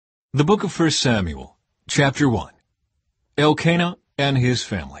The book of 1 Samuel, chapter 1. Elkanah and his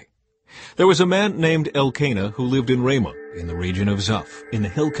family. There was a man named Elkanah who lived in Ramah, in the region of Zuph, in the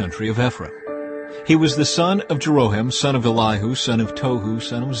hill country of Ephraim. He was the son of Jeroham, son of Elihu, son of Tohu,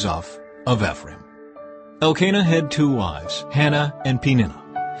 son of Zuph, of Ephraim. Elkanah had 2 wives, Hannah and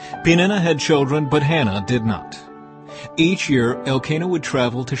Peninnah. Peninnah had children, but Hannah did not. Each year Elkanah would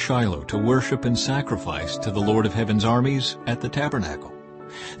travel to Shiloh to worship and sacrifice to the Lord of Heaven's armies at the tabernacle.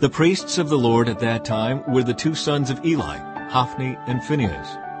 The priests of the Lord at that time were the 2 sons of Eli, Hophni and Phinehas.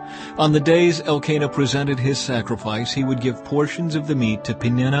 On the days Elkanah presented his sacrifice, he would give portions of the meat to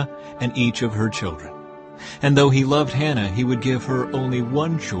Peninnah and each of her children. And though he loved Hannah, he would give her only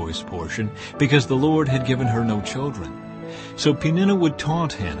 1 choice portion, because the Lord had given her no children. So Peninnah would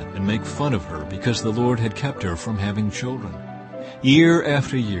taunt Hannah and make fun of her, because the Lord had kept her from having children. Year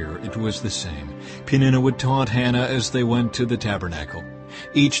after year it was the same. Peninnah would taunt Hannah as they went to the tabernacle.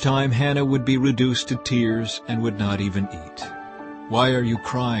 Each time Hannah would be reduced to tears and would not even eat. "Why are you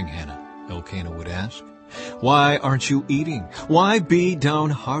crying, Hannah?" Elkanah would ask. "Why aren't you eating? Why be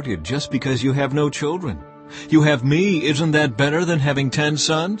downhearted just because you have no children? You have me, isn't that better than having 10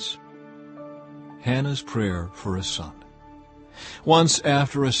 sons? Hannah's prayer for a son. Once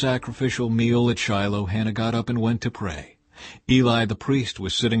after a sacrificial meal at Shiloh, Hannah got up and went to pray. Eli the priest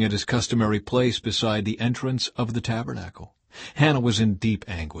was sitting at his customary place beside the entrance of the tabernacle. Hannah was in deep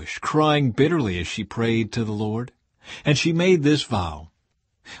anguish, crying bitterly as she prayed to the Lord. And she made this vow,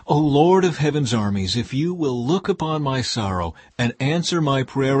 "O Lord of heaven's armies, if you will look upon my sorrow and answer my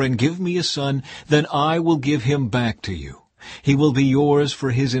prayer and give me a son, then I will give him back to you. He will be yours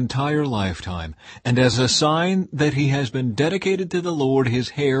for his entire lifetime, and as a sign that he has been dedicated to the Lord, his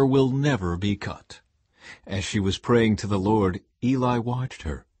hair will never be cut." As she was praying to the Lord, Eli watched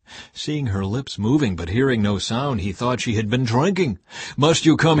her. Seeing her lips moving but hearing no sound, he thought she had been drinking. "Must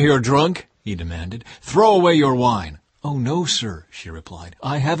you come here drunk?" he demanded. "Throw away your wine." "Oh, no, sir," she replied.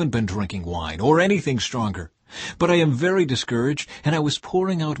 "I haven't been drinking wine or anything stronger. But I am very discouraged, and I was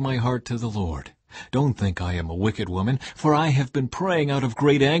pouring out my heart to the Lord. Don't think I am a wicked woman, for I have been praying out of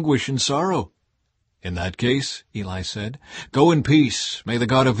great anguish and sorrow." "In that case," Eli said, "go in peace. May the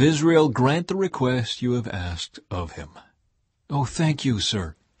God of Israel grant the request you have asked of him." "Oh, thank you,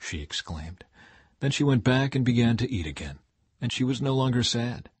 sir," she exclaimed. Then she went back and began to eat again, and she was no longer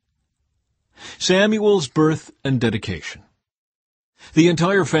sad. Samuel's birth and dedication. The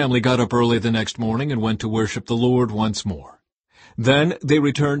entire family got up early the next morning and went to worship the Lord once more. Then they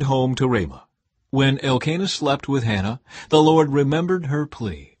returned home to Ramah. When Elkanah slept with Hannah, the Lord remembered her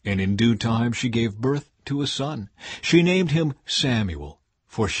plea, and in due time she gave birth to a son. She named him Samuel,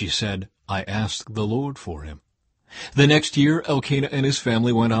 for she said, "I asked the Lord for him." The next year Elkanah and his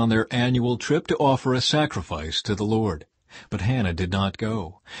family went on their annual trip to offer a sacrifice to the Lord. But Hannah did not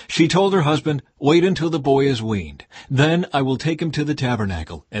go. She told her husband, "Wait until the boy is weaned. Then I will take him to the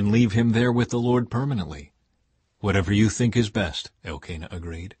tabernacle and leave him there with the Lord permanently." "Whatever you think is best," Elkanah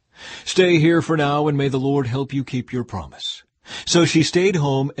agreed. "Stay here for now, and may the Lord help you keep your promise." So she stayed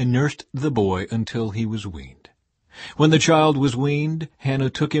home and nursed the boy until he was weaned. When the child was weaned, Hannah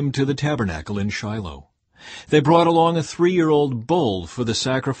took him to the tabernacle in Shiloh. They brought along a 3-year-old bull for the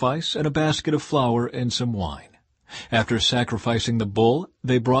sacrifice and a basket of flour and some wine. After sacrificing the bull,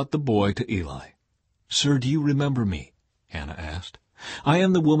 they brought the boy to Eli. "Sir, do you remember me?" Hannah asked. "I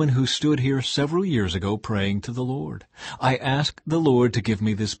am the woman who stood here several years ago praying to the Lord. I asked the Lord to give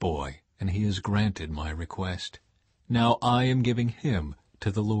me this boy, and he has granted my request. Now I am giving him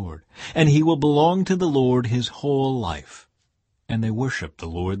to the Lord, and he will belong to the Lord his whole life." And they worshiped the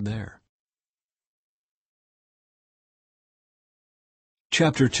Lord there.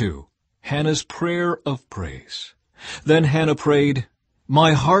 Chapter 2. Hannah's Prayer of Praise. Then Hannah prayed,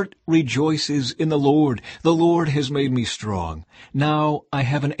 "My heart rejoices in the Lord. The Lord has made me strong. Now I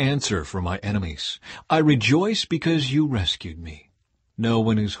have an answer for my enemies. I rejoice because you rescued me. No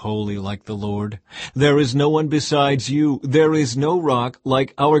one is holy like the Lord. There is no one besides you. There is no rock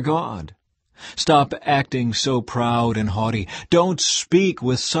like our God. Stop acting so proud and haughty. Don't speak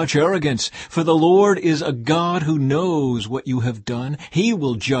with such arrogance, for the Lord is a God who knows what you have done. He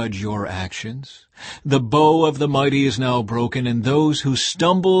will judge your actions. The bow of the mighty is now broken, and those who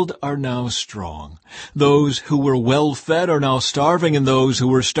stumbled are now strong. Those who were well-fed are now starving, and those who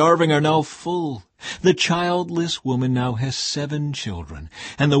were starving are now full. The childless woman now has 7 children,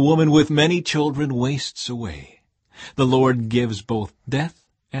 and the woman with many children wastes away. The Lord gives both death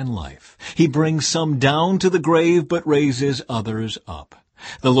and life. He brings some down to the grave, but raises others up.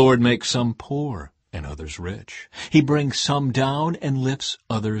 The Lord makes some poor and others rich. He brings some down and lifts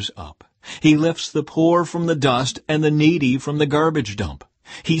others up. He lifts the poor from the dust and the needy from the garbage dump.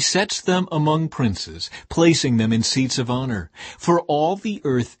 He sets them among princes, placing them in seats of honor. For all the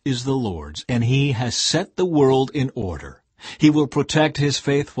earth is the Lord's, and he has set the world in order. He will protect his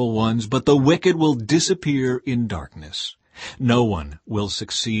faithful ones, but the wicked will disappear in darkness. No one will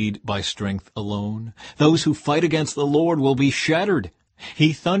succeed by strength alone. Those who fight against the Lord will be shattered.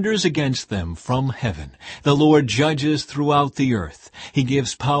 He thunders against them from heaven. The Lord judges throughout the earth. He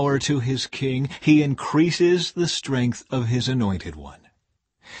gives power to his king. He increases the strength of his anointed one.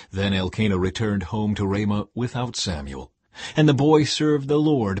 Then Elkanah returned home to Ramah without Samuel, and the boy served the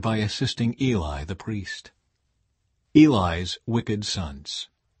Lord by assisting Eli the priest. Eli's wicked sons.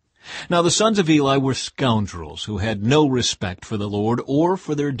 Now the sons of Eli were scoundrels who had no respect for the Lord or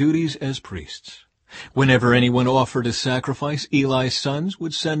for their duties as priests. Whenever anyone offered a sacrifice, Eli's sons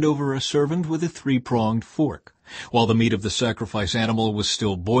would send over a servant with a three-pronged fork. While the meat of the sacrifice animal was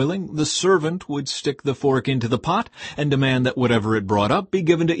still boiling, the servant would stick the fork into the pot and demand that whatever it brought up be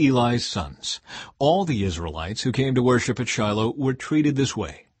given to Eli's sons. All the Israelites who came to worship at Shiloh were treated this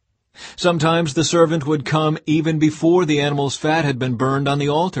way. Sometimes the servant would come even before the animal's fat had been burned on the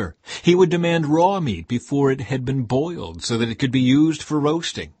altar. He would demand raw meat before it had been boiled so that it could be used for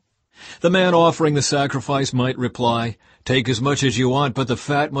roasting. The man offering the sacrifice might reply, "Take as much as you want, but the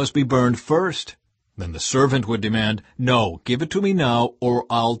fat must be burned first." Then the servant would demand, "No, give it to me now, or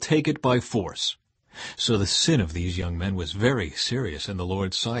I'll take it by force." So the sin of these young men was very serious in the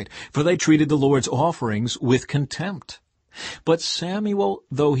Lord's sight, for they treated the Lord's offerings with contempt. But Samuel,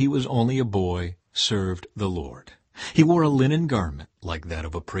 though he was only a boy, served the Lord. He wore a linen garment like that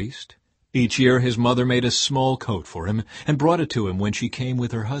of a priest. Each year his mother made a small coat for him and brought it to him when she came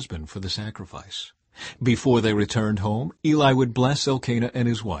with her husband for the sacrifice. Before they returned home, Eli would bless Elkanah and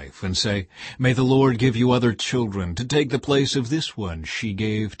his wife and say, "May the Lord give you other children to take the place of this one she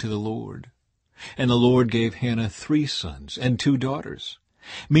gave to the Lord." And the Lord gave Hannah 3 sons and 2 daughters.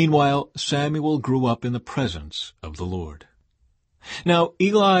 Meanwhile, Samuel grew up in the presence of the Lord. Now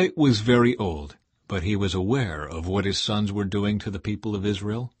Eli was very old, but he was aware of what his sons were doing to the people of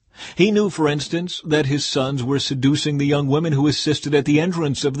Israel. He knew, for instance, that his sons were seducing the young women who assisted at the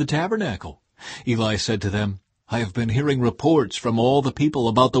entrance of the tabernacle. Eli said to them, "I have been hearing reports from all the people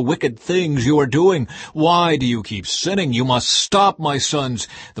about the wicked things you are doing. Why do you keep sinning? You must stop, my sons.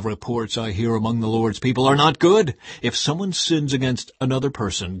 The reports I hear among the Lord's people are not good. If someone sins against another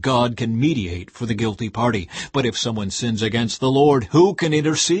person, God can mediate for the guilty party. But if someone sins against the Lord, who can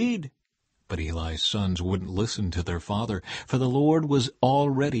intercede?" But Eli's sons wouldn't listen to their father, for the Lord was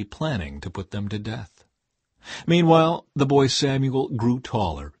already planning to put them to death. Meanwhile, the boy Samuel grew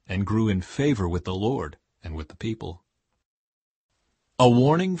taller and grew in favor with the Lord and with the people. A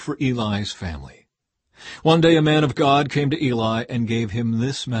warning for Eli's family. One day a man of God came to Eli and gave him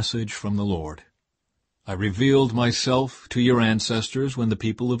this message from the Lord. "I revealed myself to your ancestors when the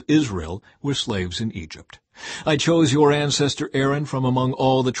people of Israel were slaves in Egypt. I chose your ancestor Aaron from among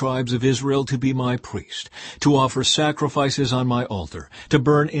all the tribes of Israel to be my priest, to offer sacrifices on my altar, to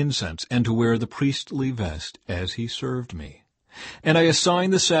burn incense, and to wear the priestly vest as he served me. And I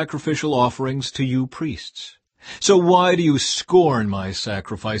assigned the sacrificial offerings to you priests. So why do you scorn my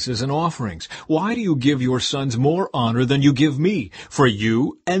sacrifices and offerings? Why do you give your sons more honor than you give me? For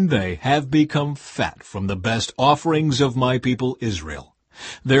you and they have become fat from the best offerings of my people Israel.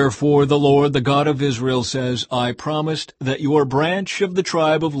 Therefore the Lord, the God of Israel, says, I promised that your branch of the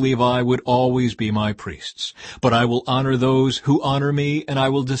tribe of Levi would always be my priests. But I will honor those who honor me, and I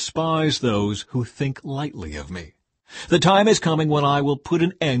will despise those who think lightly of me. The time is coming when I will put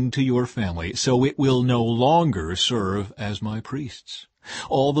an end to your family, so it will no longer serve as my priests.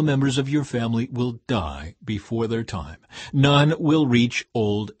 All the members of your family will die before their time. None will reach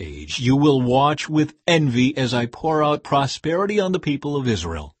old age. You will watch with envy as I pour out prosperity on the people of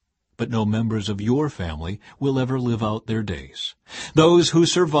Israel. But no members of your family will ever live out their days. Those who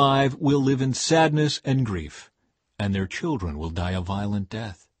survive will live in sadness and grief, and their children will die a violent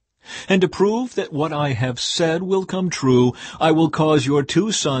death. And to prove that what I have said will come true, I will cause your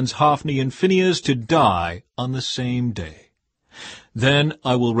 2 sons, Hophni and Phinehas, to die on the same day. Then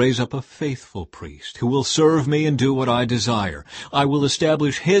I will raise up a faithful priest who will serve me and do what I desire. I will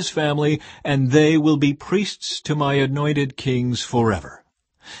establish his family, and they will be priests to my anointed kings forever.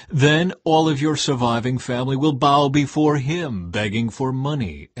 Then all of your surviving family will bow before him, begging for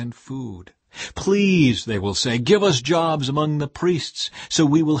money and food. Please, they will say, give us jobs among the priests, so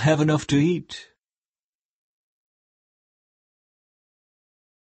we will have enough to eat.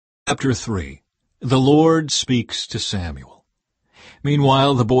 Chapter 3. The Lord speaks to Samuel.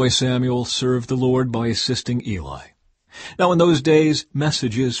 Meanwhile, the boy Samuel served the Lord by assisting Eli. Now in those days,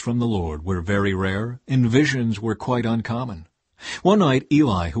 messages from the Lord were very rare, and visions were quite uncommon. One night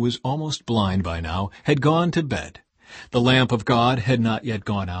Eli, who was almost blind by now, had gone to bed. The lamp of God had not yet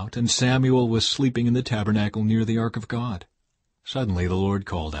gone out, and Samuel was sleeping in the tabernacle near the ark of God. Suddenly the Lord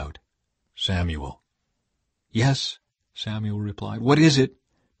called out, "Samuel." "Yes," Samuel replied. "What is it?"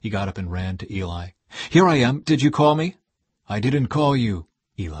 He got up and ran to Eli. "Here I am. Did you call me?" "I didn't call you,"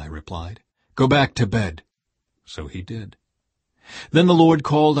 Eli replied. "Go back to bed." So he did. Then the Lord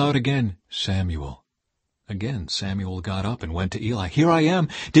called out again, "Samuel." Again Samuel got up and went to Eli. "Here I am.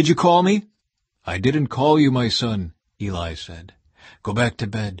 Did you call me?" "I didn't call you, my son," Eli said. "Go back to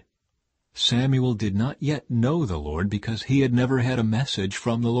bed." Samuel did not yet know the Lord because he had never had a message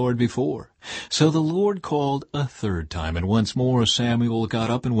from the Lord before. So the Lord called a third time, and once more Samuel got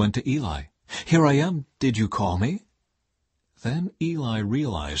up and went to Eli. "Here I am. Did you call me?" Then Eli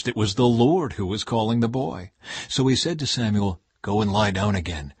realized it was the Lord who was calling the boy. So he said to Samuel, "Go and lie down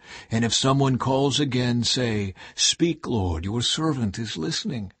again, and if someone calls again, say, 'Speak, Lord, your servant is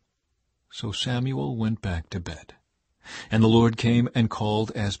listening.'" So Samuel went back to bed. And the Lord came and called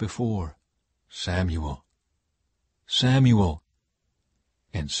as before, "Samuel, Samuel."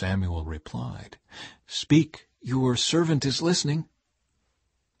 And Samuel replied, "Speak, your servant is listening."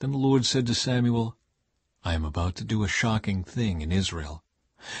 Then the Lord said to Samuel, "I am about to do a shocking thing in Israel.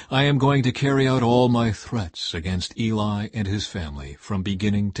 I am going to carry out all my threats against Eli and his family from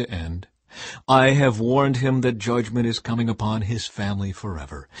beginning to end. I have warned him that judgment is coming upon his family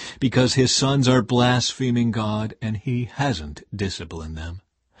forever, because his sons are blaspheming God and he hasn't disciplined them.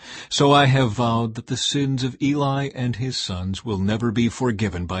 So I have vowed that the sins of Eli and his sons will never be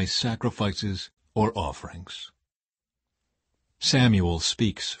forgiven by sacrifices or offerings." Samuel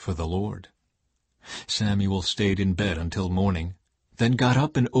speaks for the Lord. Samuel stayed in bed until morning, then got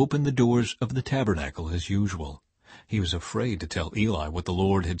up and opened the doors of the tabernacle as usual. He was afraid to tell Eli what the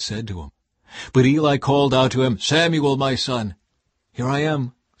Lord had said to him. But Eli called out to him, "Samuel, my son." "Here I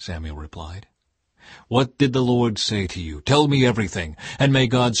am," Samuel replied. "What did the Lord say to you? Tell me everything, and may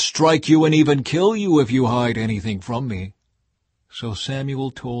God strike you and even kill you if you hide anything from me." So Samuel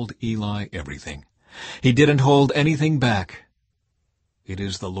told Eli everything. He didn't hold anything back. "It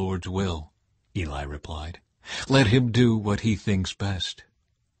is the Lord's will," Eli replied. "Let him do what he thinks best."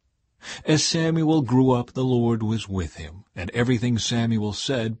 As Samuel grew up, the Lord was with him, and everything Samuel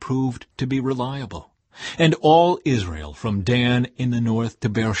said proved to be reliable. And all Israel, from Dan in the north to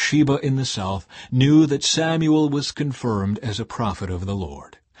Beersheba in the south, knew that Samuel was confirmed as a prophet of the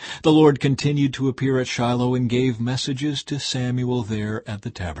Lord. The Lord continued to appear at Shiloh and gave messages to Samuel there at the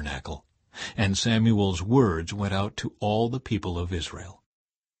tabernacle. And Samuel's words went out to all the people of Israel.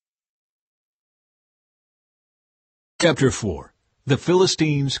 Chapter 4. The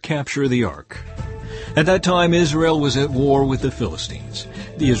Philistines capture the ark. At that time Israel was at war with the Philistines.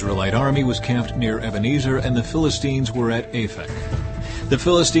 The Israelite army was camped near Ebenezer, and the Philistines were at Aphek. The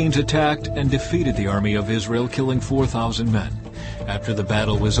Philistines attacked and defeated the army of Israel, killing 4,000 men. After the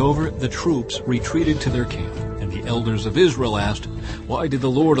battle was over, the troops retreated to their camp, and the elders of Israel asked, "Why did the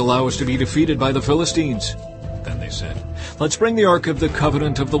Lord allow us to be defeated by the Philistines?" Then they said, "Let's bring the ark of the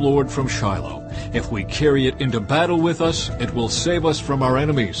covenant of the Lord from Shiloh. If we carry it into battle with us, it will save us from our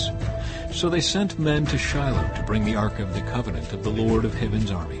enemies." So they sent men to Shiloh to bring the ark of the covenant of the Lord of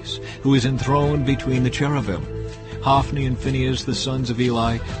heaven's armies, who is enthroned between the cherubim. Hophni and Phinehas, the sons of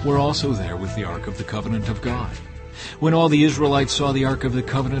Eli, were also there with the ark of the covenant of God. When all the Israelites saw the ark of the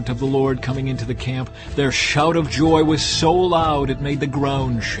covenant of the Lord coming into the camp, their shout of joy was so loud it made the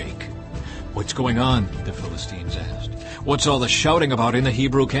ground shake. "What's going on?" the Philistines asked. "What's all the shouting about in the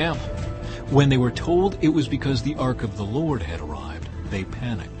Hebrew camp?" When they were told it was because the ark of the Lord had arrived, they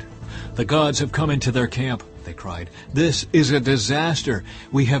panicked. "The gods have come into their camp," they cried. "This is a disaster.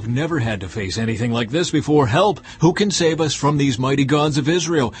 We have never had to face anything like this before. Help! Who can save us from these mighty gods of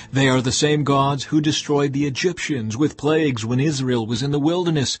Israel? They are the same gods who destroyed the Egyptians with plagues when Israel was in the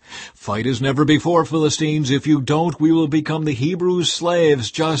wilderness. Fight as never before, Philistines. If you don't, we will become the Hebrews'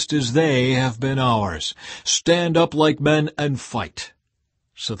 slaves just as they have been ours. Stand up like men and fight."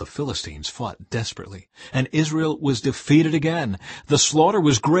 So the Philistines fought desperately, and Israel was defeated again. The slaughter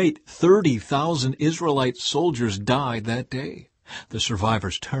was great. 30,000 Israelite soldiers died that day. The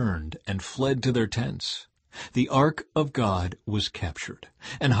survivors turned and fled to their tents. The ark of God was captured,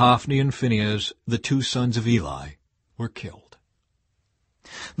 and Hophni and Phinehas, the two sons of Eli, were killed.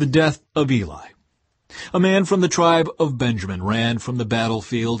 The death of Eli. A man from the tribe of Benjamin ran from the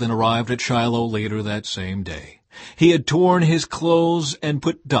battlefield and arrived at Shiloh later that same day. He had torn his clothes and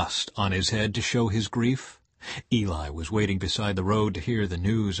put dust on his head to show his grief. Eli was waiting beside the road to hear the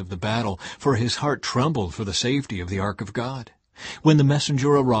news of the battle, for his heart trembled for the safety of the ark of God. When the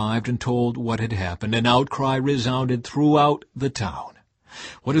messenger arrived and told what had happened, an outcry resounded throughout the town.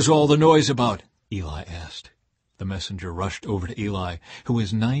 "What is all the noise about?" Eli asked. The messenger rushed over to Eli, who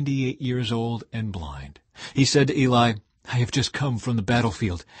was 98 years old and blind. He said to Eli, "I have just come from the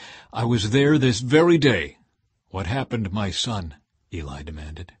battlefield. I was there this very day." "What happened, my son?" Eli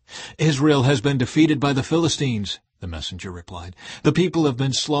demanded. "Israel has been defeated by the Philistines," the messenger replied. "The people have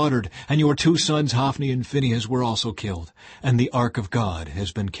been slaughtered, and your 2 sons Hophni and Phinehas were also killed, and the ark of God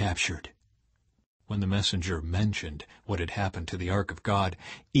has been captured." When the messenger mentioned what had happened to the ark of God,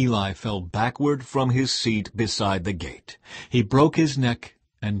 Eli fell backward from his seat beside the gate. He broke his neck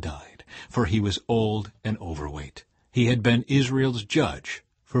and died, for he was old and overweight. He had been Israel's judge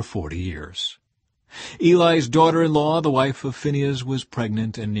for 40 years. Eli's daughter-in-law, the wife of Phinehas, was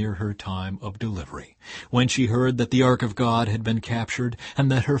pregnant and near her time of delivery. When she heard that the ark of God had been captured and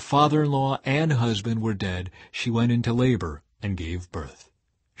that her father-in-law and husband were dead, she went into labor and gave birth.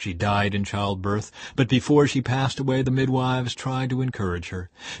 She died in childbirth, but before she passed away, the midwives tried to encourage her.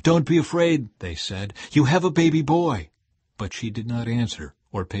 "Don't be afraid," they said. "You have a baby boy." But she did not answer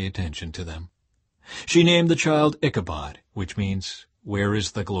or pay attention to them. She named the child Ichabod, which means, "Where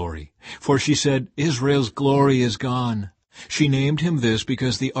is the glory?" For she said, "Israel's glory is gone." She named him this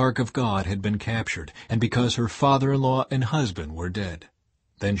because the ark of God had been captured, and because her father-in-law and husband were dead.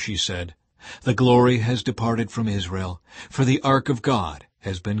 Then she said, "The glory has departed from Israel, for the ark of God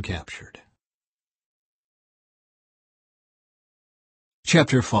has been captured."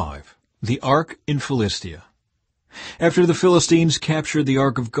 Chapter 5. The Ark in Philistia. After the Philistines captured the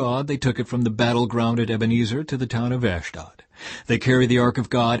ark of God, they took it from the battleground at Ebenezer to the town of Ashdod. They carried the ark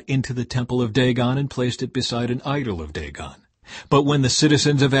of God into the temple of Dagon and placed it beside an idol of Dagon. But when the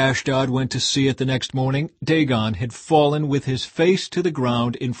citizens of Ashdod went to see it the next morning, Dagon had fallen with his face to the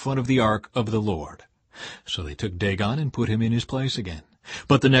ground in front of the ark of the Lord. So they took Dagon and put him in his place again.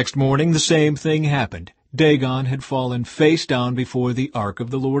 But the next morning the same thing happened. Dagon had fallen face down before the ark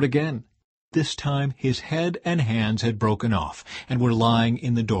of the Lord again. This time his head and hands had broken off and were lying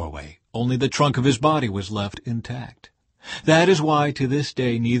in the doorway. Only the trunk of his body was left intact. That is why to this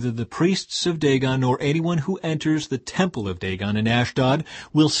day neither the priests of Dagon nor anyone who enters the temple of Dagon in Ashdod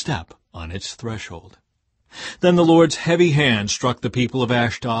will step on its threshold. Then the Lord's heavy hand struck the people of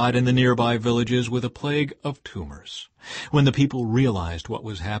Ashdod and the nearby villages with a plague of tumors. When the people realized what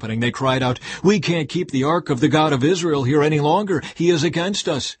was happening, they cried out, "We can't keep the ark of the God of Israel here any longer. He is against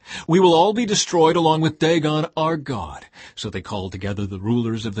us. We will all be destroyed along with Dagon, our God." So they called together the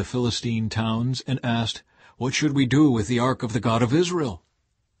rulers of the Philistine towns and asked, "What should we do with the ark of the God of Israel?"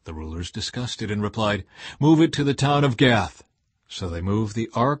 The rulers discussed it and replied, "Move it to the town of Gath." So they moved the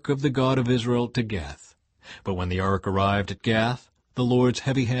ark of the God of Israel to Gath. But when the ark arrived at Gath, the Lord's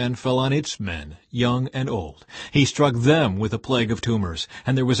heavy hand fell on its men, young and old. He struck them with a plague of tumors,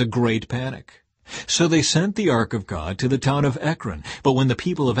 and there was a great panic. So they sent the ark of God to the town of Ekron. But when the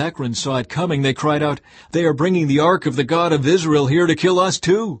people of Ekron saw it coming, they cried out, "They are bringing the ark of the God of Israel here to kill us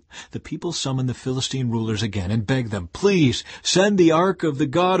too." The people summoned the Philistine rulers again and begged them, "Please send the ark of the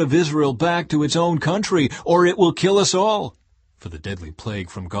God of Israel back to its own country, or it will kill us all." For the deadly plague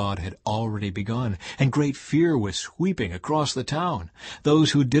from God had already begun, and great fear was sweeping across the town.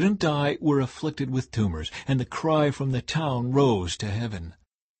 Those who didn't die were afflicted with tumors, and the cry from the town rose to heaven.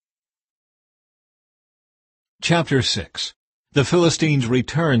 Chapter 6. The Philistines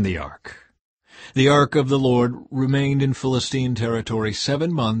return the ark. The ark of the Lord remained in Philistine territory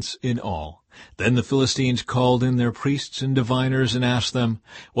 7 months in all. Then the Philistines called in their priests and diviners and asked them,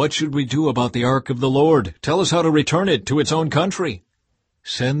 "What should we do about the ark of the Lord? Tell us how to return it to its own country."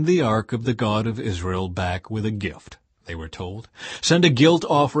 "Send the ark of the God of Israel back with a gift," they were told. "Send a guilt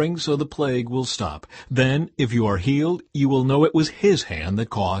offering so the plague will stop. Then, if you are healed, you will know it was his hand that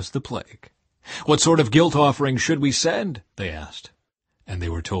caused the plague." "What sort of guilt offering should we send?" they asked. And they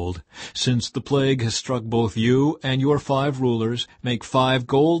were told, "Since the plague has struck both you and your 5 rulers, make 5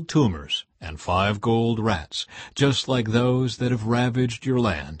 gold tumors and 5 gold rats, just like those that have ravaged your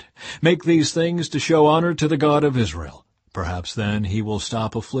land. Make these things to show honor to the God of Israel. Perhaps then he will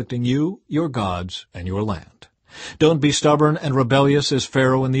stop afflicting you, your gods, and your land. Don't be stubborn and rebellious as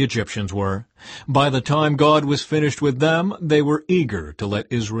Pharaoh and the Egyptians were. By the time God was finished with them, they were eager to let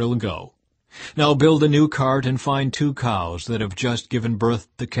Israel go. Now build a new cart and find 2 cows that have just given birth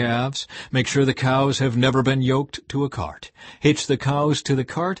to calves. Make sure the cows have never been yoked to a cart. Hitch the cows to the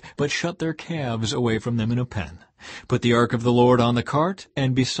cart, but shut their calves away from them in a pen. Put the ark of the Lord on the cart,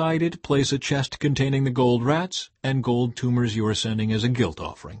 and beside it place a chest containing the gold rats and gold tumors you are sending as a guilt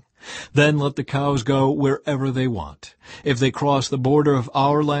offering. Then let the cows go wherever they want. If they cross the border of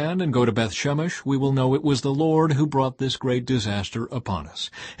our land and go to Beth-Shemesh, we will know it was the Lord who brought this great disaster upon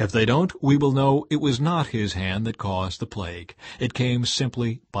us. If they don't, we will know it was not his hand that caused the plague. It came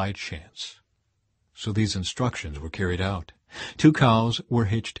simply by chance." So these instructions were carried out. 2 cows were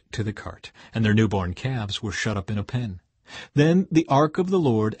hitched to the cart, and their newborn calves were shut up in a pen. Then the ark of the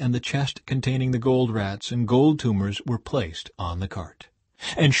Lord and the chest containing the gold rats and gold tumors were placed on the cart.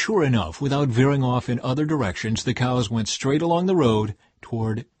 And sure enough, without veering off in other directions, the cows went straight along the road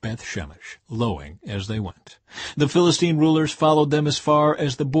toward Beth-Shemesh, lowing as they went. The Philistine rulers followed them as far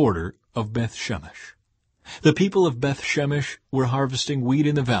as the border of Beth-Shemesh. The people of Beth-Shemesh were harvesting wheat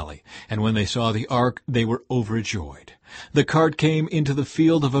in the valley, and when they saw the ark, they were overjoyed. The cart came into the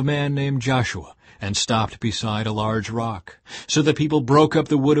field of a man named Joshua, and stopped beside a large rock. So the people broke up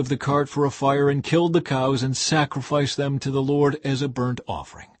the wood of the cart for a fire and killed the cows and sacrificed them to the Lord as a burnt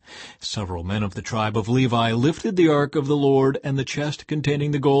offering. Several men of the tribe of Levi lifted the ark of the Lord and the chest containing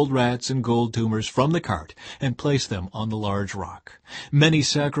the gold rats and gold tumors from the cart and placed them on the large rock. Many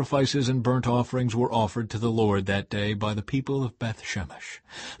sacrifices and burnt offerings were offered to the Lord that day by the people of Beth-Shemesh.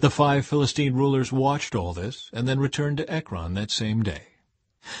 The 5 Philistine rulers watched all this and then returned to Ekron that same day.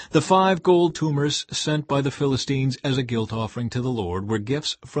 The 5 gold tumors sent by the Philistines as a guilt offering to the Lord were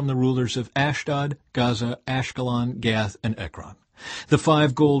gifts from the rulers of Ashdod, Gaza, Ashkelon, Gath, and Ekron. The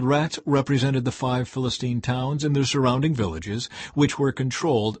 5 gold rats represented the 5 Philistine towns and their surrounding villages, which were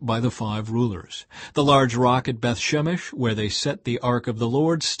controlled by the 5 rulers. The large rock at Beth-Shemesh, where they set the ark of the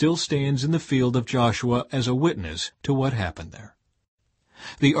Lord, still stands in the field of Joshua as a witness to what happened there.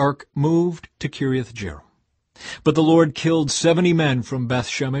 The ark moved to Kiriath-Jearim. But the Lord killed 70 men from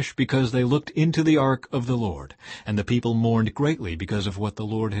Beth-Shemesh because they looked into the ark of the Lord, and the people mourned greatly because of what the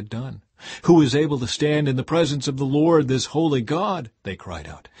Lord had done. "Who is able to stand in the presence of the Lord, this holy God?" they cried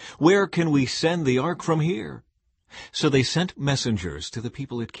out. "Where can we send the ark from here?" So they sent messengers to the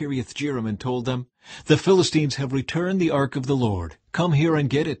people at Kiriath-Jearim and told them, "The Philistines have returned the ark of the Lord. Come here and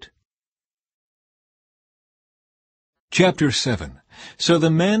get it." Chapter 7. So the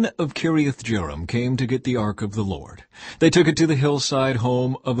men of Kiriath-Jearim came to get the ark of the Lord. They took it to the hillside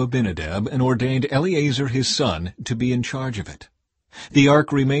home of Abinadab and ordained Eleazar his son to be in charge of it. The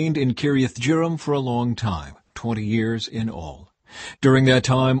ark remained in Kiriath-Jearim for a long time, 20 years in all. During that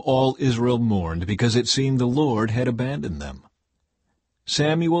time all Israel mourned because it seemed the Lord had abandoned them.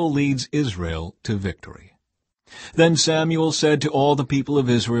 Samuel leads Israel to victory. Then Samuel said to all the people of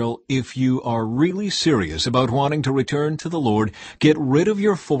Israel, "If you are really serious about wanting to return to the Lord, get rid of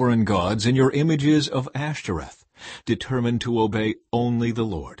your foreign gods and your images of Ashtoreth. Determine to obey only the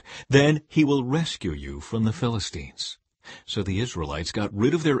Lord. Then he will rescue you from the Philistines." So the Israelites got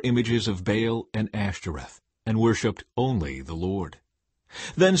rid of their images of Baal and Ashtoreth and worshipped only the Lord.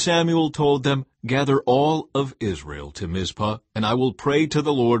 Then Samuel told them, "Gather all of Israel to Mizpah, and I will pray to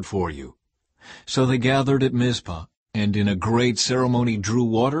the Lord for you." So they gathered at Mizpah, and in a great ceremony drew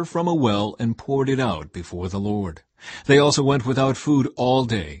water from a well and poured it out before the Lord. They also went without food all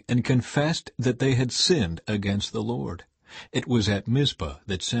day, and confessed that they had sinned against the Lord. It was at Mizpah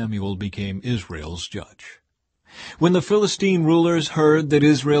that Samuel became Israel's judge. When the Philistine rulers heard that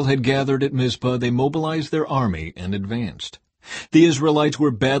Israel had gathered at Mizpah, they mobilized their army and advanced. The Israelites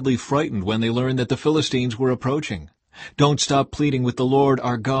were badly frightened when they learned that the Philistines were approaching. "Don't stop pleading with the Lord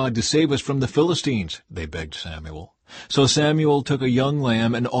our God to save us from the Philistines," they begged Samuel. So Samuel took a young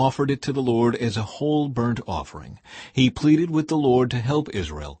lamb and offered it to the Lord as a whole burnt offering. He pleaded with the Lord to help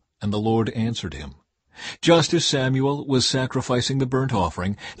Israel, and the Lord answered him. Just as Samuel was sacrificing the burnt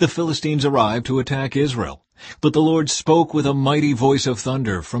offering, the Philistines arrived to attack Israel. But the Lord spoke with a mighty voice of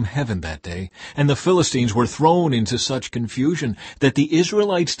thunder from heaven that day, and the Philistines were thrown into such confusion that the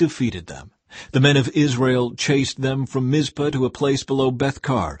Israelites defeated them. The men of Israel chased them from Mizpah to a place below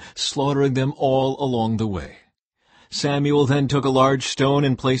Beth-kar, slaughtering them all along the way. Samuel then took a large stone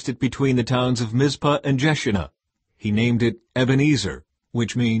and placed it between the towns of Mizpah and Jeshanah. He named it Ebenezer,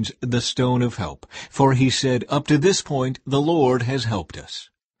 which means the stone of help, for he said, "Up to this point the Lord has helped us."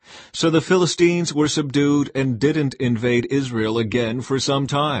 So the Philistines were subdued and didn't invade Israel again for some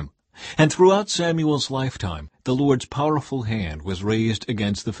time. And throughout Samuel's lifetime, the Lord's powerful hand was raised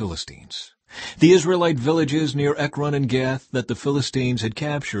against the Philistines. The Israelite villages near Ekron and Gath that the Philistines had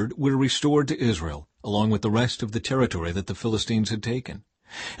captured were restored to Israel, along with the rest of the territory that the Philistines had taken.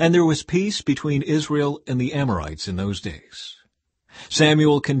 And there was peace between Israel and the Amorites in those days.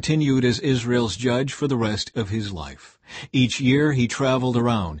 Samuel continued as Israel's judge for the rest of his life. Each year he traveled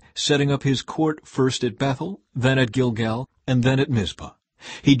around, setting up his court first at Bethel, then at Gilgal, and then at Mizpah.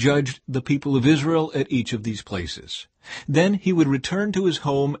 He judged the people of Israel at each of these places. Then he would return to his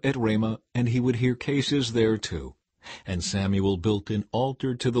home at Ramah, and he would hear cases there too. And Samuel built an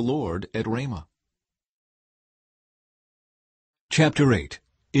altar to the Lord at Ramah. Chapter 8.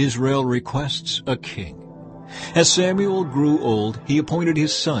 Israel requests a king. As Samuel grew old, he appointed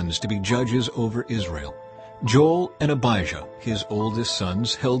his sons to be judges over Israel. Joel and Abijah, his oldest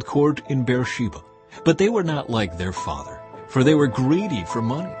sons, held court in Beersheba. But they were not like their father, for they were greedy for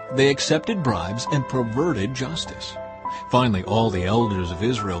money. They accepted bribes and perverted justice. Finally, all the elders of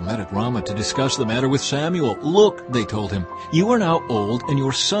Israel met at Ramah to discuss the matter with Samuel. "Look," they told him, "you are now old, and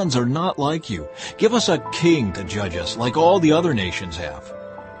your sons are not like you. Give us a king to judge us, like all the other nations have."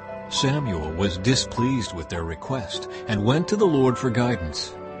 Samuel was displeased with their request and went to the Lord for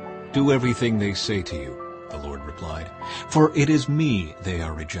guidance. "Do everything they say to you," the Lord replied, "for it is me they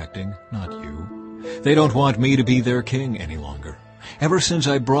are rejecting, not you. They don't want me to be their king any longer. Ever since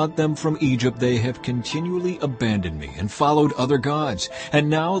I brought them from Egypt, they have continually abandoned me and followed other gods, and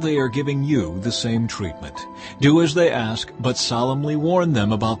now they are giving you the same treatment. Do as they ask, but solemnly warn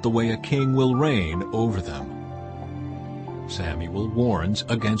them about the way a king will reign over them." Samuel warns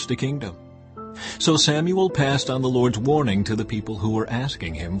against a kingdom. So Samuel passed on the Lord's warning to the people who were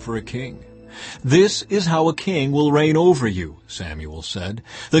asking him for a king. "This is how a king will reign over you," Samuel said.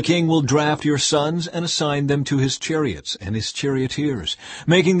 "The king will draft your sons and assign them to his chariots and his charioteers,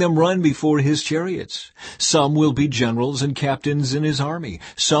 making them run before his chariots. Some will be generals and captains in his army.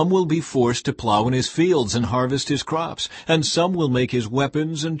 Some will be forced to plow in his fields and harvest his crops, and some will make his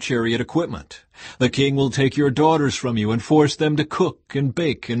weapons and chariot equipment. The king will take your daughters from you and force them to cook and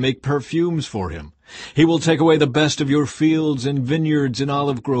bake and make perfumes for him. He will take away the best of your fields and vineyards and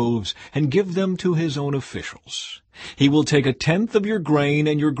olive groves and give them to his own officials. He will take 1/10 of your grain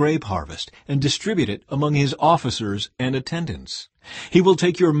and your grape harvest and distribute it among his officers and attendants. He will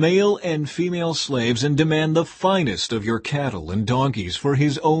take your male and female slaves and demand the finest of your cattle and donkeys for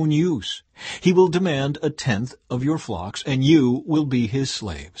his own use. He will demand 1/10 of your flocks, and you will be his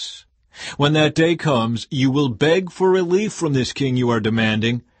slaves. When that day comes, you will beg for relief from this king you are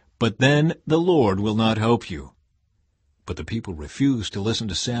demanding, but then the Lord will not help you." But the people refused to listen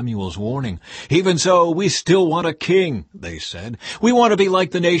to Samuel's warning. "Even so, we still want a king," they said. "We want to be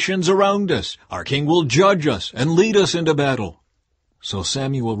like the nations around us. Our king will judge us and lead us into battle." So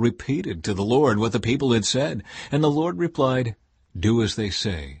Samuel repeated to the Lord what the people had said, and the Lord replied, "Do as they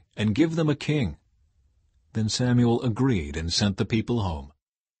say, and give them a king." Then Samuel agreed and sent the people home.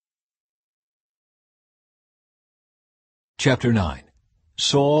 Chapter 9.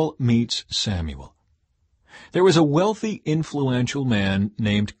 Saul meets Samuel. There was a wealthy, influential man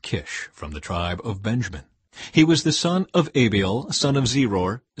named Kish from the tribe of Benjamin. He was the son of Abiel, son of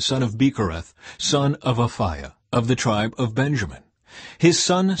Zeror, son of Bechereth, son of Aphiah, of the tribe of Benjamin. His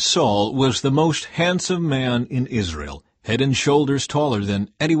son Saul was the most handsome man in Israel, head and shoulders taller than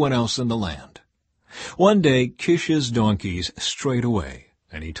anyone else in the land. One day Kish's donkeys strayed away,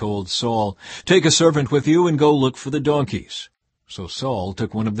 and he told Saul, "Take a servant with you and go look for the donkeys." So Saul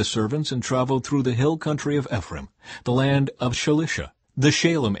took one of the servants and traveled through the hill country of Ephraim, the land of Shalisha, the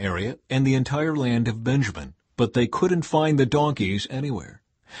Shalem area, and the entire land of Benjamin, but they couldn't find the donkeys anywhere.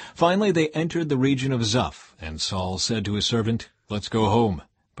 Finally they entered the region of Zuph, and Saul said to his servant, "Let's go home.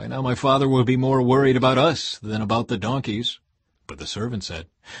 By now my father will be more worried about us than about the donkeys." But the servant said,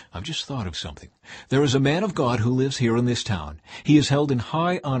 "I've just thought of something. There is a man of God who lives here in this town. He is held in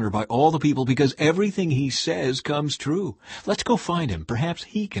high honor by all the people because everything he says comes true. Let's go find him. Perhaps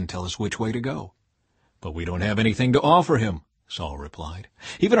he can tell us which way to go." "But we don't have anything to offer him," Saul replied.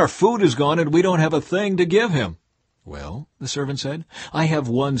 "Even our food is gone and we don't have a thing to give him." "Well," the servant said, "I have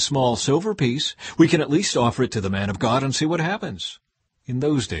one small silver piece. We can at least offer it to the man of God and see what happens." In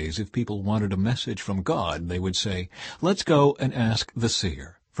those days, if people wanted a message from God, they would say, "Let's go and ask the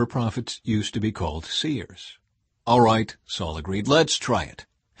seer," for prophets used to be called seers. "All right," Saul agreed, "let's try it."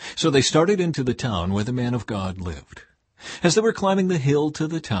 So they started into the town where the man of God lived. As they were climbing the hill to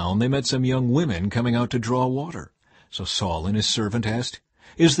the town, they met some young women coming out to draw water. So Saul and his servant asked,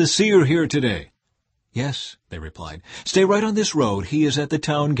 "Is the seer here today?" "Yes," they replied. "Stay right on this road. He is at the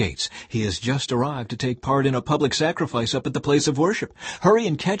town gates. He has just arrived to take part in a public sacrifice up at the place of worship. Hurry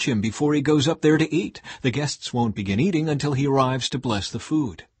and catch him before he goes up there to eat. The guests won't begin eating until he arrives to bless the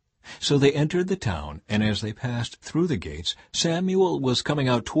food." So they entered the town, and as they passed through the gates, Samuel was coming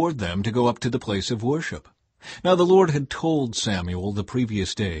out toward them to go up to the place of worship. Now the Lord had told Samuel the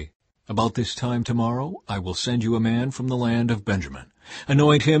previous day, About this time tomorrow I will send you a man from the land of Benjamin.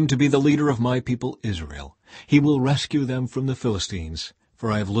 Anoint him to be the leader of my people Israel. He will rescue them from the Philistines,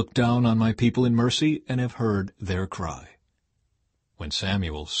 for I have looked down on my people in mercy and have heard their cry." When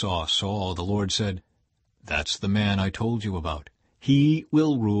Samuel saw Saul, the Lord said, "That's the man I told you about. He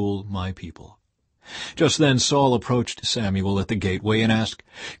will rule my people." Just then Saul approached Samuel at the gateway and asked,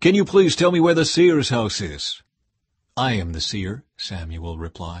 "Can you please tell me where the seer's house is?" "I am the seer," Samuel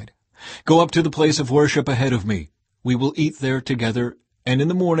replied. "Go up to the place of worship ahead of me. We will eat there together, and in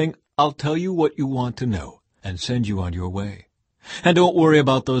the morning I'll tell you what you want to know and send you on your way. And don't worry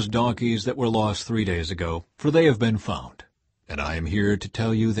about those donkeys that were lost 3 days ago, for they have been found. And I am here to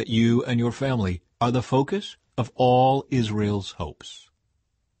tell you that you and your family are the focus of all Israel's hopes."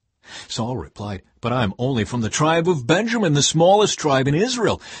 Saul replied, "But I am only from the tribe of Benjamin, the smallest tribe in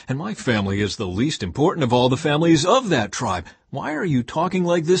Israel, and my family is the least important of all the families of that tribe. Why are you talking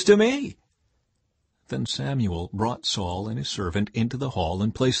like this to me?" Then Samuel brought Saul and his servant into the hall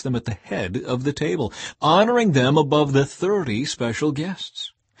and placed them at the head of the table, honoring them above the 30 special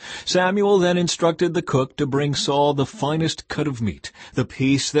guests. Samuel then instructed the cook to bring Saul the finest cut of meat, the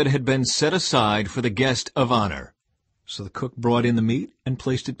piece that had been set aside for the guest of honor. So the cook brought in the meat and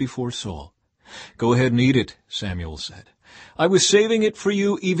placed it before Saul. "Go ahead and eat it," Samuel said. "I was saving it for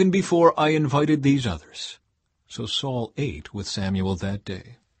you even before I invited these others." So Saul ate with Samuel that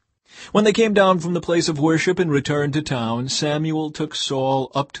day. When they came down from the place of worship and returned to town, Samuel took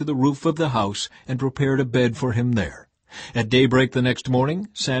Saul up to the roof of the house and prepared a bed for him there. At daybreak the next morning,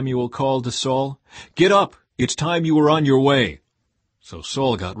 Samuel called to Saul, "Get up! It's time you were on your way." So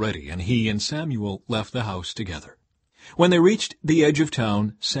Saul got ready, and he and Samuel left the house together. When they reached the edge of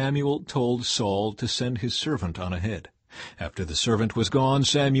town, Samuel told Saul to send his servant on ahead. After the servant was gone,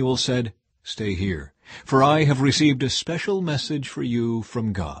 Samuel said, "Stay here, for I have received a special message for you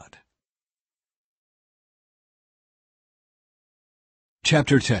from God."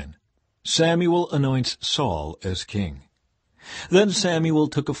 Chapter 10. Samuel anoints Saul as king. Then Samuel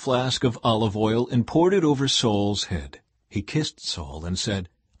took a flask of olive oil and poured it over Saul's head. He kissed Saul and said,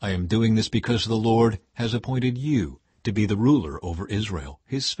 "I am doing this because the Lord has appointed you to be the ruler over Israel,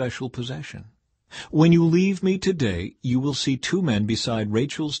 his special possession. When you leave me today, you will see 2 men beside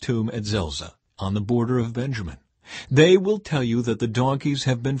Rachel's tomb at Zelzah, on the border of Benjamin. They will tell you that the donkeys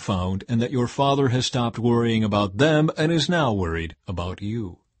have been found and that your father has stopped worrying about them and is now worried about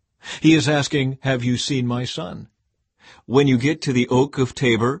you. He is asking, 'Have you seen my son?' When you get to the oak of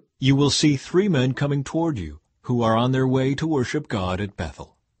Tabor, you will see 3 men coming toward you, who are on their way to worship God at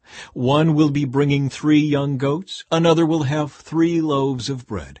Bethel. One will be bringing 3 young goats, another will have 3 loaves of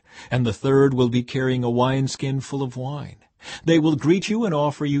bread, and the third will be carrying a wineskin full of wine. They will greet you and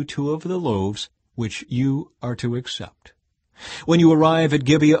offer you 2 of the loaves, which you are to accept. When you arrive at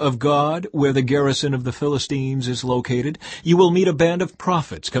Gibeah of God, where the garrison of the Philistines is located, you will meet a band of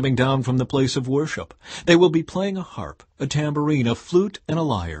prophets coming down from the place of worship. They will be playing a harp, a tambourine, a flute, and a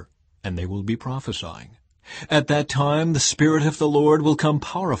lyre, and they will be prophesying. At that time the Spirit of the Lord will come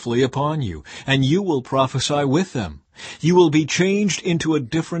powerfully upon you, and you will prophesy with them. You will be changed into a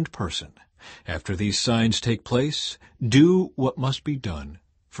different person. After these signs take place, do what must be done,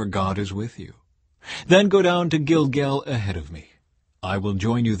 for God is with you. Then go down to Gilgal ahead of me. I will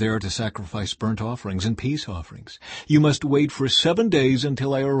join you there to sacrifice burnt offerings and peace offerings. You must wait for 7 days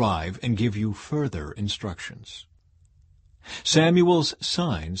until I arrive and give you further instructions." Samuel's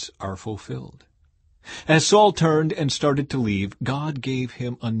signs are fulfilled. As Saul turned and started to leave, God gave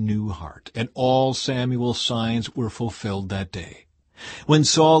him a new heart, and all Samuel's signs were fulfilled that day. When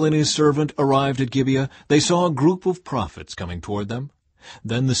Saul and his servant arrived at Gibeah, they saw a group of prophets coming toward them.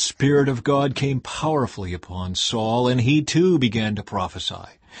 Then the Spirit of God came powerfully upon Saul, and he too began to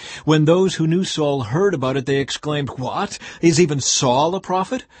prophesy. When those who knew Saul heard about it, they exclaimed, "What? Is even Saul a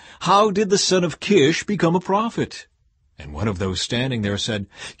prophet? How did the son of Kish become a prophet?" And one of those standing there said,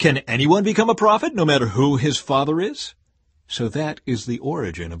 "Can anyone become a prophet, no matter who his father is?" So that is the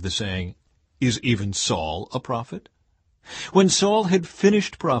origin of the saying, "Is even Saul a prophet?" When Saul had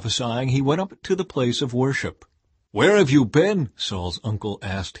finished prophesying, he went up to the place of worship. "Where have you been?" Saul's uncle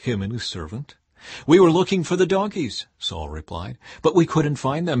asked him and his servant. "We were looking for the donkeys," Saul replied, "but we couldn't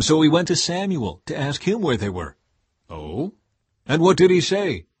find them, so we went to Samuel to ask him where they were." "Oh? And what did he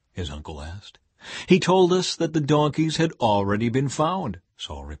say?" his uncle asked. "He told us that the donkeys had already been found,"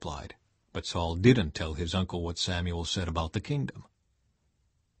 Saul replied. But Saul didn't tell his uncle what Samuel said about the kingdom.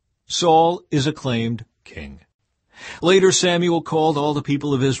 Saul is acclaimed king. Later Samuel called all the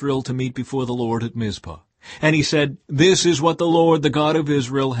people of Israel to meet before the Lord at Mizpah. And he said, "This is what the Lord, the God of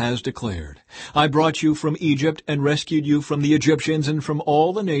Israel, has declared. I brought you from Egypt and rescued you from the Egyptians and from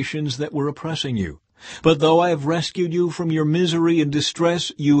all the nations that were oppressing you. But though I have rescued you from your misery and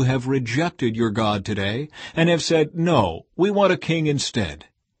distress, you have rejected your God today, and have said, 'No, we want a king instead.'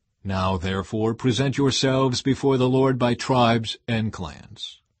 Now, therefore, present yourselves before the Lord by tribes and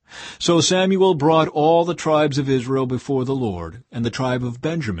clans." So Samuel brought all the tribes of Israel before the Lord, and the tribe of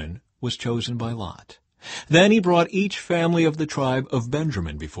Benjamin was chosen by lot. Then he brought each family of the tribe of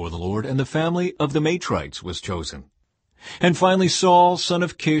Benjamin before the Lord, and the family of the Matrites was chosen. And finally Saul, son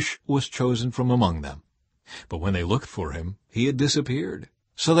of Kish, was chosen from among them. But when they looked for him, he had disappeared.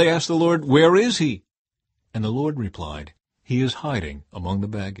 So they asked the Lord, "Where is he?" And the Lord replied, "He is hiding among the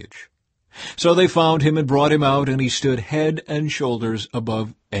baggage." So they found him and brought him out, and he stood head and shoulders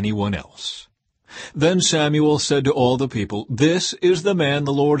above anyone else. Then Samuel said to all the people, "This is the man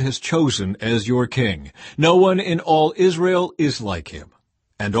the Lord has chosen as your king. No one in all Israel is like him."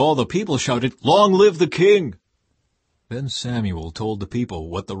 And all the people shouted, "Long live the king!" Then Samuel told the people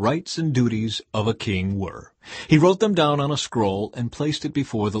what the rights and duties of a king were. He wrote them down on a scroll and placed it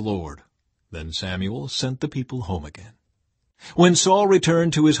before the Lord. Then Samuel sent the people home again. When Saul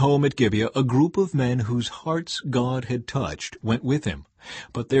returned to his home at Gibeah, a group of men whose hearts God had touched went with him.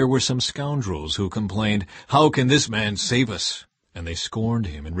 But there were some scoundrels who complained, "How can this man save us?" And they scorned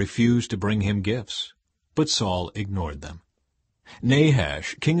him and refused to bring him gifts. But Saul ignored them.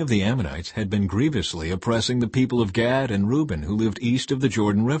 Nahash, king of the Ammonites, had been grievously oppressing the people of Gad and Reuben who lived east of the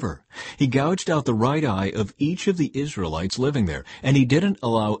Jordan River. He gouged out the right eye of each of the Israelites living there, and he didn't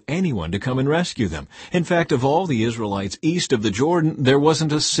allow anyone to come and rescue them. In fact, of all the Israelites east of the Jordan, there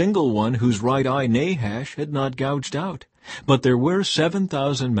wasn't a single one whose right eye Nahash had not gouged out. But there were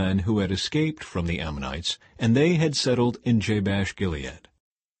 7,000 men who had escaped from the Ammonites, and they had settled in Jabesh-Gilead.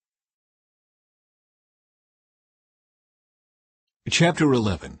 Chapter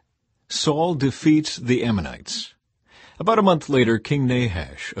 11. Saul defeats the Ammonites. About a month later, King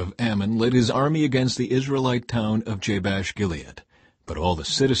Nahash of Ammon led his army against the Israelite town of Jabesh-Gilead. But all the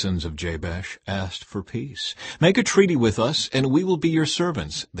citizens of Jabesh asked for peace. "Make a treaty with us, and we will be your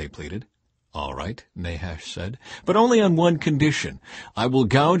servants," they pleaded. "All right," Nahash said, "but only on one condition. I will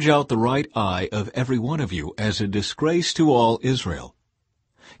gouge out the right eye of every one of you as a disgrace to all Israel."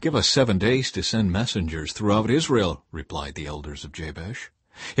 "Give us 7 days to send messengers throughout Israel," replied the elders of Jabesh.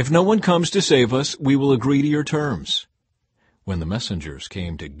 "If no one comes to save us, we will agree to your terms." When the messengers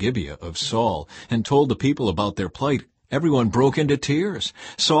came to Gibeah of Saul and told the people about their plight, everyone broke into tears.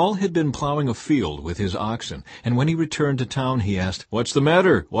 Saul had been plowing a field with his oxen, and when he returned to town he asked, "What's the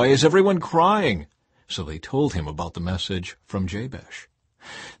matter? Why is everyone crying?" So they told him about the message from Jabesh.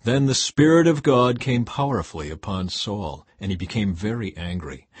 Then the Spirit of God came powerfully upon Saul, and he became very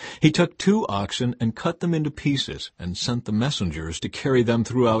angry. He took 2 oxen and cut them into pieces, and sent the messengers to carry them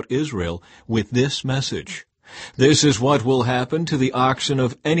throughout Israel with this message: "This is what will happen to the oxen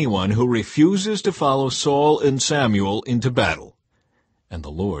of anyone who refuses to follow Saul and Samuel into battle." And the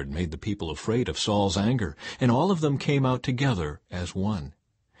Lord made the people afraid of Saul's anger, and all of them came out together as one.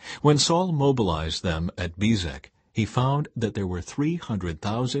 When Saul mobilized them at Bezek, he found that there were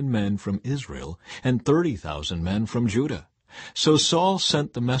 300,000 men from Israel and 30,000 men from Judah. So Saul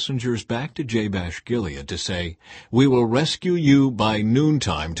sent the messengers back to Jabesh-Gilead to say, "We will rescue you by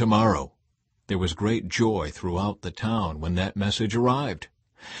noontime tomorrow." There was great joy throughout the town when that message arrived.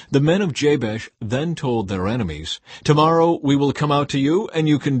 The men of Jabesh then told their enemies, "Tomorrow we will come out to you, and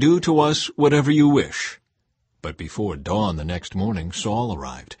you can do to us whatever you wish." But before dawn the next morning Saul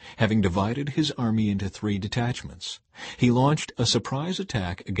arrived, having divided his army into 3 detachments. He launched a surprise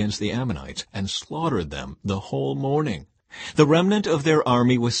attack against the Ammonites and slaughtered them the whole morning. The remnant of their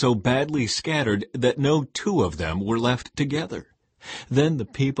army was so badly scattered that no 2 of them were left together. Then the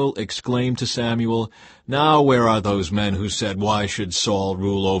people exclaimed to Samuel, "Now where are those men who said, 'Why should Saul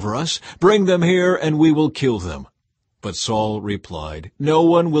rule over us?' Bring them here, and we will kill them." But Saul replied, "No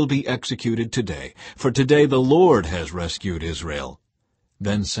one will be executed today, for today the Lord has rescued Israel."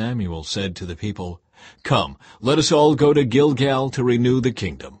 Then Samuel said to the people, "Come, let us all go to Gilgal to renew the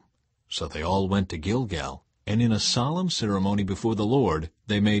kingdom." So they all went to Gilgal, and in a solemn ceremony before the Lord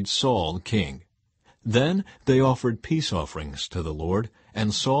they made Saul king. Then they offered peace offerings to the Lord,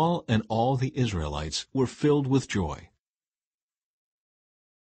 and Saul and all the Israelites were filled with joy.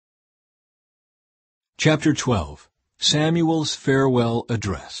 Chapter 12. Samuel's farewell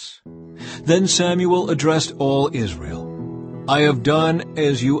address. Then Samuel addressed all Israel. "I have done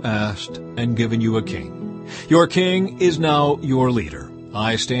as you asked and given you a king. Your king is now your leader.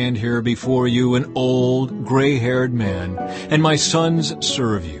 I stand here before you an old, gray-haired man, and my sons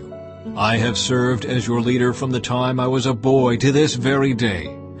serve you. I have served as your leader from the time I was a boy to this very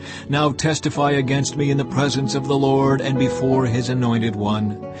day. Now testify against me in the presence of the Lord and before his anointed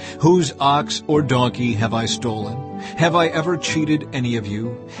one. Whose ox or donkey have I stolen? Have I ever cheated any of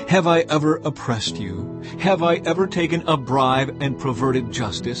you? Have I ever oppressed you? Have I ever taken a bribe and perverted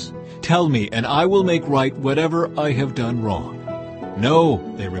justice? Tell me, and I will make right whatever I have done wrong.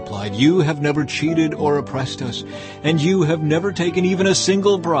 No, they replied, you have never cheated or oppressed us, and you have never taken even a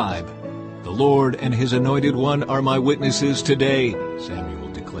single bribe. The Lord and his anointed one are my witnesses today, Samuel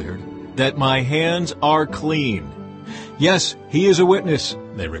declared, that my hands are clean. Yes, he is a witness,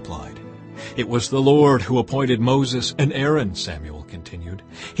 they replied. It was the Lord who appointed Moses and Aaron, Samuel continued.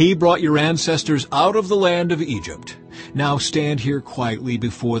 He brought your ancestors out of the land of Egypt. Now stand here quietly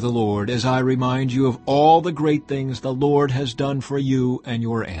before the Lord as I remind you of all the great things the Lord has done for you and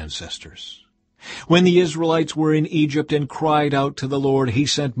your ancestors. When the Israelites were in Egypt and cried out to the Lord, he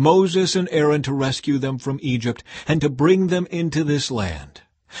sent Moses and Aaron to rescue them from Egypt and to bring them into this land.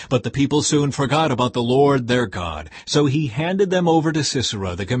 But the people soon forgot about the Lord their God, so he handed them over to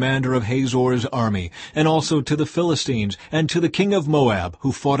Sisera, the commander of Hazor's army, and also to the Philistines and to the king of Moab,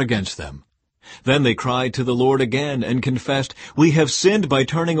 who fought against them. Then they cried to the Lord again and confessed, we have sinned by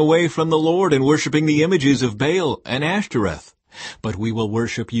turning away from the Lord and worshipping the images of Baal and Ashtoreth. But we will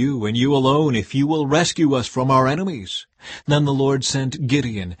worship you and you alone if you will rescue us from our enemies. Then the Lord sent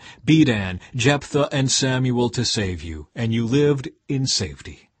Gideon, Bedan, Jephthah, and Samuel to save you, and you lived in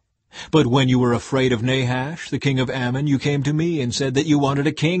safety. But when you were afraid of Nahash, the king of Ammon, you came to me and said that you wanted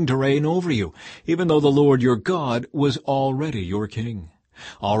a king to reign over you, even though the Lord your God was already your king.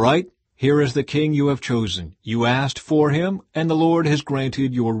 All right, here is the king you have chosen. You asked for him, and the Lord has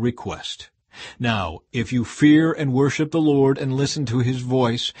granted your request. Now, if you fear and worship the Lord and listen to his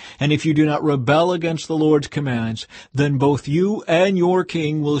voice, and if you do not rebel against the Lord's commands, then both you and your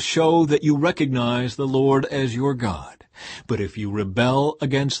king will show that you recognize the Lord as your God. But if you rebel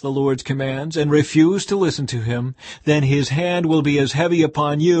against the Lord's commands and refuse to listen to him, then his hand will be as heavy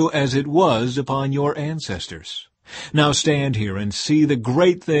upon you as it was upon your ancestors. Now stand here and see the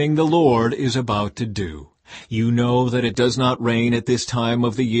great thing the Lord is about to do. You know that it does not rain at this time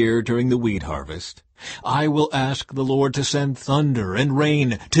of the year during the wheat harvest. I will ask the Lord to send thunder and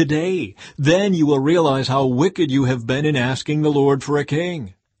rain today. Then you will realize how wicked you have been in asking the Lord for a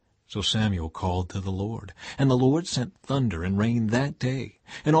king. So Samuel called to the Lord, and the Lord sent thunder and rain that day,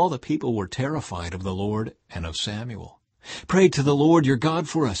 and all the people were terrified of the Lord and of Samuel. Pray to the Lord your God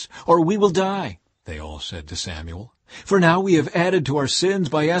for us, or we will die, they all said to Samuel. For now we have added to our sins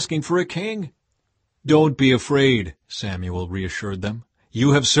by asking for a king. Don't be afraid, Samuel reassured them.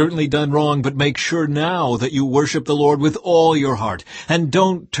 You have certainly done wrong, but make sure now that you worship the Lord with all your heart, and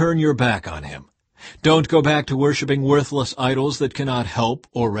don't turn your back on him. Don't go back to worshiping worthless idols that cannot help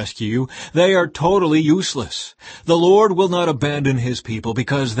or rescue you. They are totally useless. The Lord will not abandon his people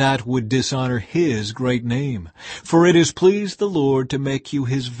because that would dishonor his great name. For it has pleased the Lord to make you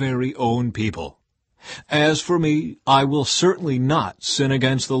his very own people. As for me, I will certainly not sin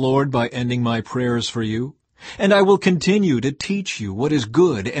against the Lord by ending my prayers for you, and I will continue to teach you what is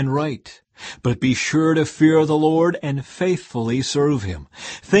good and right. But be sure to fear the Lord and faithfully serve him.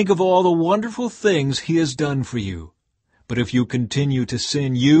 Think of all the wonderful things he has done for you. But if you continue to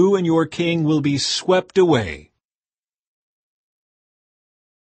sin, you and your king will be swept away.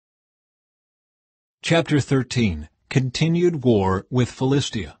 Chapter 13. Continued War with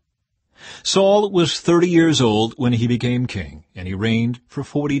Philistia. Saul was 30 years old when he became king, and he reigned for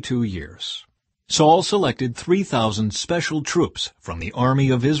 42 years. Saul selected 3,000 special troops from the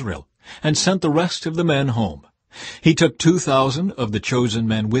army of Israel and sent the rest of the men home. He took 2,000 of the chosen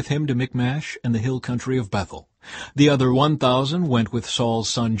men with him to Michmash and the hill country of Bethel. The other 1,000 went with Saul's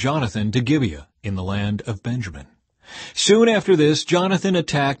son Jonathan to Gibeah in the land of Benjamin. Soon after this, Jonathan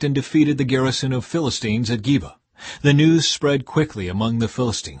attacked and defeated the garrison of Philistines at Geba. The news spread quickly among the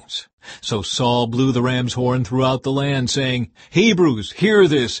Philistines. So Saul blew the ram's horn throughout the land, saying, Hebrews, hear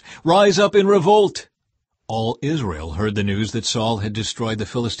this! Rise up in revolt! All Israel heard the news that Saul had destroyed the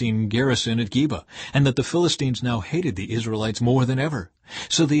Philistine garrison at Geba, and that the Philistines now hated the Israelites more than ever.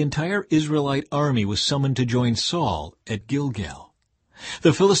 So the entire Israelite army was summoned to join Saul at Gilgal.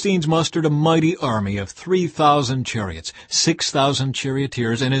 The Philistines mustered a mighty army of 3,000 chariots, 6,000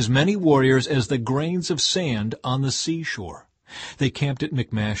 charioteers, and as many warriors as the grains of sand on the seashore. They camped at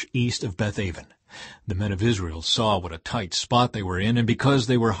Michmash east of Beth-aven. The men of Israel saw what a tight spot they were in, and because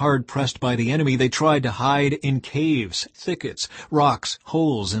they were hard-pressed by the enemy, they tried to hide in caves, thickets, rocks,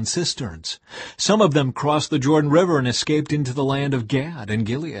 holes, and cisterns. Some of them crossed the Jordan River and escaped into the land of Gad and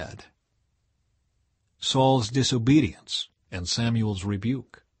Gilead. Saul's disobedience and Samuel's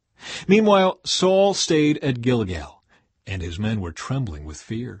rebuke. Meanwhile, Saul stayed at Gilgal, and his men were trembling with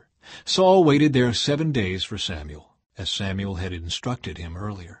fear. Saul waited there 7 days for Samuel, as Samuel had instructed him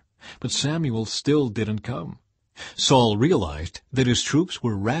earlier. But Samuel still didn't come. Saul realized that his troops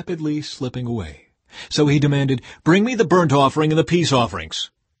were rapidly slipping away. So he demanded, "Bring me the burnt offering and the peace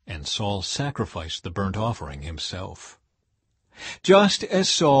offerings." And Saul sacrificed the burnt offering himself. Just as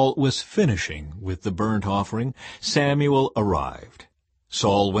Saul was finishing with the burnt offering, Samuel arrived.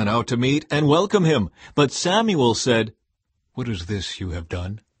 Saul went out to meet and welcome him, but Samuel said, "What is this you have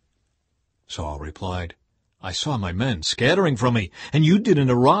done?" Saul replied, "I saw my men scattering from me, and you didn't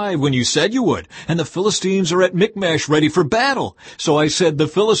arrive when you said you would, and the Philistines are at Michmash ready for battle. So I said, the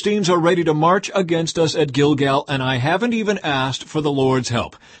Philistines are ready to march against us at Gilgal, and I haven't even asked for the Lord's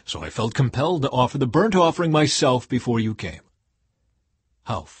help. So I felt compelled to offer the burnt offering myself before you came."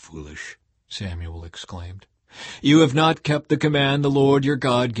 "How foolish," Samuel exclaimed. "You have not kept the command the Lord your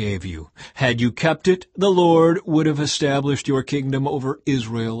God gave you. Had you kept it, the Lord would have established your kingdom over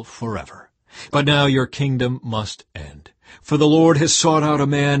Israel forever. But now your kingdom must end, for the Lord has sought out a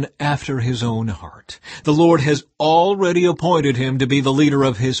man after his own heart. The Lord has already appointed him to be the leader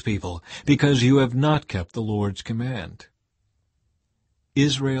of his people, because you have not kept the Lord's command."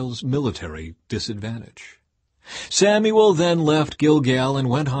 Israel's military disadvantage. Samuel then left Gilgal and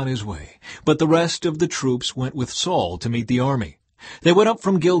went on his way, but the rest of the troops went with Saul to meet the army. They went up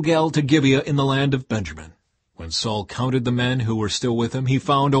from Gilgal to Gibeah in the land of Benjamin. When Saul counted the men who were still with him, he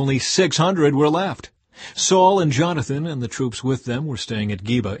found only 600 were left. Saul and Jonathan and the troops with them were staying at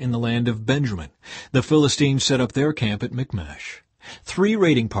Geba in the land of Benjamin. The Philistines set up their camp at Michmash. 3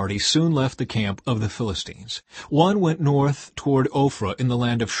 raiding parties soon left the camp of the Philistines. One went north toward Ophrah in the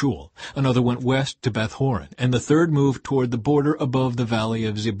land of Shul, another went west to Beth-horon, and the third moved toward the border above the valley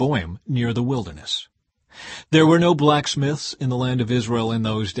of Zeboim near the wilderness. There were no blacksmiths in the land of Israel in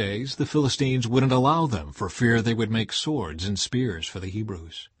those days. The Philistines wouldn't allow them for fear they would make swords and spears for the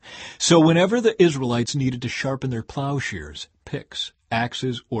Hebrews. So whenever the Israelites needed to sharpen their plowshares, picks,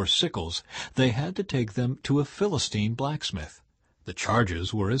 axes, or sickles, they had to take them to a Philistine blacksmith. The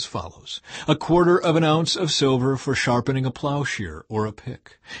charges were as follows: 1/4 of an ounce of silver for sharpening a plowshare or a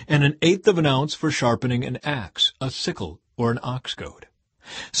pick, and 1/8 of an ounce for sharpening an axe, a sickle, or an ox goad.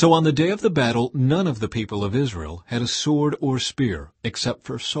 So on the day of the battle, none of the people of Israel had a sword or spear, except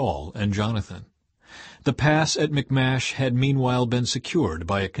for Saul and Jonathan. The pass at Michmash had meanwhile been secured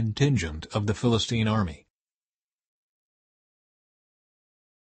by a contingent of the Philistine army.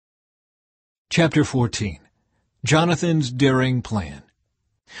 Chapter 14. Jonathan's daring plan.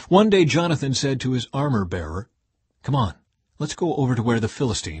 One day Jonathan said to his armor-bearer, "Come on, let's go over to where the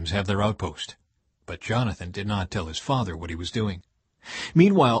Philistines have their outpost." But Jonathan did not tell his father what he was doing.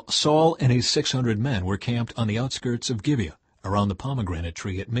 Meanwhile, Saul and his 600 men were camped on the outskirts of Gibeah, around the pomegranate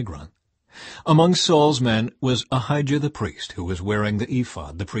tree at Migron. Among Saul's men was Ahijah the priest, who was wearing the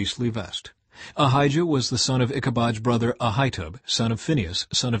ephod, the priestly vest. Ahijah was the son of Ichabod's brother Ahitub, son of Phinehas,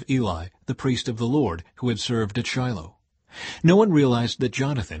 son of Eli, the priest of the Lord, who had served at Shiloh. No one realized that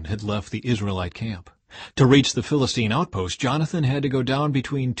Jonathan had left the Israelite camp. To reach the Philistine outpost, Jonathan had to go down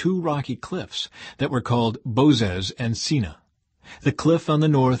between 2 rocky cliffs that were called Bozez and Sina. The cliff on the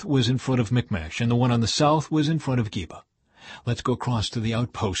north was in front of Michmash, and the one on the south was in front of Geba. "Let's go across to the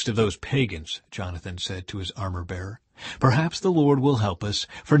outpost of those pagans," Jonathan said to his armor-bearer. "Perhaps the Lord will help us,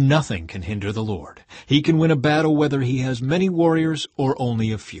 for nothing can hinder the Lord. He can win a battle whether he has many warriors or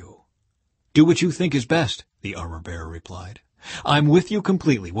only a few." "Do what you think is best," the armor-bearer replied. "I'm with you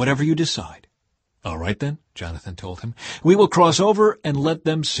completely, whatever you decide." "All right, then," Jonathan told him. "We will cross over and let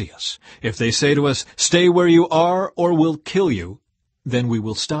them see us. If they say to us, 'Stay where you are, or we'll kill you,' then we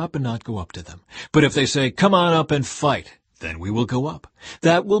will stop and not go up to them. But if they say, 'Come on up and fight,' then we will go up.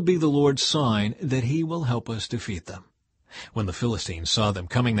 That will be the Lord's sign that he will help us defeat them." When the Philistines saw them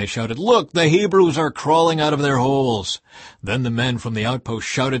coming, they shouted, "Look, the Hebrews are crawling out of their holes." Then the men from the outpost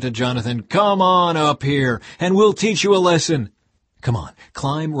shouted to Jonathan, "Come on up here, and we'll teach you a lesson." "Come on,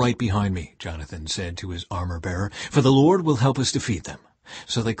 climb right behind me," Jonathan said to his armor-bearer, "for the Lord will help us defeat them."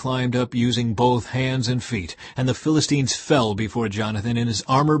 So they climbed up using both hands and feet, and the Philistines fell before Jonathan, and his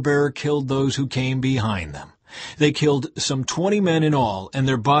armor-bearer killed those who came behind them. They killed some 20 men in all, and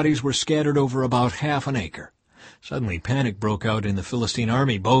their bodies were scattered over about half an acre. Suddenly panic broke out in the Philistine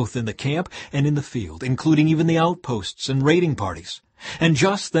army, both in the camp and in the field, including even the outposts and raiding parties. And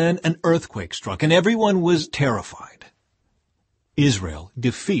just then an earthquake struck, and everyone was terrified. Israel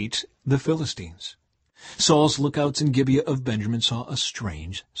defeats the Philistines. Saul's lookouts in Gibeah of Benjamin saw a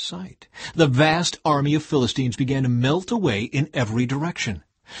strange sight. The vast army of Philistines began to melt away in every direction.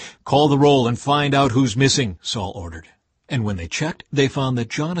 "Call the roll and find out who's missing," Saul ordered. And when they checked, they found that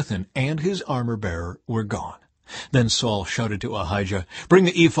Jonathan and his armor-bearer were gone. Then Saul shouted to Ahijah, "Bring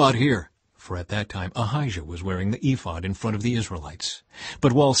the ephod here." For at that time Ahijah was wearing the ephod in front of the Israelites.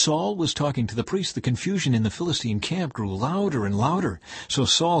 But while Saul was talking to the priest, the confusion in the Philistine camp grew louder and louder. So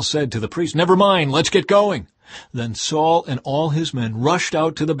Saul said to the priest, "Never mind, let's get going." Then Saul and all his men rushed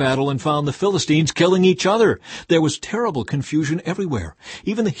out to the battle and found the Philistines killing each other. There was terrible confusion everywhere.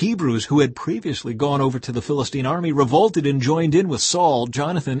 Even the Hebrews, who had previously gone over to the Philistine army, revolted and joined in with Saul,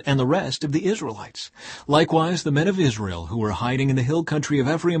 Jonathan, and the rest of the Israelites. Likewise, the men of Israel, who were hiding in the hill country of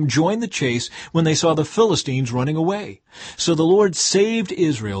Ephraim, joined the chase when they saw the Philistines running away. So the Lord saved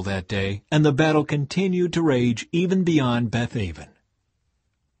Israel that day, and the battle continued to rage even beyond Beth-aven.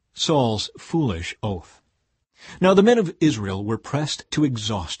 Saul's foolish oath. Now the men of Israel were pressed to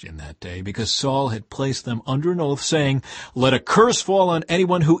exhaustion that day, because Saul had placed them under an oath, saying, "Let a curse fall on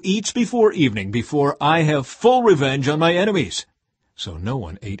anyone who eats before evening, before I have full revenge on my enemies." So no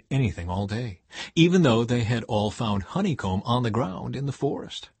one ate anything all day, even though they had all found honeycomb on the ground in the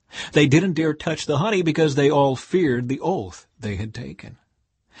forest. They didn't dare touch the honey because they all feared the oath they had taken.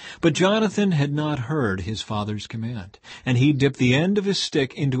 But Jonathan had not heard his father's command, and he dipped the end of his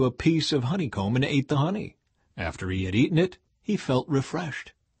stick into a piece of honeycomb and ate the honey. After he had eaten it, he felt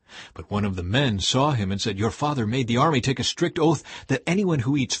refreshed. But one of the men saw him and said, "Your father made the army take a strict oath that anyone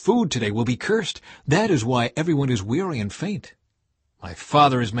who eats food today will be cursed. That is why everyone is weary and faint." "My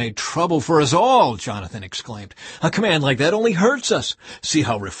father has made trouble for us all," Jonathan exclaimed. "A command like that only hurts us. See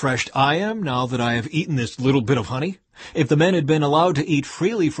how refreshed I am now that I have eaten this little bit of honey. If the men had been allowed to eat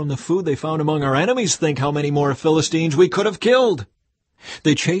freely from the food they found among our enemies, think how many more Philistines we could have killed."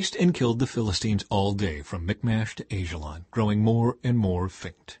 They chased and killed the Philistines all day, from Michmash to Ajalon, growing more and more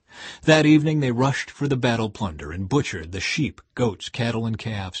faint. That evening they rushed for the battle plunder and butchered the sheep, goats, cattle, and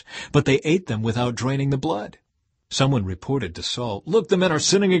calves, but they ate them without draining the blood. Someone reported to Saul, "Look, the men are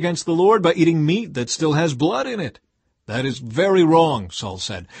sinning against the Lord by eating meat that still has blood in it." "That is very wrong," Saul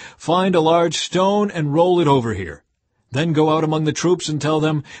said. "Find a large stone and roll it over here. Then go out among the troops and tell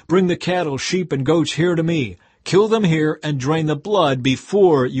them, 'Bring the cattle, sheep, and goats here to me. Kill them here and drain the blood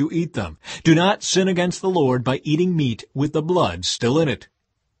before you eat them. Do not sin against the Lord by eating meat with the blood still in it."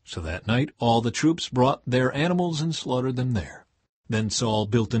 So that night all the troops brought their animals and slaughtered them there. Then Saul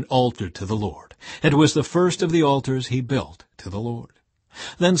built an altar to the Lord. It was the first of the altars he built to the Lord.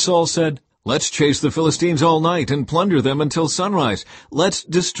 Then Saul said, "Let's chase the Philistines all night and plunder them until sunrise. Let's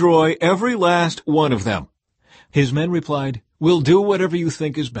destroy every last one of them." His men replied, "We'll do whatever you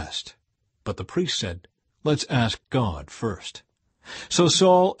think is best." But the priest said, "Let's ask God first." So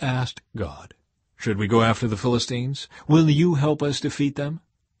Saul asked God, "Should we go after the Philistines? Will you help us defeat them?"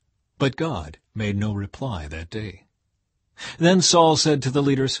 But God made no reply that day. Then Saul said to the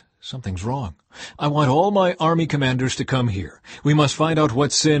leaders, "Something's wrong. I want all my army commanders to come here. We must find out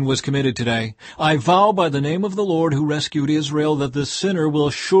what sin was committed today. I vow by the name of the Lord who rescued Israel that the sinner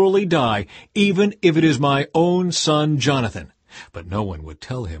will surely die, even if it is my own son Jonathan." But no one would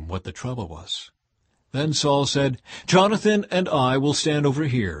tell him what the trouble was. Then Saul said, "Jonathan and I will stand over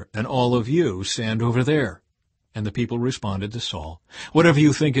here, and all of you stand over there." And the people responded to Saul, "Whatever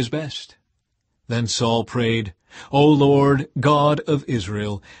you think is best." Then Saul prayed, "O Lord, God of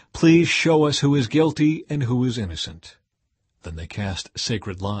Israel, please show us who is guilty and who is innocent." Then they cast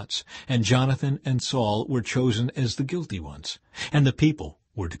sacred lots, and Jonathan and Saul were chosen as the guilty ones, and the people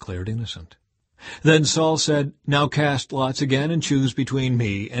were declared innocent. Then Saul said, "Now cast lots again and choose between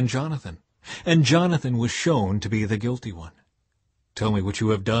me and Jonathan." And Jonathan was shown to be the guilty one. "Tell me what you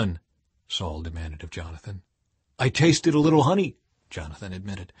have done," Saul demanded of Jonathan. "I tasted a little honey," Jonathan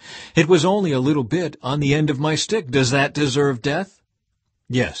admitted. "It was only a little bit on the end of my stick. Does that deserve death?"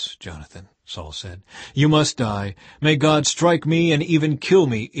 "Yes, Jonathan," Saul said. "You must die. May God strike me and even kill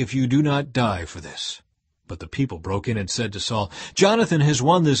me if you do not die for this." But the people broke in and said to Saul, "Jonathan has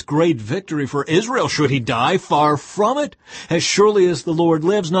won this great victory for Israel. Should he die? Far from it. As surely as the Lord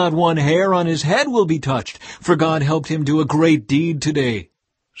lives, not one hair on his head will be touched, for God helped him do a great deed today."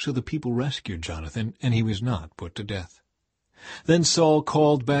 So the people rescued Jonathan, and he was not put to death. Then Saul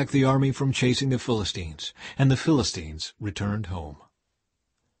called back the army from chasing the Philistines, and the Philistines returned home.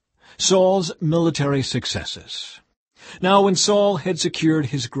 Saul's military successes. Now when Saul had secured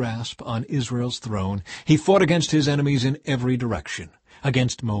his grasp on Israel's throne, he fought against his enemies in every direction,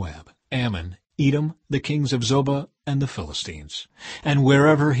 against Moab, Ammon, Edom, the kings of Zobah, and the Philistines. And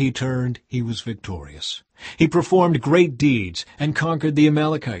wherever he turned, he was victorious. He performed great deeds and conquered the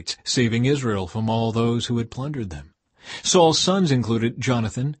Amalekites, saving Israel from all those who had plundered them. Saul's sons included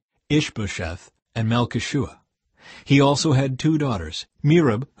Jonathan, Ishbosheth, and Malchishua. He also had 2 daughters,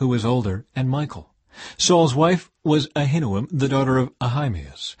 Merab, who was older, and Michal. Saul's wife was Ahinoam, the daughter of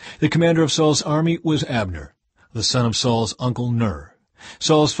Ahimaaz. The commander of Saul's army was Abner, the son of Saul's uncle Ner.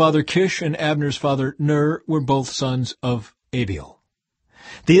 Saul's father Kish and Abner's father Ner were both sons of Abiel.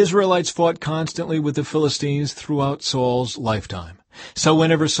 The Israelites fought constantly with the Philistines throughout Saul's lifetime. So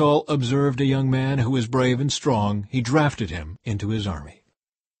whenever Saul observed a young man who was brave and strong, he drafted him into his army.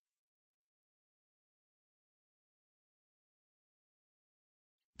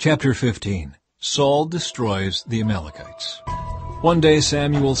 Chapter 15. Saul destroys the Amalekites. One day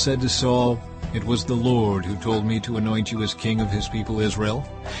Samuel said to Saul, "It was the Lord who told me to anoint you as king of his people Israel.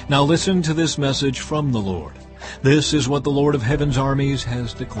 Now listen to this message from the Lord. This is what the Lord of heaven's armies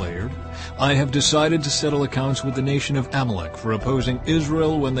has declared. I have decided to settle accounts with the nation of Amalek for opposing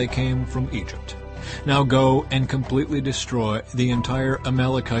Israel when they came from Egypt. Now go and completely destroy the entire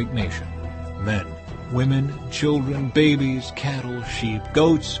Amalekite nation. Men, women, children, babies, cattle, sheep,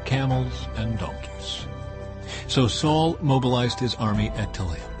 goats, camels, and donkeys." So Saul mobilized his army at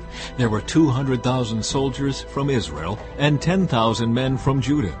Telaim. There were 200,000 soldiers from Israel and 10,000 men from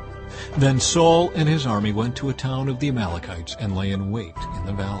Judah. Then Saul and his army went to a town of the Amalekites and lay in wait in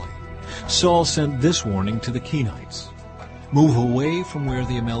the valley. Saul sent this warning to the Kenites: "Move away from where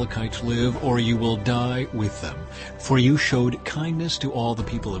the Amalekites live, or you will die with them, for you showed kindness to all the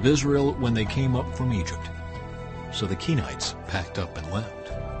people of Israel when they came up from Egypt." So the Kenites packed up and left.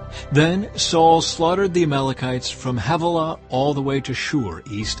 Then Saul slaughtered the Amalekites from Havilah all the way to Shur,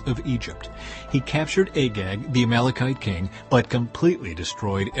 east of Egypt. He captured Agag, the Amalekite king, but completely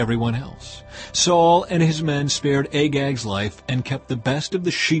destroyed everyone else. Saul and his men spared Agag's life and kept the best of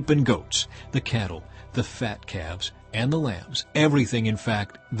the sheep and goats, the cattle, the fat calves, and the lambs, everything, in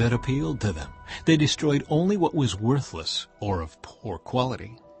fact, that appealed to them. They destroyed only what was worthless or of poor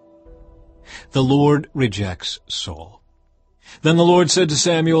quality. The Lord rejects Saul. Then the Lord said to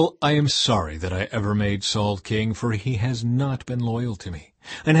Samuel, "I am sorry that I ever made Saul king, for he has not been loyal to me,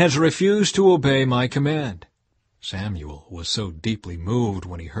 and has refused to obey my command." Samuel was so deeply moved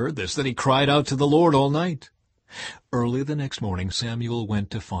when he heard this that he cried out to the Lord all night. Early the next morning Samuel went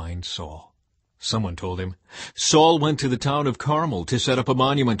to find Saul. Someone told him, "Saul went to the town of Carmel to set up a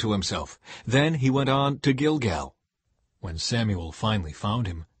monument to himself. Then he went on to Gilgal." When Samuel finally found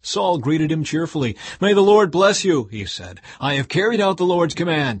him, Saul greeted him cheerfully. "May the Lord bless you," he said. "I have carried out the Lord's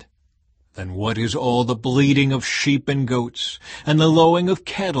command." "Then what is all the bleating of sheep and goats, and the lowing of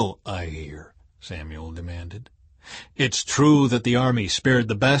cattle I hear?" Samuel demanded. "It's true that the army spared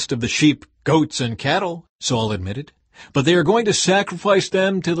the best of the sheep, goats, and cattle," Saul admitted. "But they are going to sacrifice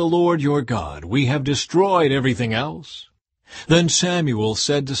them to the Lord your God. We have destroyed everything else." Then Samuel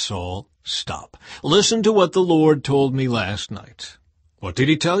said to Saul, "Stop. Listen to what the Lord told me last night." "What did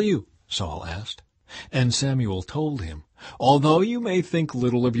he tell you?" Saul asked. And Samuel told him, "Although you may think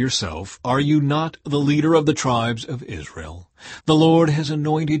little of yourself, are you not the leader of the tribes of Israel? The Lord has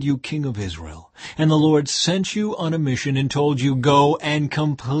anointed you king of Israel, and the Lord sent you on a mission and told you, 'Go and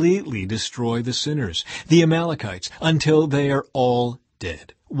completely destroy the sinners, the Amalekites, until they are all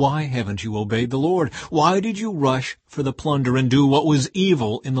dead.' Why haven't you obeyed the Lord? Why did you rush for the plunder and do what was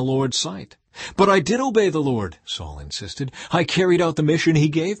evil in the Lord's sight?" "But I did obey the Lord," Saul insisted. "I carried out the mission he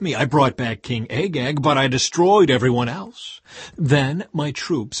gave me. I brought back King Agag, but I destroyed everyone else. Then my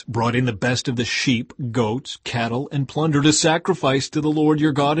troops brought in the best of the sheep, goats, cattle, and plunder to sacrifice to the Lord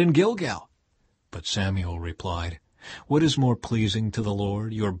your God in Gilgal." But Samuel replied, "What is more pleasing to the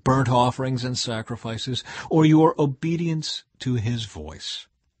Lord, your burnt offerings and sacrifices, or your obedience to his voice?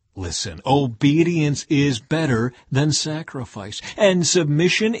 Listen, obedience is better than sacrifice, and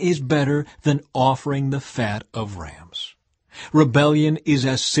submission is better than offering the fat of rams. Rebellion is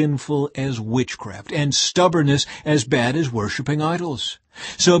as sinful as witchcraft, and stubbornness as bad as worshiping idols.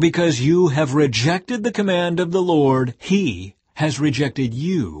 So because you have rejected the command of the Lord, he has rejected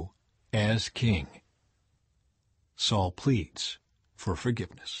you as king." Saul pleads for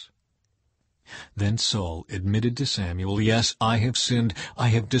forgiveness. Then Saul admitted to Samuel, "Yes, I have sinned. I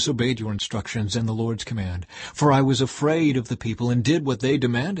have disobeyed your instructions and the Lord's command, for I was afraid of the people and did what they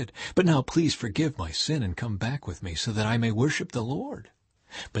demanded. But now please forgive my sin and come back with me so that I may worship the Lord."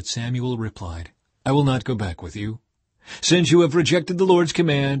 But Samuel replied, "I will not go back with you. Since you have rejected the Lord's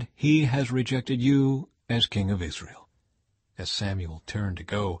command, he has rejected you as king of Israel." As Samuel turned to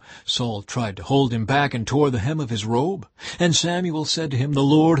go, Saul tried to hold him back and tore the hem of his robe. And Samuel said to him, "The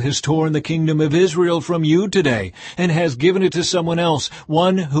Lord has torn the kingdom of Israel from you today, and has given it to someone else,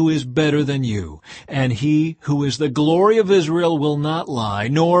 one who is better than you. And he who is the glory of Israel will not lie,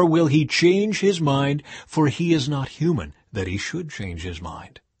 nor will he change his mind, for he is not human, that he should change his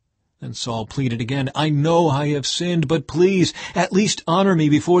mind." Then Saul pleaded again, I know I have sinned, but please, at least honor me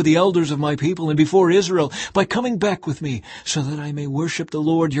before the elders of my people and before Israel by coming back with me, so that I may worship the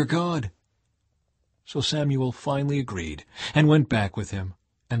Lord your God. So Samuel finally agreed and went back with him,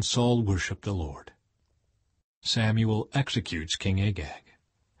 and Saul worshipped the Lord. Samuel executes King Agag.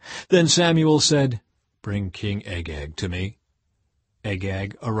 Then Samuel said, Bring King Agag to me.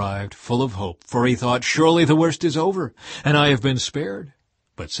 Agag arrived full of hope, for he thought, Surely the worst is over, and I have been spared.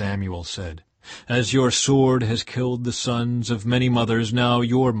 But Samuel said, As your sword has killed the sons of many mothers, now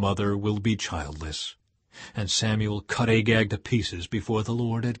your mother will be childless. And Samuel cut Agag to pieces before the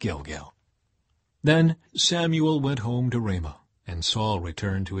Lord at Gilgal. Then Samuel went home to Ramah, and Saul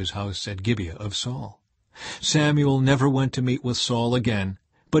returned to his house at Gibeah of Saul. Samuel never went to meet with Saul again,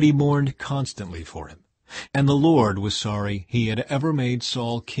 but he mourned constantly for him. And the Lord was sorry he had ever made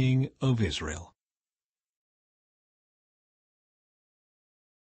Saul king of Israel.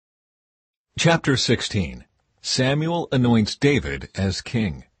 Chapter 16. Samuel anoints David as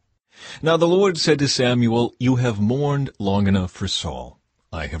king. Now the Lord said to Samuel, You have mourned long enough for Saul.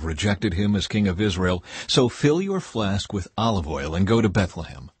 I have rejected him as king of Israel, so fill your flask with olive oil and go to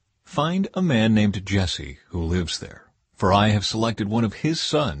Bethlehem. Find a man named Jesse who lives there, for I have selected one of his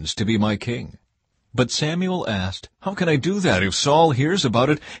sons to be my king. But Samuel asked, How can I do that? If Saul hears about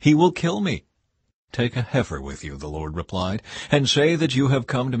it, he will kill me. Take a heifer with you, the Lord replied, and say that you have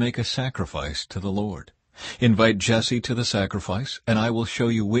come to make a sacrifice to the Lord. Invite Jesse to the sacrifice, and I will show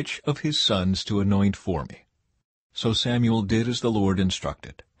you which of his sons to anoint for me. So Samuel did as the Lord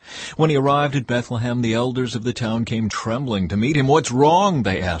instructed. When he arrived at Bethlehem, the elders of the town came trembling to meet him. What's wrong?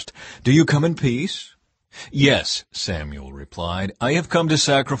 They asked. Do you come in peace? Yes, Samuel replied. I have come to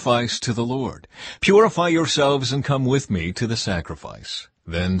sacrifice to the Lord. Purify yourselves and come with me to the sacrifice.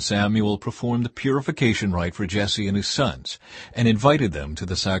 Then Samuel performed the purification rite for Jesse and his sons, and invited them to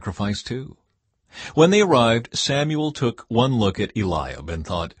the sacrifice too. When they arrived, Samuel took one look at Eliab and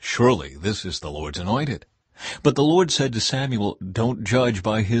thought, Surely this is the Lord's anointed. But the Lord said to Samuel, Don't judge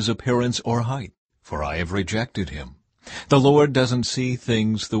by his appearance or height, for I have rejected him. The Lord doesn't see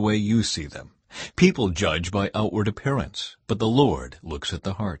things the way you see them. People judge by outward appearance, but the Lord looks at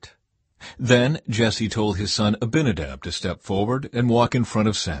the heart. Then Jesse told his son Abinadab to step forward and walk in front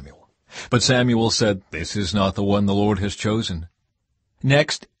of Samuel. But Samuel said, This is not the one the Lord has chosen.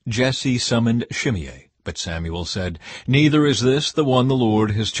 Next, Jesse summoned Shimei, but Samuel said, Neither is this the one the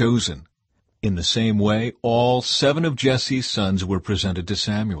Lord has chosen. In the same way, all 7 of Jesse's sons were presented to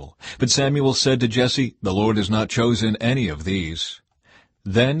Samuel. But Samuel said to Jesse, The Lord has not chosen any of these.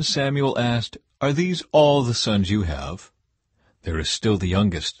 Then Samuel asked, Are these all the sons you have? There is still the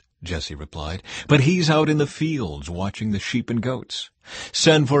youngest, Jesse replied, but he's out in the fields watching the sheep and goats.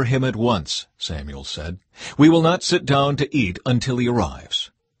 Send for him at once, Samuel said. We will not sit down to eat until he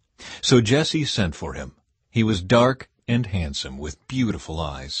arrives. So Jesse sent for him. He was dark and handsome, with beautiful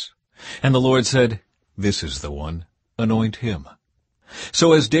eyes. And the Lord said, This is the one. Anoint him.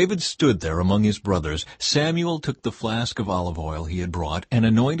 So as David stood there among his brothers, Samuel took the flask of olive oil he had brought and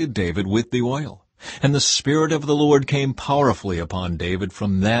anointed David with the oil. And the Spirit of the Lord came powerfully upon David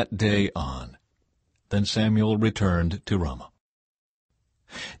from that day on. Then Samuel returned to Ramah.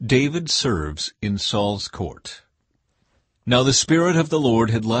 David serves in Saul's court. Now the Spirit of the Lord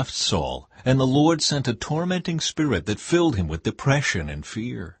had left Saul, and the Lord sent a tormenting spirit that filled him with depression and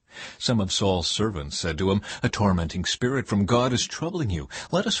fear. Some of Saul's servants said to him, A tormenting spirit from God is troubling you.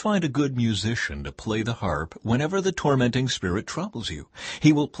 Let us find a good musician to play the harp whenever the tormenting spirit troubles you.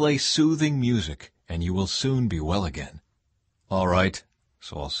 He will play soothing music, and you will soon be well again. All right,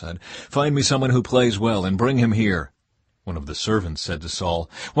 Saul said. Find me someone who plays well and bring him here. One of the servants said to Saul,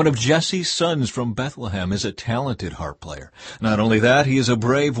 One of Jesse's sons from Bethlehem is a talented harp player. Not only that, he is a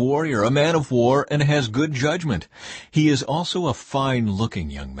brave warrior, a man of war, and has good judgment. He is also a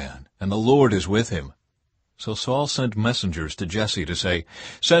fine-looking young man, and the Lord is with him. So Saul sent messengers to Jesse to say,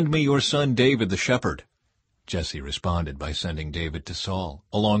 Send me your son David the shepherd. Jesse responded by sending David to Saul,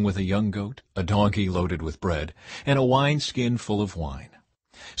 along with a young goat, a donkey loaded with bread, and a wineskin full of wine.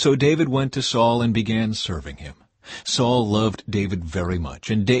 So David went to Saul and began serving him. Saul loved David very much,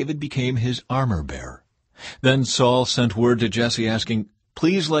 and David became his armor-bearer. Then Saul sent word to Jesse asking,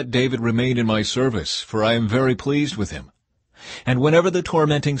 Please let David remain in my service, for I am very pleased with him. And whenever the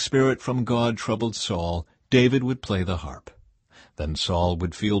tormenting spirit from God troubled Saul, David would play the harp. Then Saul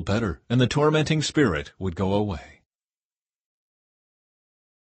would feel better, and the tormenting spirit would go away.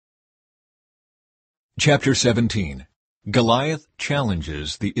 Chapter 17. Goliath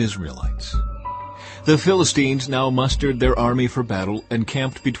challenges the Israelites. The Philistines now mustered their army for battle and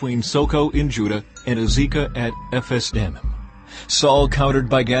camped between Soko in Judah and Azekah at Ephes-dammim. Saul countered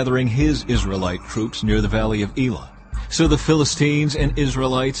by gathering his Israelite troops near the valley of Elah. So the Philistines and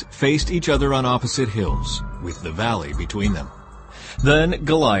Israelites faced each other on opposite hills, with the valley between them. Then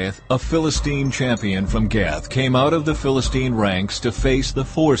Goliath, a Philistine champion from Gath, came out of the Philistine ranks to face the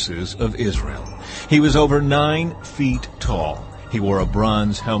forces of Israel. He was over 9 feet tall. He wore a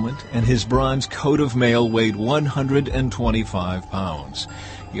bronze helmet, and his bronze coat of mail weighed 125 pounds.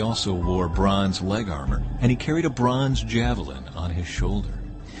 He also wore bronze leg armor, and he carried a bronze javelin on his shoulder.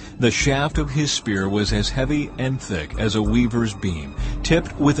 The shaft of his spear was as heavy and thick as a weaver's beam,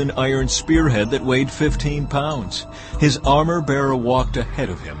 tipped with an iron spearhead that weighed 15 pounds. His armor-bearer walked ahead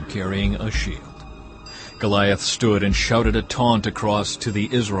of him, carrying a shield. Goliath stood and shouted a taunt across to the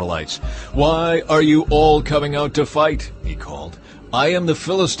Israelites. "Why are you all coming out to fight?" he called. "I am the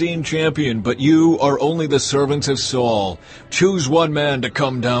Philistine champion, but you are only the servants of Saul. Choose one man to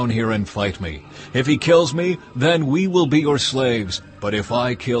come down here and fight me. If he kills me, then we will be your slaves. But if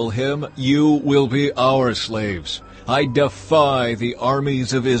I kill him, you will be our slaves. I defy the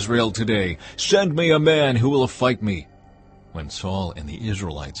armies of Israel today. Send me a man who will fight me." When Saul and the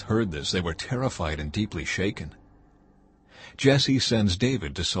Israelites heard this, they were terrified and deeply shaken. Jesse sends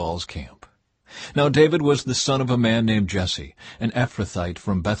David to Saul's camp. Now David was the son of a man named Jesse, an Ephrathite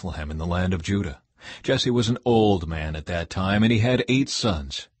from Bethlehem in the land of Judah. Jesse was an old man at that time, and he had 8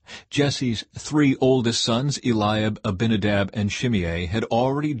 sons. Jesse's 3 oldest sons, Eliab, Abinadab, and Shimei, had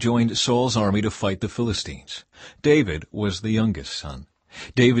already joined Saul's army to fight the Philistines. David was the youngest son.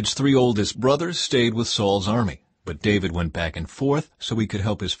 David's 3 oldest brothers stayed with Saul's army, but David went back and forth so he could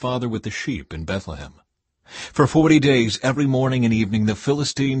help his father with the sheep in Bethlehem. For 40 days, every morning and evening, the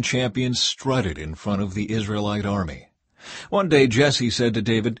Philistine champion strutted in front of the Israelite army. One day Jesse said to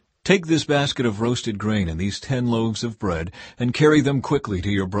David, "Take this basket of roasted grain and these 10 loaves of bread, and carry them quickly to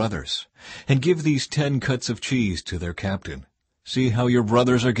your brothers. And give these 10 cuts of cheese to their captain. See how your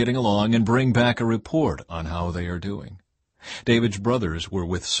brothers are getting along, and bring back a report on how they are doing." David's brothers were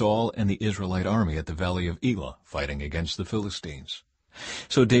with Saul and the Israelite army at the valley of Elah, fighting against the Philistines.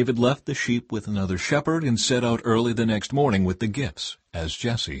 So David left the sheep with another shepherd and set out early the next morning with the gifts, as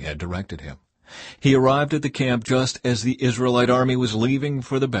Jesse had directed him. He arrived at the camp just as the Israelite army was leaving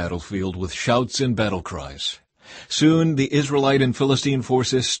for the battlefield with shouts and battle cries. Soon the Israelite and Philistine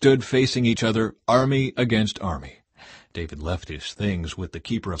forces stood facing each other, army against army. David left his things with the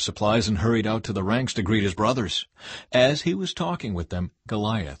keeper of supplies and hurried out to the ranks to greet his brothers. As he was talking with them,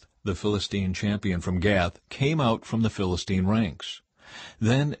 Goliath, the Philistine champion from Gath, came out from the Philistine ranks.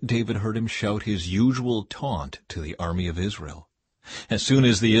 Then David heard him shout his usual taunt to the army of Israel. As soon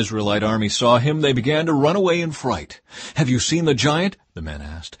as the Israelite army saw him, they began to run away in fright. "Have you seen the giant?" the men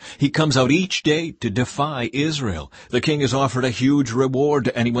asked. "He comes out each day to defy Israel. The king has offered a huge reward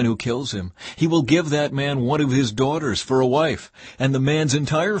to anyone who kills him. He will give that man one of his daughters for a wife, and the man's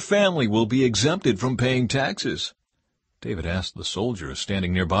entire family will be exempted from paying taxes." David asked the soldiers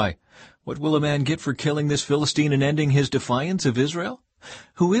standing nearby, "What will a man get for killing this Philistine and ending his defiance of Israel?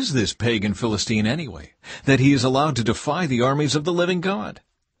 Who is this pagan Philistine anyway, that he is allowed to defy the armies of the living God?"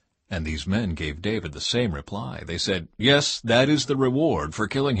 And these men gave David the same reply. They said, "Yes, that is the reward for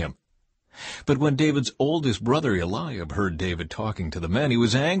killing him." But when David's oldest brother Eliab heard David talking to the men, he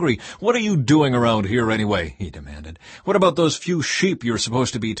was angry. "What are you doing around here anyway?" he demanded. "What about those few sheep you're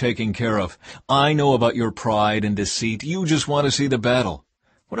supposed to be taking care of? I know about your pride and deceit. You just want to see the battle."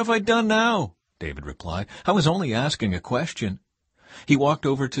 "What have I done now?" David replied. "I was only asking a question." He walked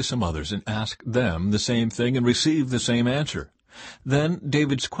over to some others and asked them the same thing and received the same answer. Then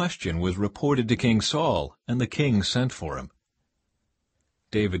David's question was reported to King Saul, and the king sent for him.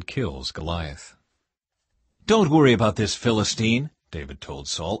 David kills Goliath. "Don't worry about this Philistine," David told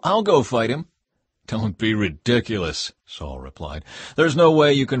Saul. "I'll go fight him." "Don't be ridiculous," Saul replied. "There's no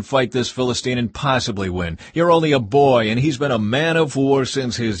way you can fight this Philistine and possibly win. You're only a boy, and he's been a man of war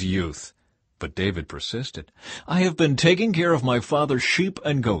since his youth." But David persisted. "I have been taking care of my father's sheep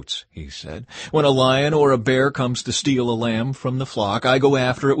and goats," he said. "When a lion or a bear comes to steal a lamb from the flock, I go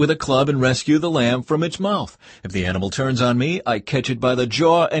after it with a club and rescue the lamb from its mouth. If the animal turns on me, I catch it by the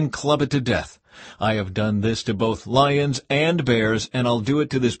jaw and club it to death. I have done this to both lions and bears, and I'll do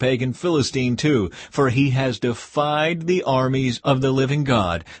it to this pagan Philistine too, for he has defied the armies of the living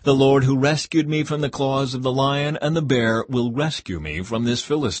God. The Lord who rescued me from the claws of the lion and the bear will rescue me from this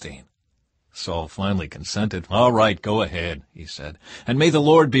Philistine." Saul finally consented. "All right, go ahead," he said, "and may the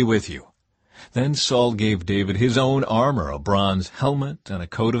Lord be with you." Then Saul gave David his own armor, a bronze helmet and a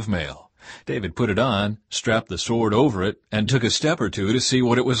coat of mail. David put it on, strapped the sword over it, and took a step or two to see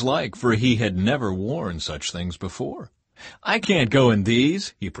what it was like, for he had never worn such things before. "I can't go in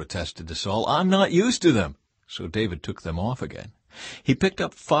these," he protested to Saul. "I'm not used to them." so David took them off again. He picked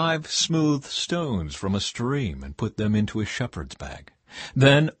up 5 smooth stones from a stream and put them into his shepherd's bag.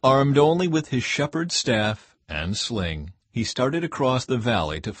 Then, armed only with his shepherd's staff and sling, he started across the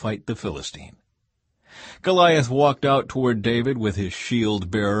valley to fight the Philistine. Goliath walked out toward David with his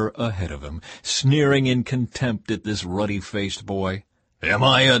shield-bearer ahead of him, sneering in contempt at this ruddy-faced boy. "Am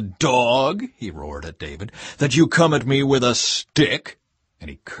I a dog," he roared at David, "that you come at me with a stick?" And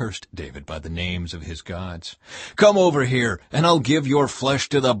he cursed David by the names of his gods. "Come over here, and I'll give your flesh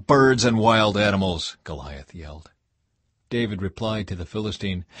to the birds and wild animals," Goliath yelled. David replied to the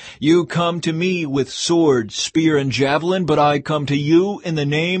Philistine, "You come to me with sword, spear, and javelin, but I come to you in the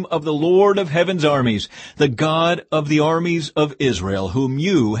name of the Lord of heaven's armies, the God of the armies of Israel, whom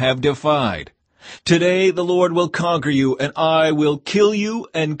you have defied. Today the Lord will conquer you, and I will kill you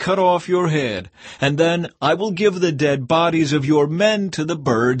and cut off your head. And then I will give the dead bodies of your men to the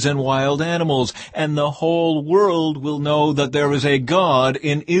birds and wild animals, and the whole world will know that there is a God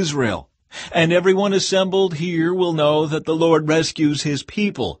in Israel. And everyone assembled here will know that the Lord rescues his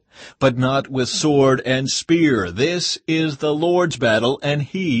people, but not with sword and spear. This is the Lord's battle, and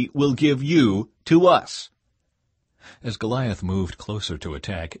he will give you to us." As Goliath moved closer to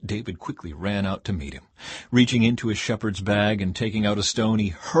attack, David quickly ran out to meet him. Reaching into his shepherd's bag and taking out a stone, he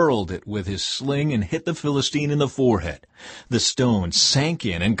hurled it with his sling and hit the Philistine in the forehead. The stone sank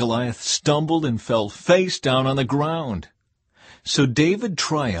in, and Goliath stumbled and fell face down on the ground. So David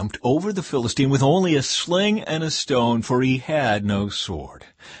triumphed over the Philistine with only a sling and a stone, for he had no sword.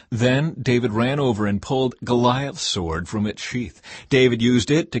 Then David ran over and pulled Goliath's sword from its sheath. David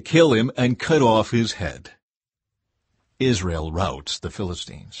used it to kill him and cut off his head. Israel routs the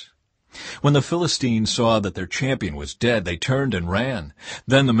Philistines. When the Philistines saw that their champion was dead, they turned and ran.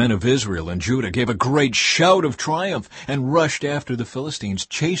 Then the men of Israel and Judah gave a great shout of triumph and rushed after the Philistines,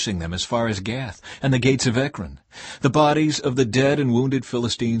 chasing them as far as Gath and the gates of Ekron. The bodies of the dead and wounded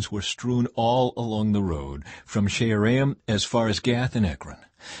Philistines were strewn all along the road, from Shaaraim as far as Gath and Ekron.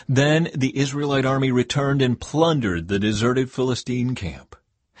 Then the Israelite army returned and plundered the deserted Philistine camp.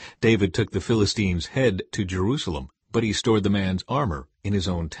 David took the Philistine's head to Jerusalem, but he stored the man's armor in his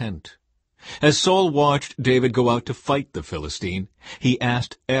own tent. As Saul watched David go out to fight the Philistine, he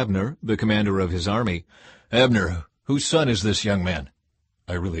asked Abner, the commander of his army, "Abner, whose son is this young man?"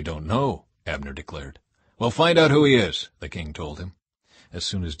 "I really don't know," Abner declared. "Well, find out who he is," the king told him. As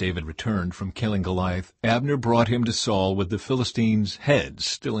soon as David returned from killing Goliath, Abner brought him to Saul with the Philistine's head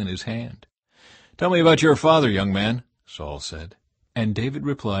still in his hand. "Tell me about your father, young man," Saul said. And David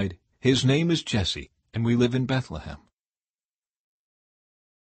replied, "His name is Jesse, and we live in Bethlehem."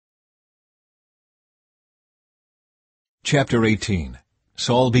 Chapter 18.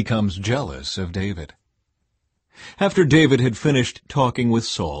 Saul becomes jealous of David. After David had finished talking with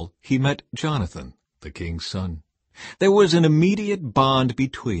Saul, he met Jonathan, the king's son. There was an immediate bond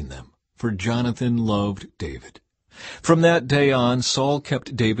between them, for Jonathan loved David. From that day on, Saul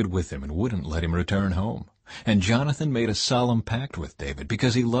kept David with him and wouldn't let him return home. And Jonathan made a solemn pact with David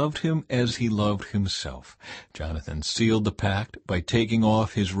because he loved him as he loved himself. Jonathan sealed the pact by taking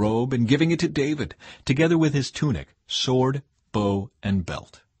off his robe and giving it to David, together with his tunic, sword, bow, and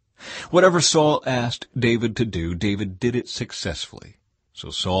belt. Whatever Saul asked David to do, David did it successfully. So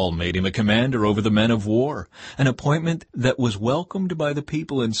Saul made him a commander over the men of war, an appointment that was welcomed by the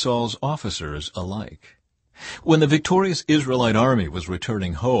people and Saul's officers alike. When the victorious Israelite army was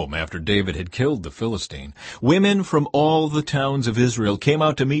returning home after David had killed the Philistine, women from all the towns of Israel came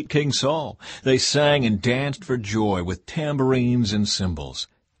out to meet King Saul. They sang and danced for joy with tambourines and cymbals.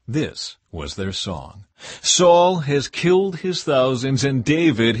 This was their song: "Saul has killed his thousands and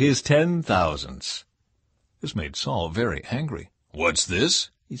David his 10,000s." This made Saul very angry. "What's this?"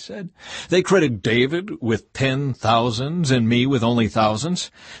 he said. "They credit David with 10,000s and me with only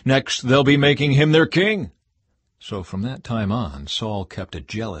thousands. Next they'll be making him their king." So from that time on, Saul kept a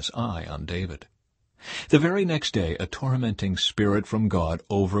jealous eye on David. The very next day, a tormenting spirit from God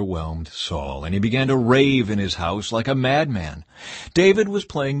overwhelmed Saul, and he began to rave in his house like a madman. David was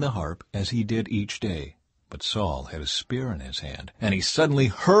playing the harp, as he did each day, but Saul had a spear in his hand, and he suddenly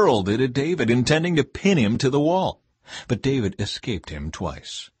hurled it at David, intending to pin him to the wall. But David escaped him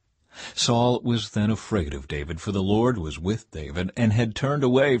twice. Saul was then afraid of David, for the Lord was with David, and had turned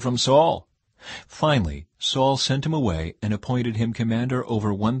away from Saul. Finally, Saul sent him away and appointed him commander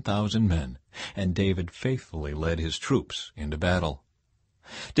over 1,000 men, and David faithfully led his troops into battle.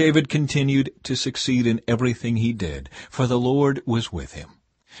 David continued to succeed in everything he did, for the Lord was with him.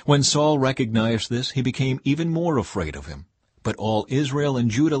 When Saul recognized this, he became even more afraid of him. But all Israel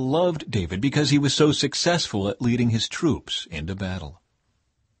and Judah loved David because he was so successful at leading his troops into battle.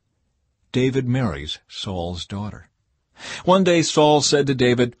 David marries Saul's daughter. One day Saul said to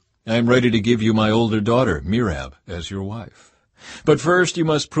David, "I am ready to give you my older daughter, Merab, as your wife. But first you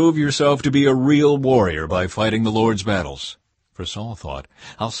must prove yourself to be a real warrior by fighting the Lord's battles." For Saul thought,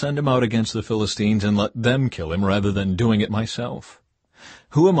 "I'll send him out against the Philistines and let them kill him rather than doing it myself."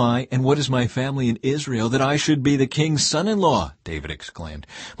 "Who am I, and what is my family in Israel, that I should be the king's son-in-law?" David exclaimed.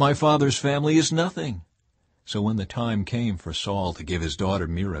 "My father's family is nothing." So when the time came for Saul to give his daughter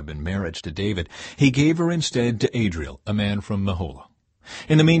Merab in marriage to David, he gave her instead to Adriel, a man from Meholah.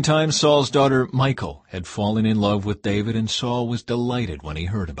 In the meantime, Saul's daughter Michal had fallen in love with David, and Saul was delighted when he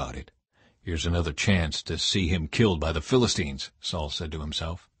heard about it. "Here's another chance to see him killed by the Philistines," Saul said to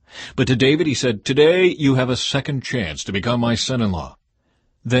himself. But to David he said, "Today you have a second chance to become my son-in-law."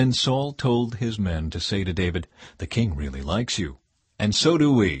 Then Saul told his men to say to David, "The king really likes you, and so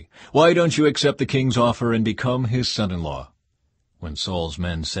do we. Why don't you accept the king's offer and become his son-in-law?" When Saul's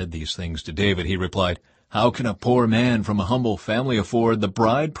men said these things to David, he replied, "How can a poor man from a humble family afford the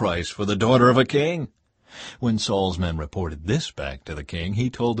bride price for the daughter of a king?" When Saul's men reported this back to the king,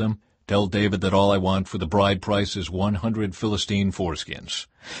 he told them, "Tell David that all I want for the bride price is 100 Philistine foreskins.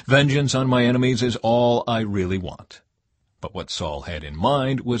 Vengeance on my enemies is all I really want." But what Saul had in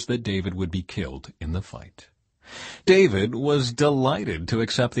mind was that David would be killed in the fight. David was delighted to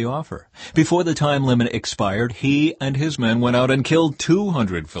accept the offer. Before the time limit expired, he and his men went out and killed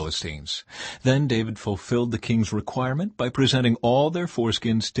 200 Philistines. Then David fulfilled the king's requirement by presenting all their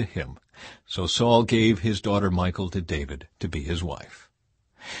foreskins to him. So Saul gave his daughter Michal to David to be his wife.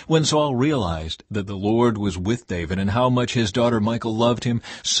 When Saul realized that the Lord was with David and how much his daughter Michal loved him,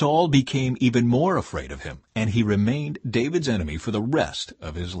 Saul became even more afraid of him, and he remained David's enemy for the rest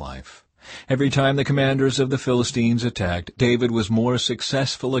of his life. Every time the commanders of the Philistines attacked, David was more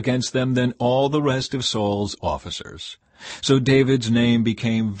successful against them than all the rest of Saul's officers. So David's name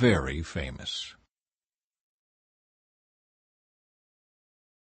became very famous.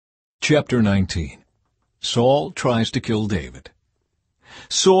 Chapter 19. Saul tries to kill David.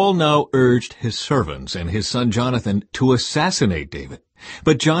 Saul now urged his servants and his son Jonathan to assassinate David.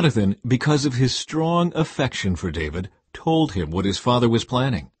 But Jonathan, because of his strong affection for David, told him what his father was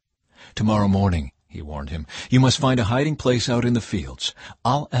planning. "Tomorrow morning," he warned him, "you must find a hiding place out in the fields.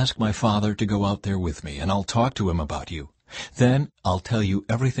 I'll ask my father to go out there with me, and I'll talk to him about you. Then I'll tell you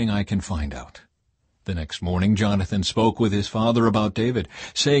everything I can find out." The next morning Jonathan spoke with his father about David,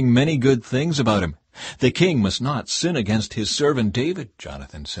 saying many good things about him. "The king must not sin against his servant David,"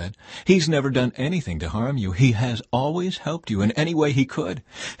 Jonathan said. "He's never done anything to harm you. He has always helped you in any way he could.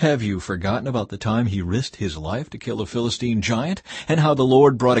 Have you forgotten about the time he risked his life to kill a Philistine giant, and how the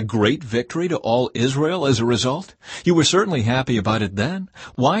Lord brought a great victory to all Israel as a result? You were certainly happy about it then.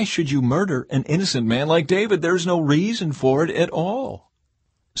 Why should you murder an innocent man like David? There's no reason for it at all."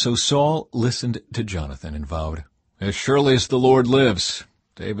 So Saul listened to Jonathan and vowed, "As surely as the Lord lives,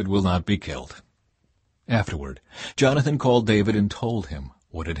 David will not be killed." Afterward, Jonathan called David and told him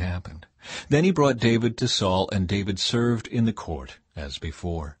what had happened. Then he brought David to Saul, and David served in the court as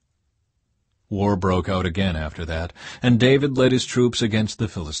before. War broke out again after that, and David led his troops against the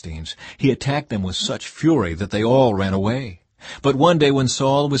Philistines. He attacked them with such fury that they all ran away. But one day when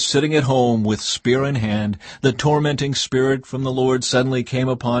Saul was sitting at home with spear in hand, the tormenting spirit from the Lord suddenly came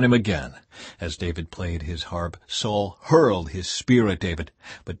upon him again. As David played his harp, Saul hurled his spear at David,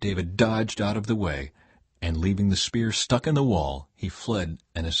 but David dodged out of the way, and leaving the spear stuck in the wall, he fled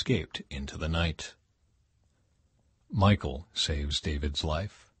and escaped into the night. Michal saves David's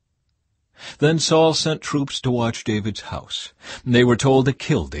life. Then Saul sent troops to watch David's house. They were told to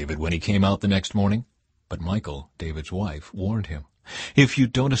kill David when he came out the next morning. But Michal, David's wife, warned him, "If you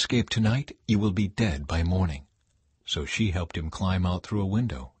don't escape tonight, you will be dead by morning." So she helped him climb out through a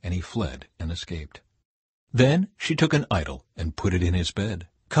window, and he fled and escaped. Then she took an idol and put it in his bed,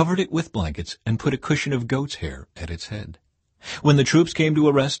 covered it with blankets, and put a cushion of goat's hair at its head. When the troops came to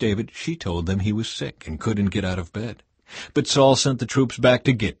arrest David, she told them he was sick and couldn't get out of bed. But Saul sent the troops back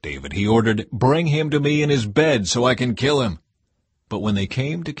to get David. He ordered, "Bring him to me in his bed so I can kill him." But when they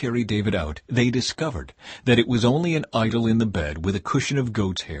came to carry David out, they discovered that it was only an idol in the bed with a cushion of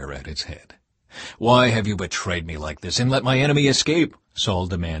goat's hair at its head. "Why have you betrayed me like this and let my enemy escape?" Saul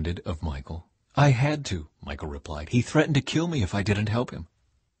demanded of Michal. "I had to," Michal replied. "He threatened to kill me if I didn't help him."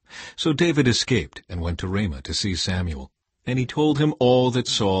 So David escaped and went to Ramah to see Samuel, and he told him all that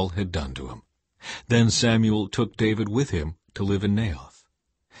Saul had done to him. Then Samuel took David with him to live in Naioth.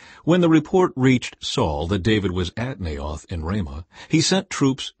 When the report reached Saul that David was at Naioth in Ramah, he sent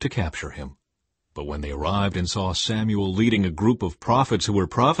troops to capture him. But when they arrived and saw Samuel leading a group of prophets who were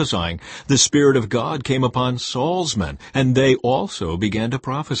prophesying, the Spirit of God came upon Saul's men, and they also began to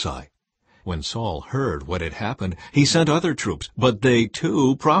prophesy. When Saul heard what had happened, he sent other troops, but they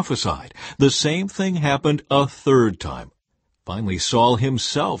too prophesied. The same thing happened a third time. Finally, Saul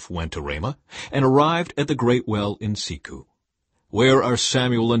himself went to Ramah and arrived at the great well in Siku. "Where are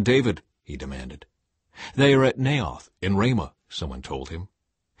Samuel and David?" he demanded. "They are at Naioth in Ramah," someone told him.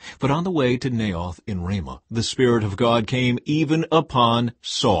 But on the way to Naioth in Ramah, the Spirit of God came even upon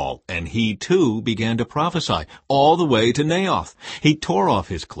Saul, and he too began to prophesy all the way to Naioth. He tore off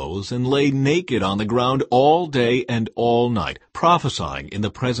his clothes and lay naked on the ground all day and all night, prophesying in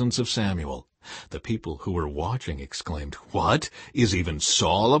the presence of Samuel. The people who were watching exclaimed, "What? Is even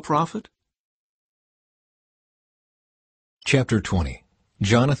Saul a prophet?" Chapter 20.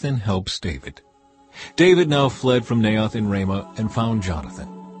 Jonathan helps David. David now fled from Naioth in Ramah and found Jonathan.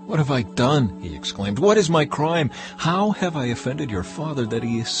 "What have I done?" he exclaimed. "What is my crime? How have I offended your father that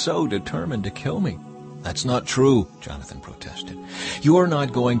he is so determined to kill me?" "That's not true," Jonathan protested. "You're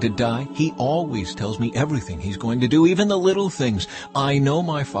not going to die. He always tells me everything he's going to do, even the little things. I know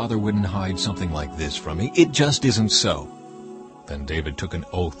my father wouldn't hide something like this from me. It just isn't so." Then David took an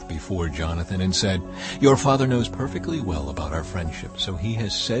oath before Jonathan and said, "Your father knows perfectly well about our friendship, so he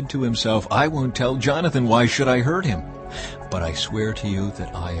has said to himself, 'I won't tell Jonathan. Why should I hurt him?' But I swear to you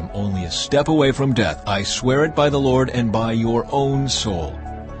that I am only a step away from death. I swear it by the Lord and by your own soul."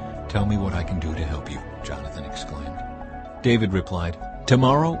 "Tell me what I can do to help you," Jonathan exclaimed. David replied,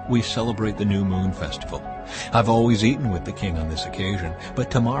 "Tomorrow we celebrate the New Moon Festival. I've always eaten with the king on this occasion, but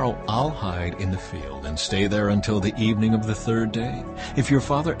tomorrow I'll hide in the field and stay there until the evening of the third day. If your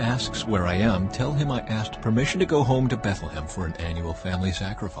father asks where I am, tell him I asked permission to go home to Bethlehem for an annual family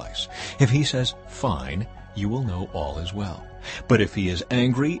sacrifice. If he says, 'Fine,' you will know all is well. But if he is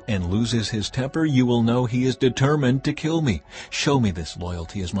angry and loses his temper, you will know he is determined to kill me. Show me this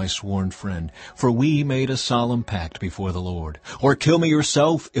loyalty as my sworn friend, for we made a solemn pact before the Lord. Or kill me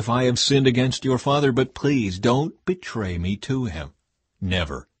yourself if I have sinned against your father, but please don't betray me to him."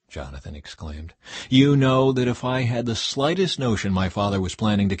 "Never," Jonathan exclaimed. "You know that if I had the slightest notion my father was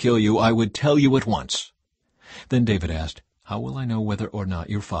planning to kill you, I would tell you at once." Then David asked, "How will I know whether or not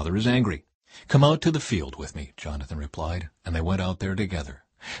your father is angry?" "Come out to the field with me," Jonathan replied, and they went out there together.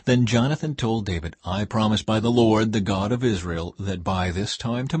 Then Jonathan told David, "I promise by the Lord, the God of Israel, that by this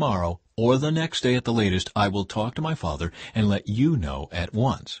time tomorrow, or the next day at the latest, I will talk to my father and let you know at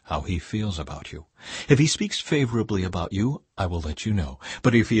once how he feels about you. If he speaks favorably about you, I will let you know.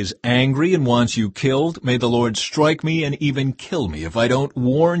 But if he is angry and wants you killed, may the Lord strike me and even kill me if I don't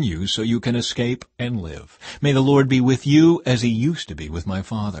warn you so you can escape and live. May the Lord be with you as he used to be with my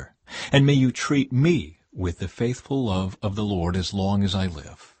father. And may you treat me with the faithful love of the Lord as long as I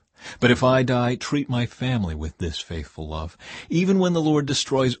live. But if I die, treat my family with this faithful love, even when the Lord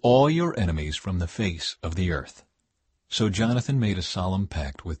destroys all your enemies from the face of the earth." So Jonathan made a solemn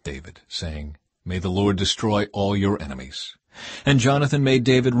pact with David, saying, "May the Lord destroy all your enemies." And Jonathan made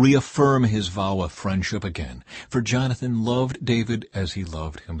David reaffirm his vow of friendship again, for Jonathan loved David as he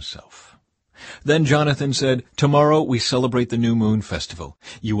loved himself. Then Jonathan said, "Tomorrow we celebrate the New Moon Festival.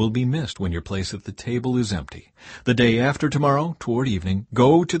 You will be missed when your place at the table is empty. The day after tomorrow, toward evening,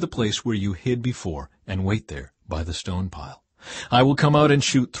 go to the place where you hid before and wait there by the stone pile. I will come out and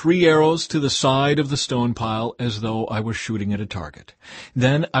shoot 3 arrows to the side of the stone pile as though I were shooting at a target.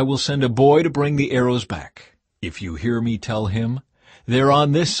 Then I will send a boy to bring the arrows back. If you hear me tell him, 'They're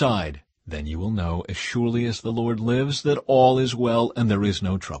on this side,' then you will know, as surely as the Lord lives, that all is well and there is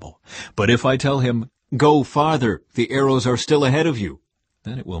no trouble. But if I tell him, 'Go farther, the arrows are still ahead of you,'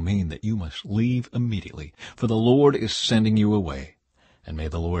 then it will mean that you must leave immediately, for the Lord is sending you away. And may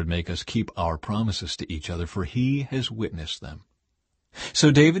the Lord make us keep our promises to each other, for he has witnessed them."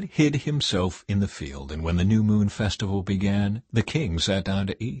 So David hid himself in the field, and when the New Moon Festival began, the king sat down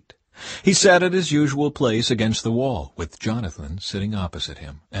to eat. He sat at his usual place against the wall, with Jonathan sitting opposite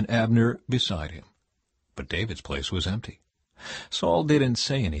him, and Abner beside him. But David's place was empty. Saul didn't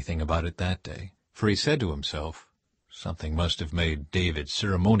say anything about it that day, for he said to himself, "Something must have made David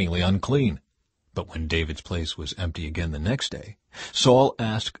ceremonially unclean." But when David's place was empty again the next day, Saul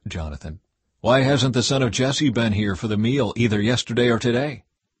asked Jonathan, "Why hasn't the son of Jesse been here for the meal, either yesterday or today?"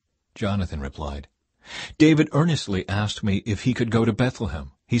 Jonathan replied, "David earnestly asked me if he could go to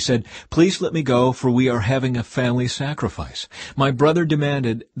Bethlehem. He said, 'Please let me go, for we are having a family sacrifice. My brother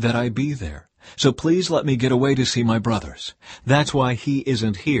demanded that I be there, so please let me get away to see my brothers. That's why he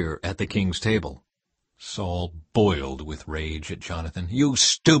isn't here at the king's table.'" Saul boiled with rage at Jonathan. "You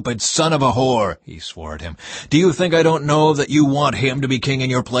stupid son of a whore," he swore at him. "Do you think I don't know that you want him to be king in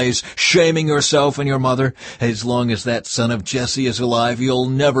your place, shaming yourself and your mother? As long as that son of Jesse is alive, you'll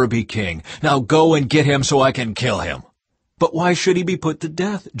never be king. Now go and get him so I can kill him." "But why should he be put to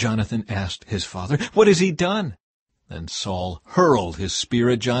death?" Jonathan asked his father. "What has he done?" Then Saul hurled his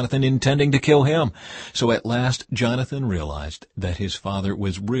spear at Jonathan, intending to kill him. So at last Jonathan realized that his father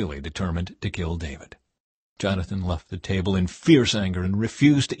was really determined to kill David. Jonathan left the table in fierce anger and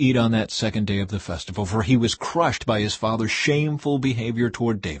refused to eat on that second day of the festival, for he was crushed by his father's shameful behavior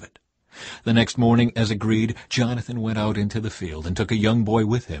toward David. The next morning, as agreed, Jonathan went out into the field and took a young boy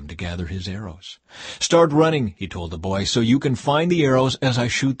with him to gather his arrows. "Start running," he told the boy, "so you can find the arrows as I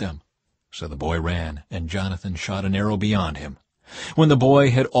shoot them." So the boy ran, and Jonathan shot an arrow beyond him. When the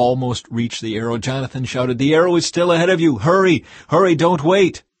boy had almost reached the arrow, Jonathan shouted, "The arrow is still ahead of you! Hurry! Hurry! Don't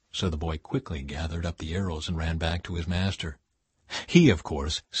wait!" So the boy quickly gathered up the arrows and ran back to his master. He, of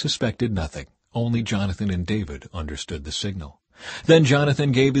course, suspected nothing. Only Jonathan and David understood the signal. Then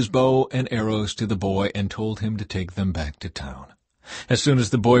Jonathan gave his bow and arrows to the boy and told him to take them back to town. As soon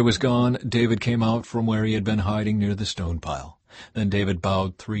as the boy was gone, David came out from where he had been hiding near the stone pile. Then David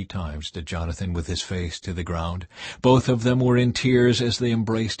bowed 3 times to Jonathan with his face to the ground. Both of them were in tears as they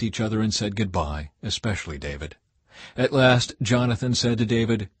embraced each other and said goodbye, especially David. At last Jonathan said to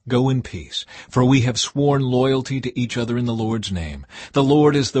David, "Go in peace, for we have sworn loyalty to each other in the Lord's name. The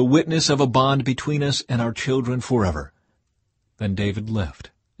Lord is the witness of a bond between us and our children forever." Then David left,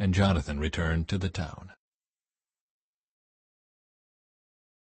 and Jonathan returned to the town.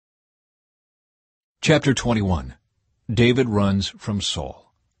 Chapter 21. David runs from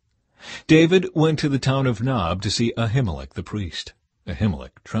Saul. David went to the town of Nob to see Ahimelech the priest.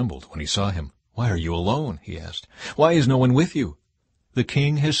 Ahimelech trembled when he saw him. "Why are you alone?" he asked. "Why is no one with you?" "The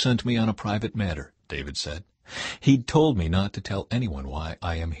king has sent me on a private matter," David said. "He told me not to tell anyone why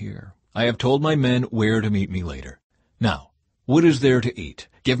I am here. I have told my men where to meet me later. Now, what is there to eat?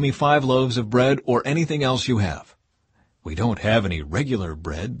 Give me 5 loaves of bread or anything else you have." "We don't have any regular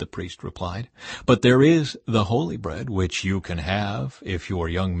bread," the priest replied, "but there is the holy bread, which you can have if your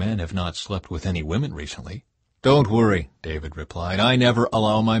young men have not slept with any women recently." "Don't worry," David replied. "I never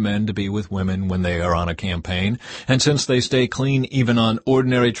allow my men to be with women when they are on a campaign, and since they stay clean even on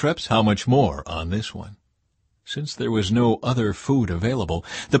ordinary trips, how much more on this one?" Since there was no other food available,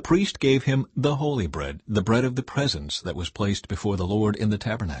 the priest gave him the holy bread, the bread of the presence that was placed before the Lord in the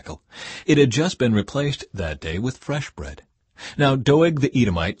tabernacle. It had just been replaced that day with fresh bread. Now Doeg the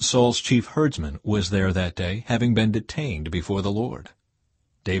Edomite, Saul's chief herdsman, was there that day, having been detained before the Lord.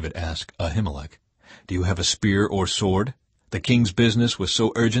 David asked Ahimelech, "Do you have a spear or sword? The king's business was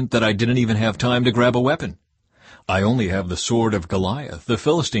so urgent that I didn't even have time to grab a weapon." "I only have the sword of Goliath, the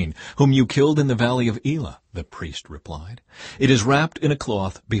Philistine, whom you killed in the valley of Elah," the priest replied. "It is wrapped in a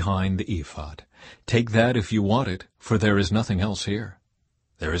cloth behind the ephod. Take that if you want it, for there is nothing else here."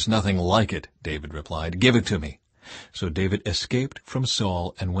 "There is nothing like it," David replied. "Give it to me." So David escaped from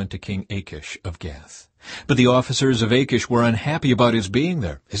Saul and went to King Achish of Gath. But the officers of Achish were unhappy about his being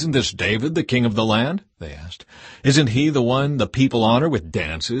there. "Isn't this David, the king of the land?" they asked. "Isn't he the one the people honor with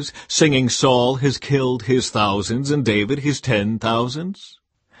dances, singing Saul has killed his thousands and David his 10,000s?"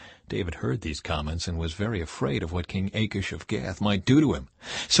 David heard these comments and was very afraid of what King Achish of Gath might do to him.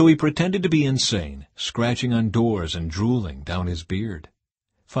 So he pretended to be insane, scratching on doors and drooling down his beard.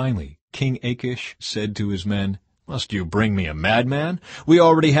 Finally, King Achish said to his men, "Must you bring me a madman? We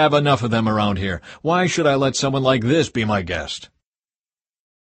already have enough of them around here. Why should I let someone like this be my guest?"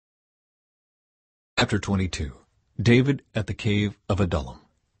 Chapter 22. David at the cave of Adullam.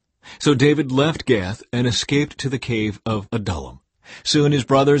 So David left Gath and escaped to the cave of Adullam. Soon his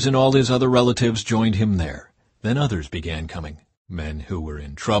brothers and all his other relatives joined him there. Then others began coming, men who were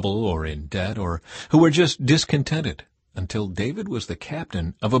in trouble or in debt or who were just discontented, until David was the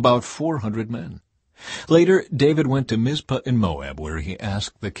captain of about 400 men. Later, David went to Mizpah in Moab, where he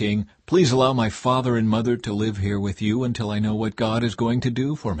asked the king, "Please allow my father and mother to live here with you until I know what God is going to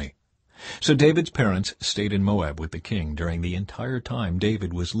do for me." So David's parents stayed in Moab with the king during the entire time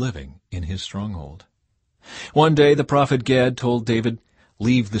David was living in his stronghold. One day the prophet Gad told David,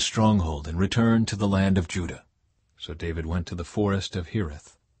 "Leave the stronghold and return to the land of Judah." So David went to the forest of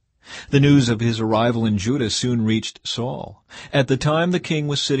Hereth. The news of his arrival in Judah soon reached Saul. At the time the king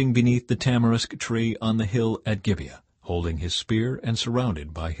was sitting beneath the tamarisk tree on the hill at Gibeah, holding his spear and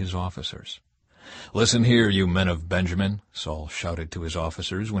surrounded by his officers. "Listen here, you men of Benjamin," Saul shouted to his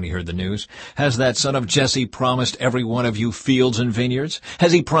officers when he heard the news. "Has that son of Jesse promised every one of you fields and vineyards?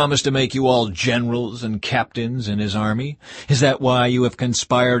 Has he promised to make you all generals and captains in his army? Is that why you have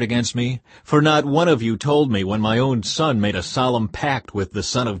conspired against me? For not one of you told me when my own son made a solemn pact with the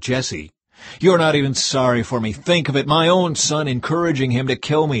son of Jesse. You're not even sorry for me. Think of it, my own son encouraging him to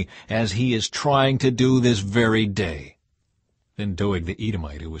kill me, as he is trying to do this very day." Then Doeg the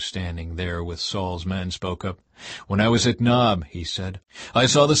Edomite, who was standing there with Saul's men, spoke up. "When I was at Nob," he said, "I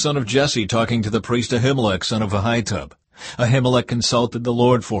saw the son of Jesse talking to the priest Ahimelech, son of Ahitub. Ahimelech consulted the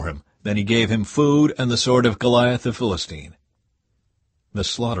Lord for him. Then he gave him food and the sword of Goliath the Philistine." The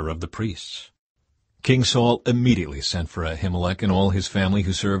slaughter of the priests. King Saul immediately sent for Ahimelech and all his family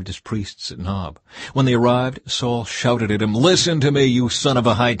who served as priests at Nob. When they arrived, Saul shouted at him, "Listen to me, you son of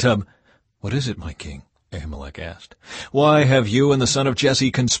Ahitub!" "What is it, my king?" Ahimelech asked. "Why have you and the son of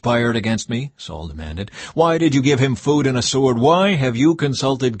Jesse conspired against me?" Saul demanded. "Why did you give him food and a sword? Why have you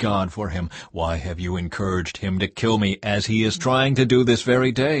consulted God for him? Why have you encouraged him to kill me, as he is trying to do this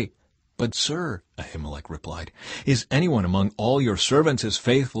very day?" "But, sir," Ahimelech replied, "is anyone among all your servants as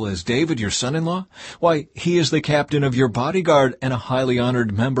faithful as David, your son-in-law? Why, he is the captain of your bodyguard and a highly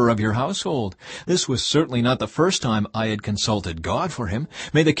honored member of your household. This was certainly not the first time I had consulted God for him.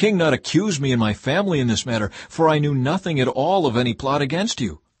 May the king not accuse me and my family in this matter, for I knew nothing at all of any plot against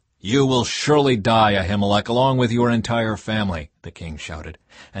you." "You will surely die, Ahimelech, along with your entire family," the king shouted,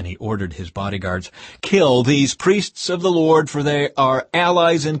 and he ordered his bodyguards, "Kill these priests of the Lord, for they are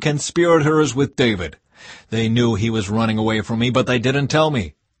allies and conspirators with David. They knew he was running away from me, but they didn't tell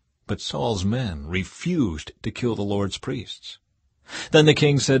me." But Saul's men refused to kill the Lord's priests. Then the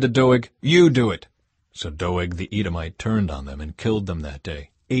king said to Doeg, "You do it." So Doeg the Edomite turned on them and killed them that day,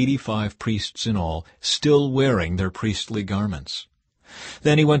 85 priests in all, still wearing their priestly garments.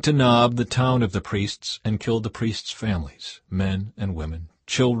 Then he went to Nob, the town of the priests, and killed the priests' families, men and women,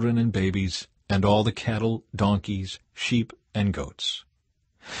 children and babies, and all the cattle, donkeys, sheep, and goats.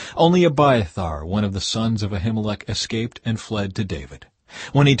 Only Abiathar, one of the sons of Ahimelech, escaped and fled to David.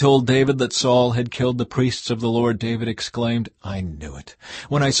 When he told David that Saul had killed the priests of the Lord, David exclaimed, "I knew it.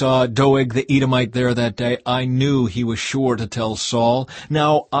 When I saw Doeg the Edomite there that day, I knew he was sure to tell Saul.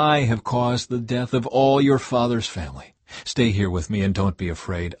 Now I have caused the death of all your father's family. Stay here with me and don't be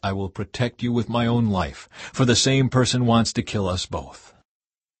afraid. I will protect you with my own life, for the same person wants to kill us both."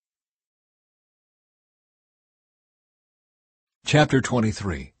 Chapter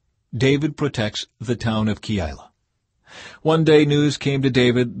 23. David protects the town of Keilah. One day news came to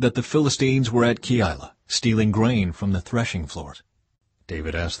David that the Philistines were at Keilah, stealing grain from the threshing floors.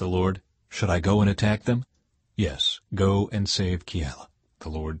 David asked the Lord, "Should I go and attack them?" "Yes, go and save Keilah," the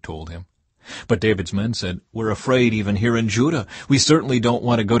Lord told him. But David's men said, "We're afraid even here in Judah. We certainly don't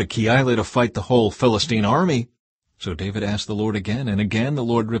want to go to Keilah to fight the whole Philistine army." So David asked the Lord again, and again the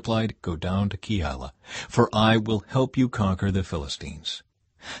Lord replied, "Go down to Keilah, for I will help you conquer the Philistines."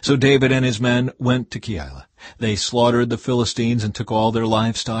 So David and his men went to Keilah. They slaughtered the Philistines and took all their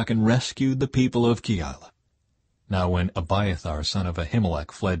livestock and rescued the people of Keilah. Now when Abiathar, son of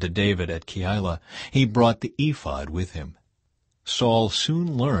Ahimelech, fled to David at Keilah, he brought the ephod with him. Saul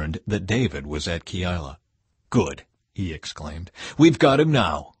soon learned that David was at Keilah. "Good," he exclaimed. "We've got him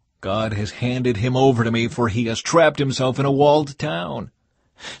now. God has handed him over to me, for he has trapped himself in a walled town."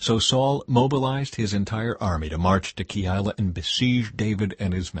 So Saul mobilized his entire army to march to Keilah and besiege David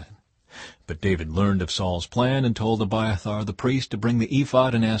and his men. But David learned of Saul's plan and told Abiathar the priest to bring the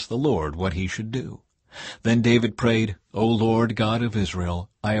ephod and ask the Lord what he should do. Then David prayed, "O Lord, God of Israel,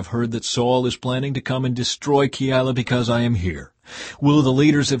 I have heard that Saul is planning to come and destroy Keilah because I am here. Will the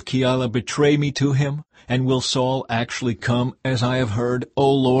leaders of Keilah betray me to him? And will Saul actually come, as I have heard? O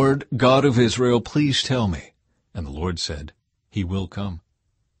Lord, God of Israel, please tell me." And the Lord said, "He will come."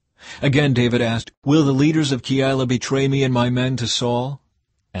 Again David asked, "Will the leaders of Keilah betray me and my men to Saul?"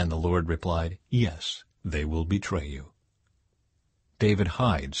 And the Lord replied, "Yes, they will betray you." David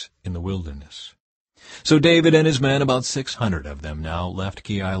hides in the wilderness. So David and his men, about 600 of them now, left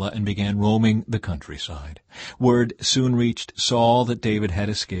Keilah and began roaming the countryside. Word soon reached Saul that David had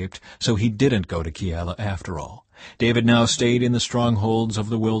escaped, so he didn't go to Keilah after all. David now stayed in the strongholds of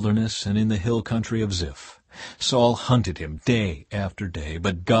the wilderness and in the hill country of Ziph. Saul hunted him day after day,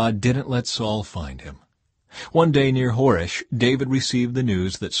 but God didn't let Saul find him. One day near Horish, David received the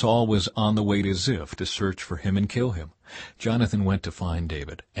news that Saul was on the way to Ziph to search for him and kill him. Jonathan went to find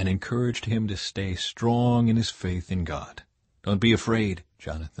David and encouraged him to stay strong in his faith in God. "Don't be afraid,"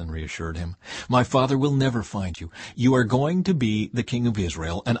 Jonathan reassured him. "My father will never find you. You are going to be the king of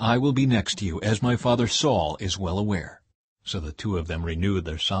Israel, and I will be next to you, as my father Saul is well aware." So the two of them renewed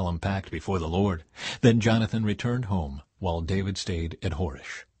their solemn pact before the Lord. Then Jonathan returned home, while David stayed at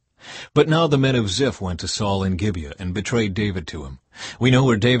Horish. But now the men of Ziph went to Saul in Gibeah and betrayed David to him. "We know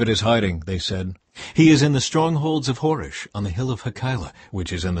where David is hiding," they said. "He is in the strongholds of Horish, on the hill of Hachilah,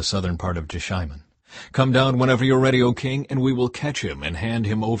 which is in the southern part of Jeshimon. Come down whenever you're ready, O king, and we will catch him and hand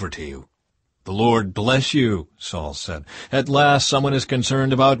him over to you." The "The Lord bless you," Saul said. "At last someone is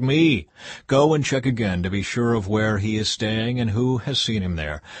concerned about me. Go and check again to be sure of where he is staying and who has seen him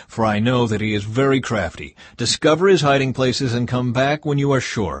there, for I know that he is very crafty. Discover his hiding places and come back when you are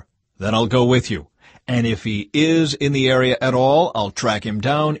sure. Then I'll go with you. And if he is in the area at all, I'll track him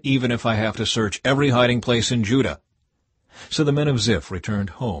down, even if I have to search every hiding place in Judah." So the men of Ziph returned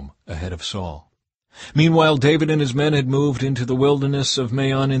home ahead of Saul. Meanwhile, David and his men had moved into the wilderness of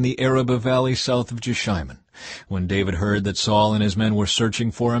Maon in the Arabah valley south of Jeshimon. When David heard that Saul and his men were searching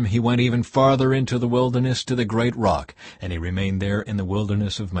for him, he went even farther into the wilderness to the great rock, and he remained there in the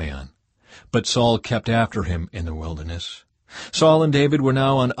wilderness of Maon. But Saul kept after him in the wilderness. Saul and David were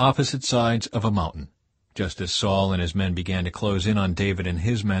now on opposite sides of a mountain. Just as Saul and his men began to close in on David and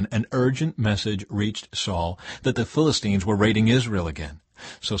his men, an urgent message reached Saul that the Philistines were raiding Israel again.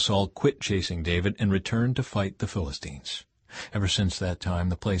 So Saul quit chasing David and returned to fight the Philistines. Ever since that time,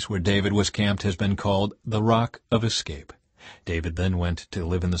 the place where David was camped has been called the Rock of Escape. David then went to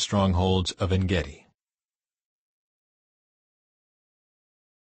live in the strongholds of En-Gedi.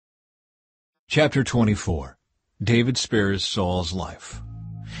 Chapter 24. David spares Saul's life.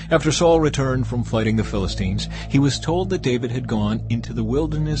 After Saul returned from fighting the Philistines, he was told that David had gone into the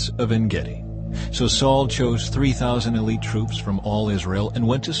wilderness of En-Gedi. So Saul chose 3,000 elite troops from all Israel and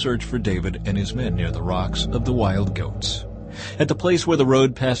went to search for David and his men near the rocks of the wild goats. At the place where the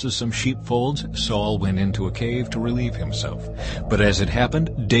road passes some sheepfolds, Saul went into a cave to relieve himself. But as it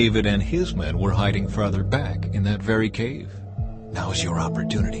happened, David and his men were hiding farther back in that very cave. "Now's your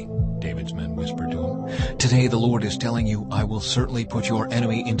opportunity," David's men whispered to him. "Today the Lord is telling you, I will certainly put your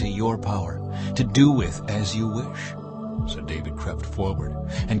enemy into your power, to do with as you wish." So David crept forward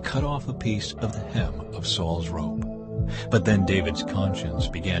and cut off a piece of the hem of Saul's robe. But then David's conscience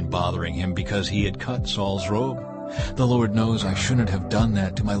began bothering him because he had cut Saul's robe. "The Lord knows I shouldn't have done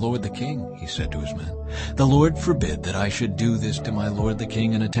that to my lord the king," he said to his men. "The Lord forbid that I should do this to my lord the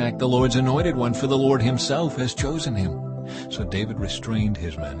king and attack the Lord's anointed one, for the Lord himself has chosen him." So David restrained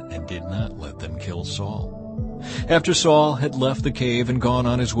his men and did not let them kill Saul. After Saul had left the cave and gone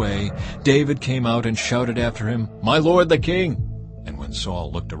on his way, David came out and shouted after him, "My lord the king!" And when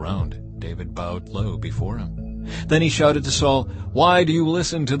Saul looked around, David bowed low before him. Then he shouted to Saul, "Why do you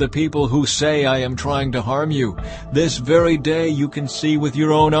listen to the people who say I am trying to harm you? This very day you can see with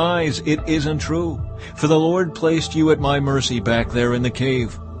your own eyes it isn't true. For the Lord placed you at my mercy back there in the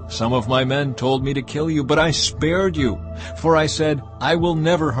cave. Some of my men told me to kill you, but I spared you. For I said, I will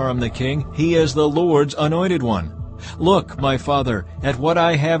never harm the king. He is the Lord's anointed one. Look, my father, at what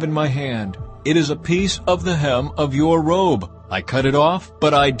I have in my hand. It is a piece of the hem of your robe. I cut it off,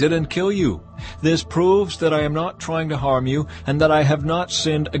 but I didn't kill you. This proves that I am not trying to harm you and that I have not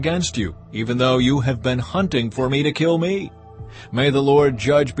sinned against you, even though you have been hunting for me to kill me. May the Lord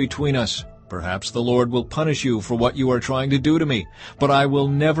judge between us. Perhaps the Lord will punish you for what you are trying to do to me, but I will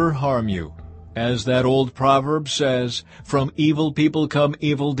never harm you. As that old proverb says, from evil people come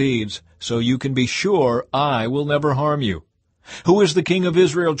evil deeds, so you can be sure I will never harm you. Who is the king of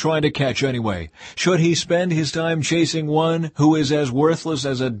Israel trying to catch anyway? Should he spend his time chasing one who is as worthless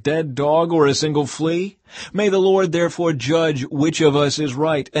as a dead dog or a single flea? May the Lord therefore judge which of us is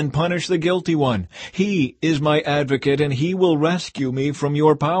right and punish the guilty one. He is my advocate, and he will rescue me from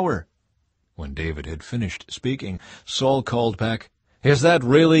your power." When David had finished speaking, Saul called back, "Is that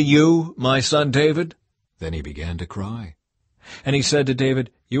really you, my son David?" Then he began to cry. And he said to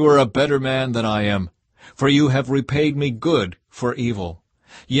David, "You are a better man than I am, for you have repaid me good for evil.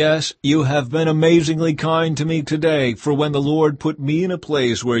 Yes, you have been amazingly kind to me today, for when the Lord put me in a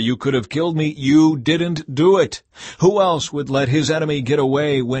place where you could have killed me, you didn't do it. Who else would let his enemy get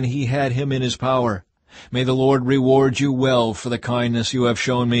away when he had him in his power? May the Lord reward you well for the kindness you have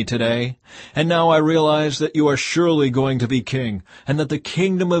shown me today. And now I realize that you are surely going to be king, and that the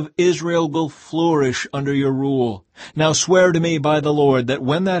kingdom of Israel will flourish under your rule. Now swear to me by the Lord that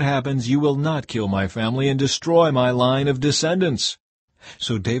when that happens you will not kill my family and destroy my line of descendants."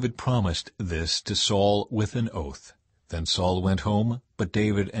 So David promised this to Saul with an oath. Then Saul went home, but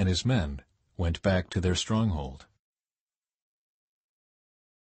David and his men went back to their stronghold.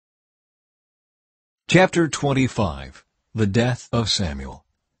 Chapter 25. The Death of Samuel.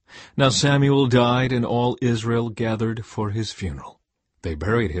 Now Samuel died, and all Israel gathered for his funeral. They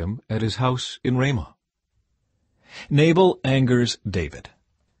buried him at his house in Ramah. Nabal angers David.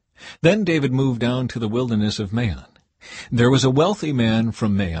 Then David moved down to the wilderness of Maon. There was a wealthy man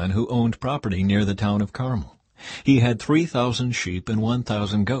from Maon who owned property near the town of Carmel. He had 3,000 sheep and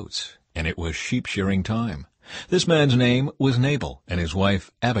 1,000 goats, and it was sheep-shearing time. This man's name was Nabal, and his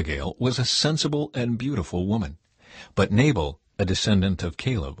wife Abigail was a sensible and beautiful woman. But Nabal a descendant of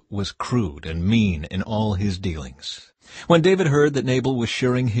Caleb, was crude and mean in all his dealings. When David heard that Nabal was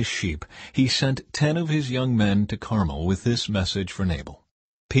shearing his sheep, he sent 10 of his young men to Carmel with this message for Nabal: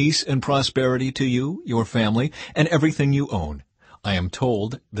 "Peace and prosperity to you, your family, and everything you own. I am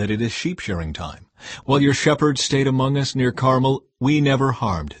told that it is sheep-shearing time. While your shepherds stayed among us near Carmel, we never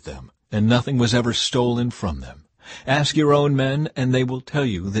harmed them, and nothing was ever stolen from them. Ask your own men, and they will tell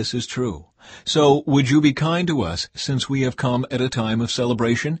you this is true. So would you be kind to us, since we have come at a time of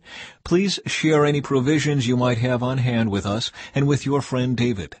celebration? Please share any provisions you might have on hand with us and with your friend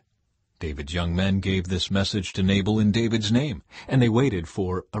David." David's young men gave this message to Nabal in David's name, and they waited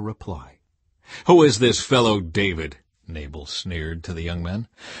for a reply. "Who is this fellow David?" Nabal sneered to the young men.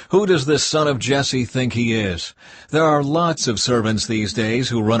 "Who does this son of Jesse think he is? There are lots of servants these days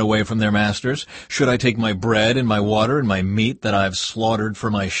who run away from their masters. Should I take my bread and my water and my meat that I've slaughtered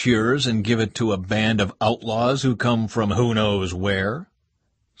for my shearers and give it to a band of outlaws who come from who knows where?"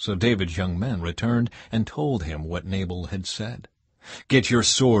 So David's young men returned and told him what Nabal had said. "Get your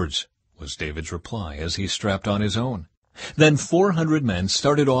swords," was David's reply as he strapped on his own. Then 400 men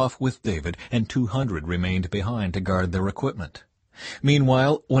started off with David, and 200 remained behind to guard their equipment.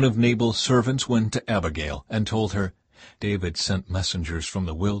 Meanwhile, one of Nabal's servants went to Abigail and told her, "David sent messengers from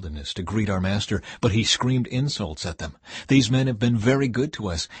the wilderness to greet our master, but he screamed insults at them. These men have been very good to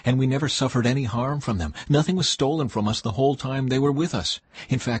us, and we never suffered any harm from them. Nothing was stolen from us the whole time they were with us.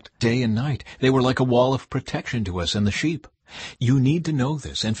 In fact, day and night, they were like a wall of protection to us and the sheep. You need to know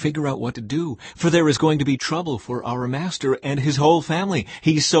this and figure out what to do, for there is going to be trouble for our master and his whole family.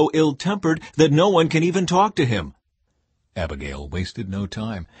 He's so ill-tempered that no one can even talk to him." Abigail wasted no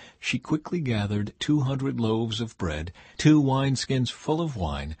time. She quickly gathered 200 loaves of bread, 2 wineskins full of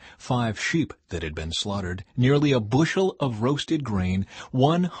wine, 5 sheep that had been slaughtered, nearly a bushel of roasted grain,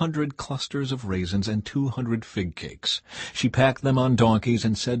 100 clusters of raisins, and 200 fig cakes. She packed them on donkeys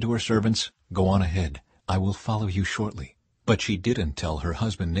and said to her servants, "Go on ahead. I will follow you shortly." But she didn't tell her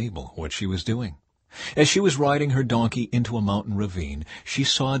husband Nabal what she was doing. As she was riding her donkey into a mountain ravine, she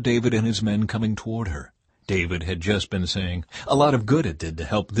saw David and his men coming toward her. David had just been saying, "A lot of good it did to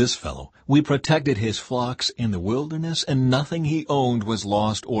help this fellow. We protected his flocks in the wilderness, and nothing he owned was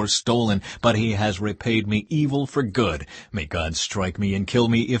lost or stolen, but he has repaid me evil for good. May God strike me and kill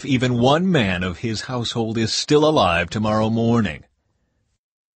me if even one man of his household is still alive tomorrow morning."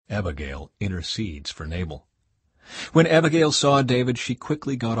 Abigail intercedes for Nabal. When Abigail saw David, she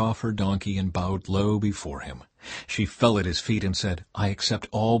quickly got off her donkey and bowed low before him. She fell at his feet and said, "I accept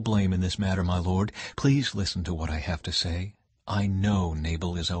all blame in this matter, my lord. Please listen to what I have to say. I know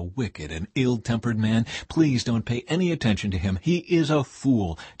Nabal is a wicked and ill-tempered man. Please don't pay any attention to him. He is a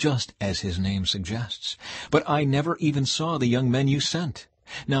fool, just as his name suggests. But I never even saw the young men you sent.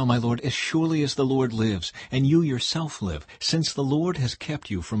 Now, my lord, as surely as the Lord lives, and you yourself live, since the Lord has kept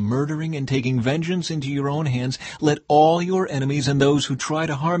you from murdering and taking vengeance into your own hands, let all your enemies and those who try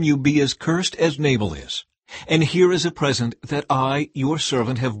to harm you be as cursed as Nabal is. And here is a present that I, your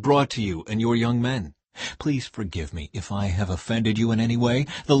servant, have brought to you and your young men. Please forgive me if I have offended you in any way.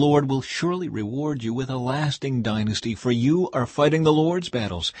 The Lord will surely reward you with a lasting dynasty, for you are fighting the Lord's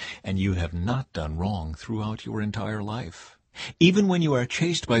battles, and you have not done wrong throughout your entire life. Even when you are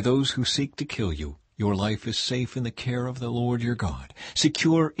chased by those who seek to kill you, your life is safe in the care of the Lord your God,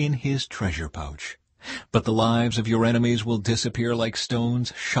 secure in his treasure pouch. But the lives of your enemies will disappear like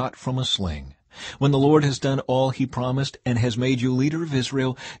stones shot from a sling. When the Lord has done all he promised and has made you leader of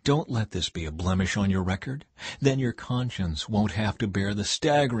Israel, don't let this be a blemish on your record. Then your conscience won't have to bear the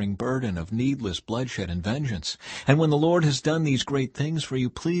staggering burden of needless bloodshed and vengeance. And when the Lord has done these great things for you,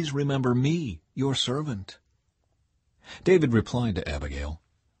 please remember me, your servant." David replied to Abigail,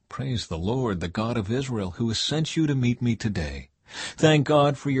 "Praise the Lord, the God of Israel, who has sent you to meet me today. Thank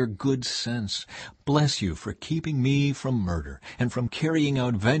God for your good sense. Bless you for keeping me from murder and from carrying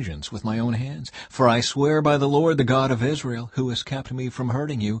out vengeance with my own hands. For I swear by the Lord, the God of Israel, who has kept me from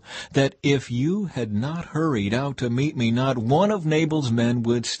hurting you, that if you had not hurried out to meet me, not one of Nabal's men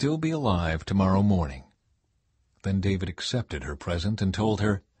would still be alive tomorrow morning." Then David accepted her present and told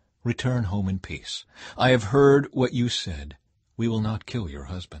her, "Return home in peace. I have heard what you said. We will not kill your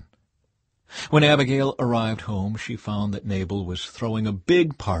husband." When Abigail arrived home, she found that Nabal was throwing a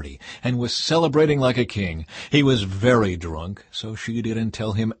big party and was celebrating like a king. He was very drunk, so she didn't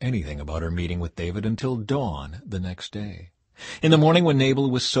tell him anything about her meeting with David until dawn the next day. In the morning, when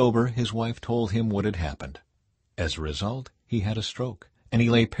Nabal was sober, his wife told him what had happened. As a result, he had a stroke, and he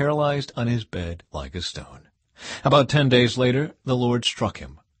lay paralyzed on his bed like a stone. About 10 days later, the Lord struck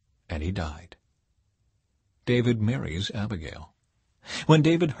him, and he died. David marries Abigail. When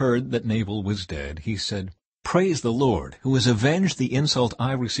David heard that Nabal was dead, he said, Praise the Lord, who has avenged the insult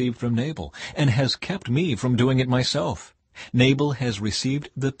I received from Nabal, and has kept me from doing it myself. Nabal has received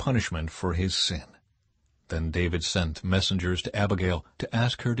the punishment for his sin." Then David sent messengers to Abigail to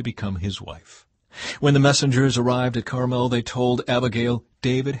ask her to become his wife. When the messengers arrived at Carmel, they told Abigail,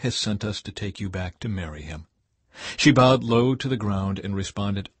 "David has sent us to take you back to marry him." She bowed low to the ground and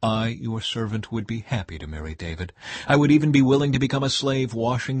responded, "I, your servant, would be happy to marry David. I would even be willing to become a slave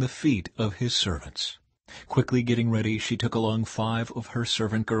washing the feet of his servants." Quickly getting ready, she took along 5 of her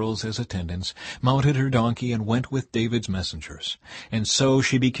servant girls as attendants, mounted her donkey, and went with David's messengers. And so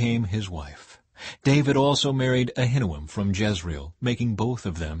she became his wife. David also married Ahinoam from Jezreel, making both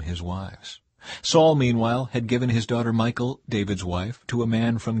of them his wives. Saul, meanwhile, had given his daughter Michal, David's wife, to a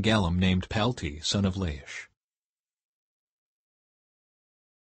man from Galim named Palti, son of Laish.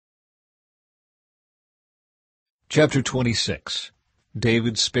 Chapter 26.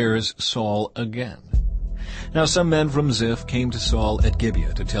 David spares Saul again. Now some men from Ziph came to Saul at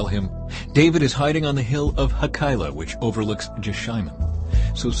Gibeah to tell him, "David is hiding on the hill of Hachilah, which overlooks Jeshimon."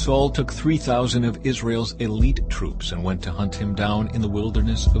 So Saul took 3,000 of Israel's elite troops and went to hunt him down in the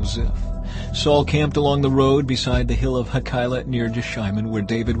wilderness of Ziph. Saul camped along the road beside the hill of Hachilah near Jeshimon, where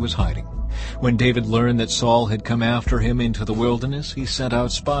David was hiding. When David learned that Saul had come after him into the wilderness, he sent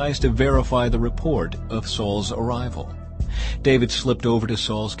out spies to verify the report of Saul's arrival. David slipped over to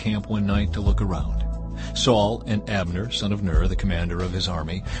Saul's camp one night to look around. Saul and Abner, son of Ner, the commander of his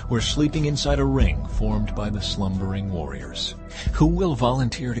army, were sleeping inside a ring formed by the slumbering warriors. "Who will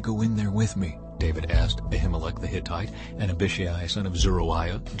volunteer to go in there with me?" David asked Ahimelech the Hittite and Abishai, son of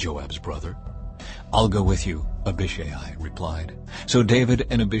Zeruiah, Joab's brother. "I'll go with you," Abishai replied. So David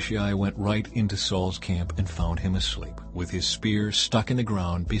and Abishai went right into Saul's camp and found him asleep, with his spear stuck in the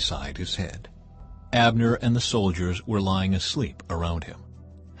ground beside his head. Abner and the soldiers were lying asleep around him.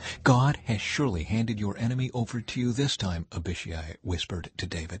 "God has surely handed your enemy over to you this time," Abishai whispered to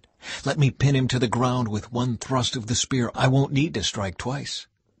David. "Let me pin him to the ground with one thrust of the spear. I won't need to strike twice."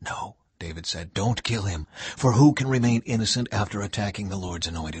 "No," David said, "don't kill him, for who can remain innocent after attacking the Lord's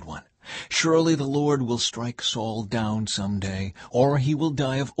anointed one? Surely the Lord will strike Saul down some day, or he will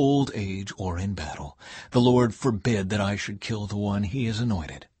die of old age or in battle. The Lord forbid that I should kill the one he has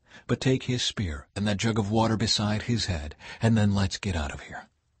anointed. But take his spear and that jug of water beside his head, and then let's get out of here."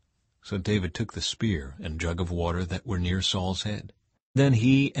 So David took the spear and jug of water that were near Saul's head. Then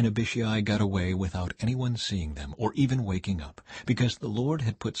he and Abishai got away without anyone seeing them or even waking up, because the Lord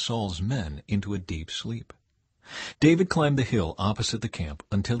had put Saul's men into a deep sleep. David climbed the hill opposite the camp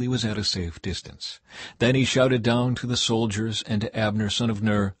until he was at a safe distance. Then he shouted down to the soldiers and to Abner, son of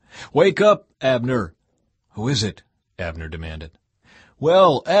Ner, "Wake up, Abner!" "Who is it?" Abner demanded.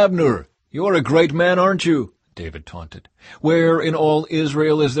 "Well, Abner, you're a great man, aren't you?" David taunted. "Where in all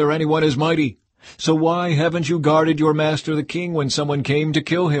Israel is there anyone as mighty? So why haven't you guarded your master the king when someone came to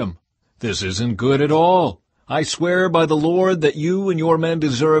kill him? This isn't good at all. I swear by the Lord that you and your men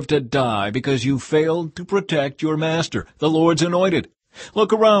deserve to die because you failed to protect your master, the Lord's anointed.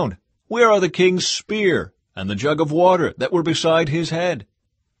 Look around. Where are the king's spear and the jug of water that were beside his head?"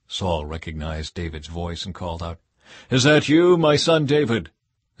 Saul recognized David's voice and called out, "Is that you, my son David?"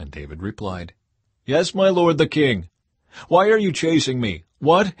 And David replied, "Yes, my lord the king. Why are you chasing me?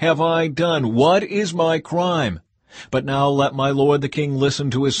 What have I done? What is my crime? But now let my lord the king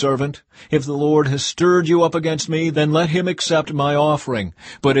listen to his servant. If the Lord has stirred you up against me, then let him accept my offering.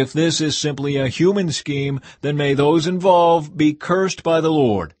 But if this is simply a human scheme, then may those involved be cursed by the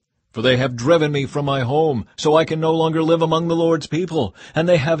Lord. For they have driven me from my home, so I can no longer live among the Lord's people, and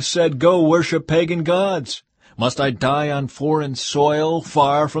they have said, 'Go worship pagan gods.' Must I die on foreign soil,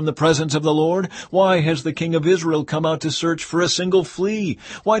 far from the presence of the Lord? Why has the king of Israel come out to search for a single flea?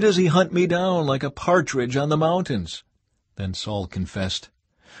 Why does he hunt me down like a partridge on the mountains?" Then Saul confessed,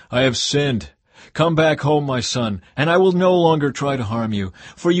 "I have sinned. Come back home, my son, and I will no longer try to harm you,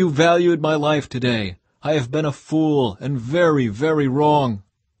 for you valued my life today. I have been a fool and very, very wrong."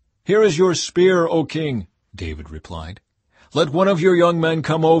 "Here is your spear, O king," David replied. "Let one of your young men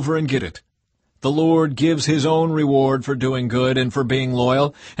come over and get it. The Lord gives his own reward for doing good and for being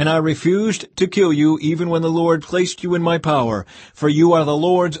loyal, and I refused to kill you even when the Lord placed you in my power, for you are the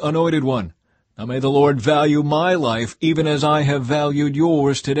Lord's anointed one. Now may the Lord value my life even as I have valued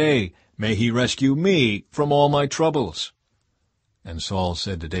yours today. May he rescue me from all my troubles." And Saul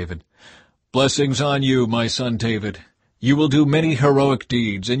said to David, "Blessings on you, my son David. You will do many heroic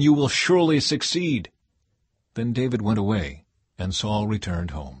deeds, and you will surely succeed." Then David went away, and Saul returned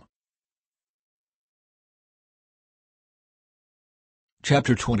home.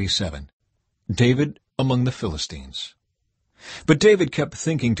 Chapter 27. David among the Philistines. But David kept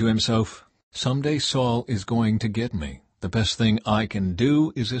thinking to himself, Someday Saul is going to get me. The best thing I can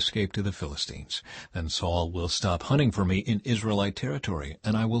do is escape to the Philistines. Then Saul will stop hunting for me in Israelite territory,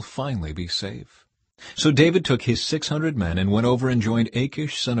 and I will finally be safe. So David took his 600 men and went over and joined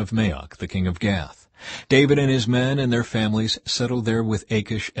Achish son of Maoch, the king of Gath. David and his men and their families settled there with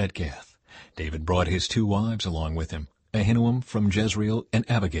Achish at Gath. David brought his 2 wives along with him, Ahinoam from Jezreel and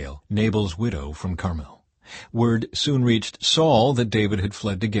Abigail, Nabal's widow from Carmel. Word soon reached Saul that David had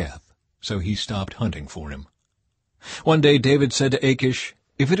fled to Gath, so he stopped hunting for him. One day David said to Achish,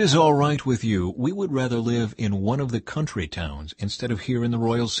 "If it is all right with you, we would rather live in one of the country towns instead of here in the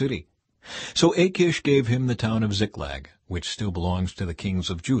royal city." So Achish gave him the town of Ziklag, which still belongs to the kings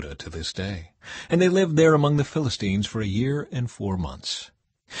of Judah to this day. And they lived there among the Philistines for 1 year and 4 months.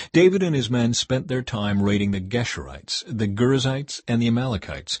 David and his men spent their time raiding the Geshurites, the Girzites, and the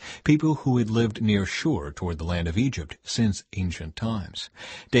Amalekites, people who had lived near Shur toward the land of Egypt since ancient times.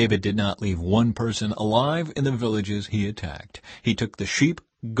 David did not leave one person alive in the villages he attacked. He took the sheep,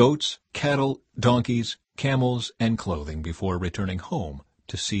 goats, cattle, donkeys, camels, and clothing before returning home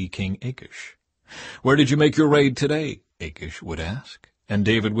to see King Achish. "Where did you make your raid today?" Achish would ask. And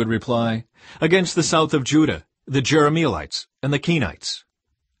David would reply, "Against the south of Judah, the Jerahmeelites, and the Kenites."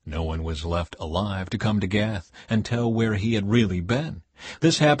 No one was left alive to come to Gath and tell where he had really been.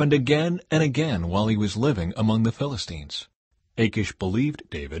 This happened again and again while he was living among the Philistines. Achish believed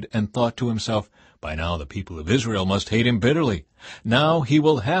David and thought to himself, "By now the people of Israel must hate him bitterly. Now he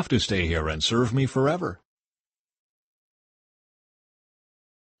will have to stay here and serve me forever."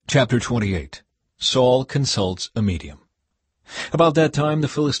 Chapter 28. Saul consults a medium. About that time the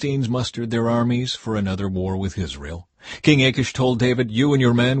Philistines mustered their armies for another war with Israel. King Achish told David, "You and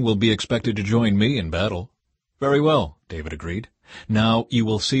your men will be expected to join me in battle." "Very well," David agreed. "Now you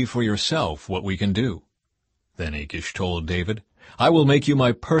will see for yourself what we can do." Then Achish told David, "I will make you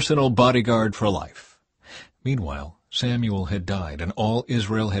my personal bodyguard for life." Meanwhile, Samuel had died, and all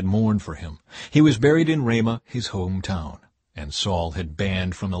Israel had mourned for him. He was buried in Ramah, his hometown. And Saul had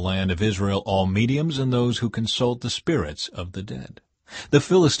banned from the land of Israel all mediums and those who consult the spirits of the dead. The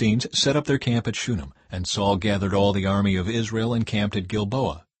Philistines set up their camp at Shunem, and Saul gathered all the army of Israel and camped at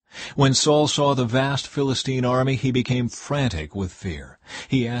Gilboa. When Saul saw the vast Philistine army, he became frantic with fear.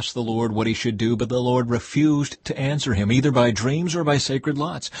 He asked the Lord what he should do, but the Lord refused to answer him, either by dreams or by sacred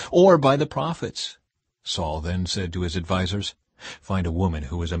lots, or by the prophets. Saul then said to his advisers, "Find a woman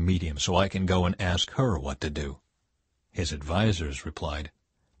who is a medium so I can go and ask her what to do." His advisers replied,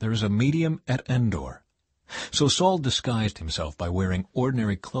 "There is a medium at Endor." So Saul disguised himself by wearing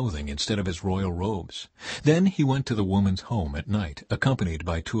ordinary clothing instead of his royal robes. Then he went to the woman's home at night, accompanied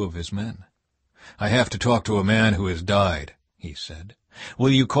by 2 of his men. "I have to talk to a man who has died," he said.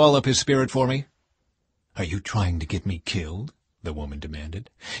 "Will you call up his spirit for me?" "Are you trying to get me killed?" the woman demanded.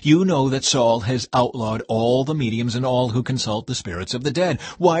 "You know that Saul has outlawed all the mediums and all who consult the spirits of the dead.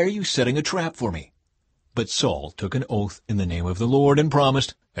 Why are you setting a trap for me?" But Saul took an oath in the name of the Lord and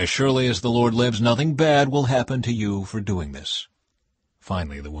promised, "As surely as the Lord lives, nothing bad will happen to you for doing this."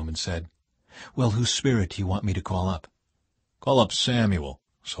 Finally the woman said, "Well, whose spirit do you want me to call up?" "Call up Samuel,"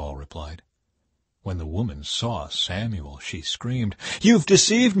 Saul replied. When the woman saw Samuel, she screamed, "You've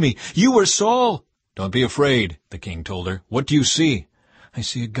deceived me! You are Saul!" "Don't be afraid," the king told her. "What do you see?" "I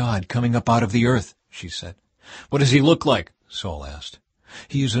see a god coming up out of the earth," she said. "What does he look like?" Saul asked.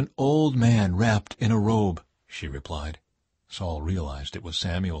 "He is an old man wrapped in a robe," she replied. Saul realized it was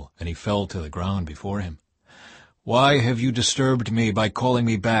Samuel, and he fell to the ground before him. "Why have you disturbed me by calling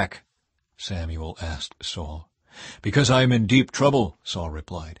me back?" Samuel asked Saul. "Because I am in deep trouble," Saul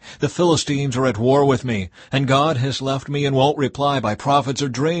replied. "The Philistines are at war with me, and God has left me and won't reply by prophets or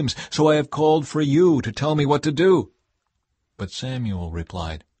dreams, so I have called for you to tell me what to do." But Samuel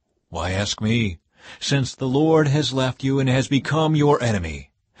replied, "Why ask me, since the Lord has left you and has become your enemy?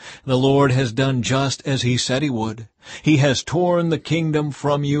 The Lord has done just as he said he would. He has torn the kingdom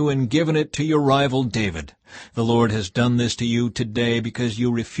from you and given it to your rival David. The Lord has done this to you today because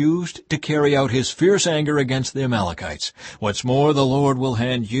you refused to carry out his fierce anger against the Amalekites. What's more, the Lord will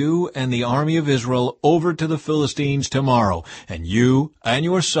hand you and the army of Israel over to the Philistines tomorrow, and you and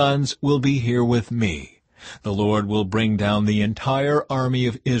your sons will be here with me. The Lord will bring down the entire army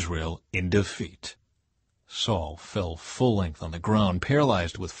of Israel in defeat." Saul fell full length on the ground,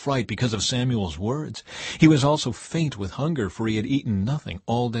 paralyzed with fright because of Samuel's words. He was also faint with hunger, for he had eaten nothing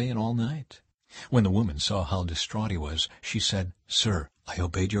all day and all night. When the woman saw how distraught he was, she said, "Sir, I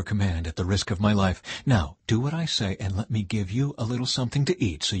obeyed your command at the risk of my life. Now do what I say and let me give you a little something to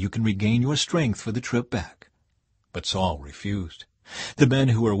eat so you can regain your strength for the trip back." But Saul refused. The men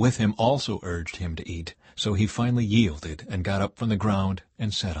who were with him also urged him to eat, so he finally yielded and got up from the ground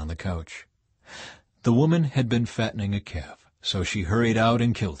and sat on the couch. The woman had been fattening a calf, so she hurried out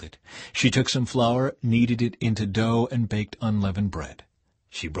and killed it. She took some flour, kneaded it into dough, and baked unleavened bread.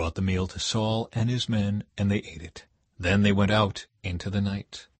 She brought the meal to Saul and his men, and they ate it. Then they went out into the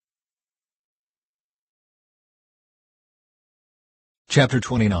night. Chapter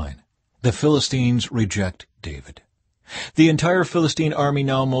 29. The Philistines reject David. The entire Philistine army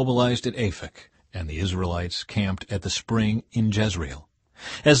now mobilized at Aphek, and the Israelites camped at the spring in Jezreel.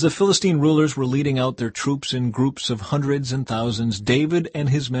 As the Philistine rulers were leading out their troops in groups of hundreds and thousands, David and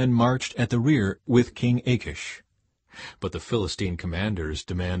his men marched at the rear with King Achish. But the Philistine commanders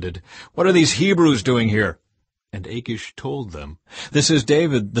demanded, "What are these Hebrews doing here?" And Achish told them, "This is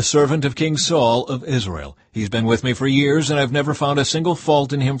David, the servant of King Saul of Israel. He's been with me for years, and I've never found a single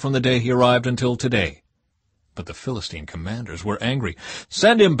fault in him from the day he arrived until today." But the Philistine commanders were angry.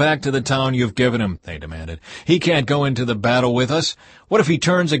 "Send him back to the town you've given him," they demanded. "He can't go into the battle with us. What if he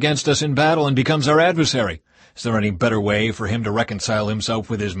turns against us in battle and becomes our adversary? Is there any better way for him to reconcile himself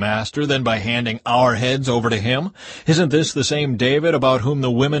with his master than by handing our heads over to him? Isn't this the same David about whom the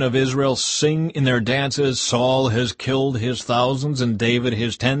women of Israel sing in their dances, 'Saul has killed his thousands and David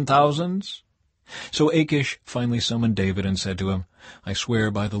his 10,000s'?" So Achish finally summoned David and said to him, "I swear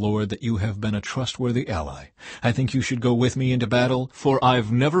by the Lord that you have been a trustworthy ally. I think you should go with me into battle, for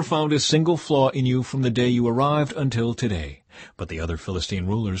I've never found a single flaw in you from the day you arrived until today. But the other Philistine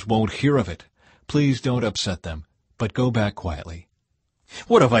rulers won't hear of it. Please don't upset them, but go back quietly."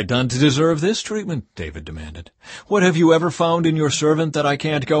 "What have I done to deserve this treatment?" David demanded. "What have you ever found in your servant that I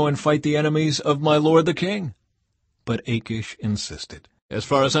can't go and fight the enemies of my lord the king?" But Achish insisted. "As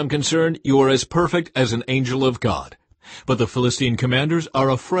far as I'm concerned, you are as perfect as an angel of God. But the Philistine commanders are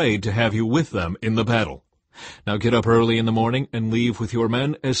afraid to have you with them in the battle. Now get up early in the morning and leave with your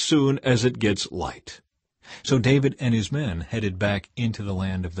men as soon as it gets light." So David and his men headed back into the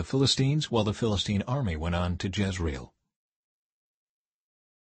land of the Philistines, while the Philistine army went on to Jezreel.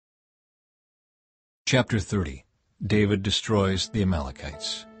 Chapter 30. David destroys the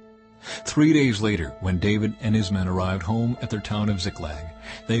Amalekites. 3 days later, when David and his men arrived home at their town of Ziklag,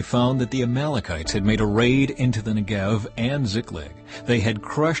 they found that the Amalekites had made a raid into the Negev and Ziklag. They had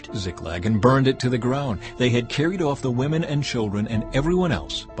crushed Ziklag and burned it to the ground. They had carried off the women and children and everyone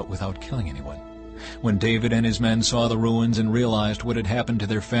else, but without killing anyone. When David and his men saw the ruins and realized what had happened to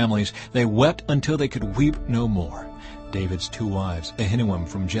their families, they wept until they could weep no more. David's 2 wives, Ahinoam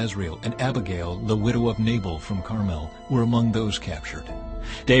from Jezreel and Abigail, the widow of Nabal from Carmel, were among those captured.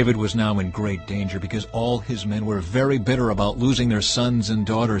 David was now in great danger because all his men were very bitter about losing their sons and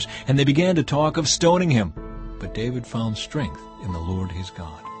daughters, and they began to talk of stoning him. But David found strength in the Lord his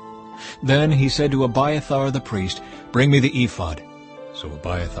God. Then he said to Abiathar the priest, "Bring me the ephod." So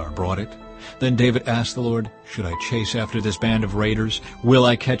Abiathar brought it. Then David asked the Lord, "Should I chase after this band of raiders? Will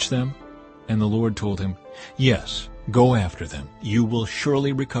I catch them?" And the Lord told him, "Yes, go after them. You will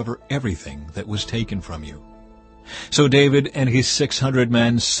surely recover everything that was taken from you." So David and his 600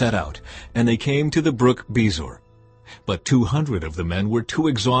 men set out, and they came to the brook Bezor. But 200 of the men were too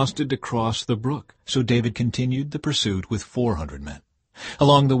exhausted to cross the brook, so David continued the pursuit with 400 men.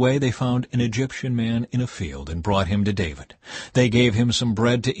 Along the way they found an Egyptian man in a field and brought him to David. They gave him some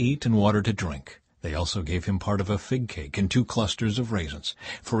bread to eat and water to drink. They also gave him part of a fig cake and 2 clusters of raisins,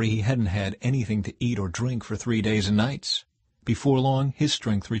 for he hadn't had anything to eat or drink for 3 days and nights. Before long his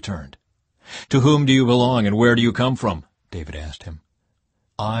strength returned. "To whom do you belong, and where do you come from?" David asked him.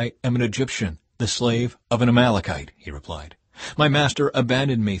 "I am an Egyptian, the slave of an Amalekite," he replied. "My master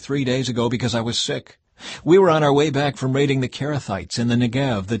abandoned me 3 days ago because I was sick. We were on our way back from raiding the Kerethites in the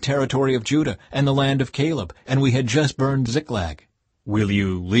Negev, the territory of Judah, and the land of Caleb, and we had just burned Ziklag." "Will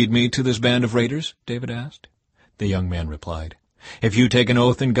you lead me to this band of raiders?" David asked. The young man replied, "If you take an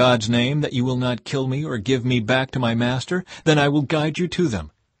oath in God's name that you will not kill me or give me back to my master, then I will guide you to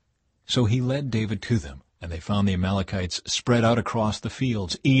them." So he led David to them, and they found the Amalekites spread out across the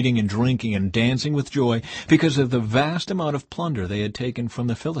fields, eating and drinking and dancing with joy because of the vast amount of plunder they had taken from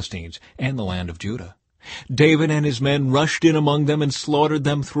the Philistines and the land of Judah. David and his men rushed in among them and slaughtered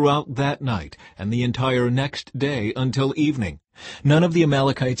them throughout that night and the entire next day until evening. None of the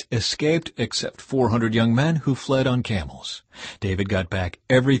Amalekites escaped except 400 young men who fled on camels. David got back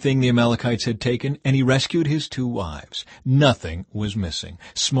everything the Amalekites had taken, and he rescued his 2 wives. Nothing was missing,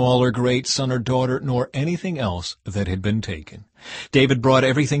 small or great, son or daughter, nor anything else that had been taken. David brought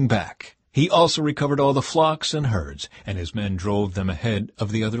everything back. He also recovered all the flocks and herds, and his men drove them ahead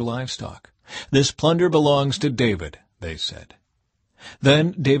of the other livestock. "This plunder belongs to David," they said.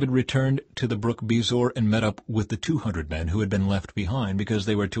 Then David returned to the brook Bezor and met up with the 200 men who had been left behind because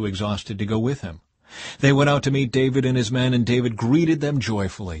they were too exhausted to go with him. They went out to meet David and his men, and David greeted them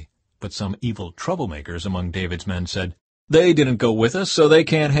joyfully. But some evil troublemakers among David's men said, "They didn't go with us, so they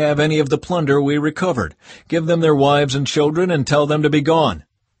can't have any of the plunder we recovered. Give them their wives and children and tell them to be gone."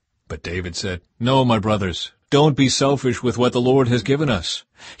 But David said, "No, my brothers, don't be selfish with what the Lord has given us.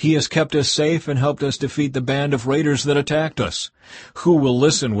 He has kept us safe and helped us defeat the band of raiders that attacked us. Who will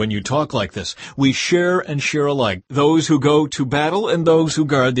listen when you talk like this? We share and share alike, those who go to battle and those who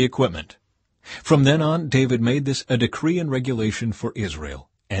guard the equipment." From then on, David made this a decree and regulation for Israel,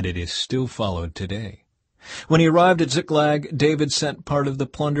 and it is still followed today. When he arrived at Ziklag, David sent part of the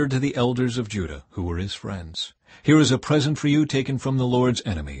plunder to the elders of Judah, who were his friends. "Here is a present for you taken from the Lord's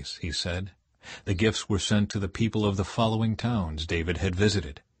enemies," he said. The gifts were sent to the people of the following towns David had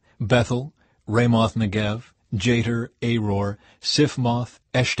visited: Bethel, Ramoth Negev, Jatir, Aror, Siphmoth,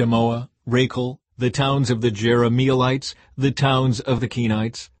 Eshtemoa, Rachel, the towns of the Jerahmeelites, the towns of the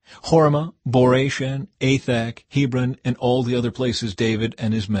Kenites, Hormah, Boreshan, Athak, Hebron, and all the other places David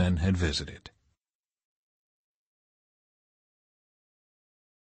and his men had visited.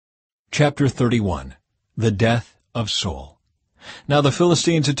 Chapter 31. The Death of Saul. Now the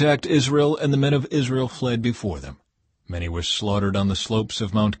Philistines attacked Israel, and the men of Israel fled before them. Many were slaughtered on the slopes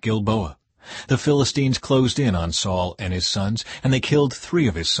of Mount Gilboa. The Philistines closed in on Saul and his sons, and they killed 3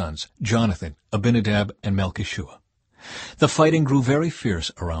 of his sons, Jonathan, Abinadab, and Melchishua. The fighting grew very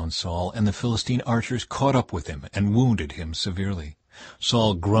fierce around Saul, and the Philistine archers caught up with him and wounded him severely.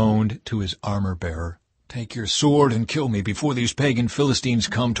 Saul groaned to his armor-bearer, "Take your sword and kill me before these pagan Philistines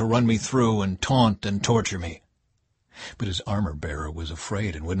come to run me through and taunt and torture me." But his armor-bearer was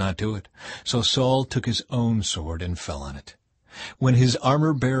afraid and would not do it. So Saul took his own sword and fell on it. When his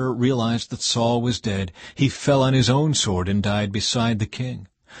armor-bearer realized that Saul was dead, he fell on his own sword and died beside the king.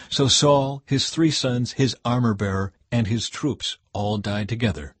 So Saul, his 3 sons, his armor-bearer, and his troops all died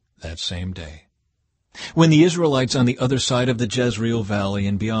together that same day. When the Israelites on the other side of the Jezreel Valley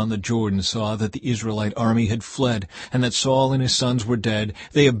and beyond the Jordan saw that the Israelite army had fled, and that Saul and his sons were dead,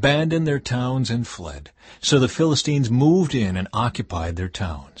 they abandoned their towns and fled. So the Philistines moved in and occupied their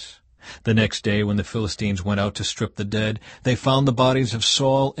towns. The next day, when the Philistines went out to strip the dead, they found the bodies of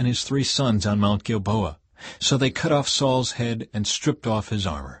Saul and his 3 sons on Mount Gilboa. So they cut off Saul's head and stripped off his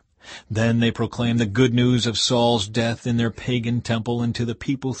armor. Then they proclaimed the good news of Saul's death in their pagan temple and to the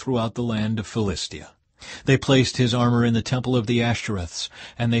people throughout the land of Philistia. They placed his armor in the temple of the Ashtoreths,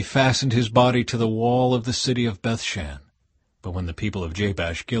 and they fastened his body to the wall of the city of Bethshan. But when the people of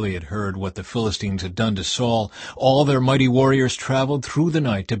Jabesh Gilead heard what the Philistines had done to Saul, all their mighty warriors traveled through the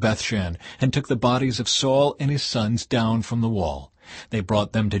night to Bethshan and took the bodies of Saul and his sons down from the wall. They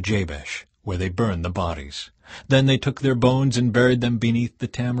brought them to Jabesh, where they burned the bodies. Then they took their bones and buried them beneath the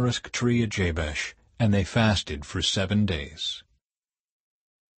tamarisk tree at Jabesh, and they fasted for 7 days.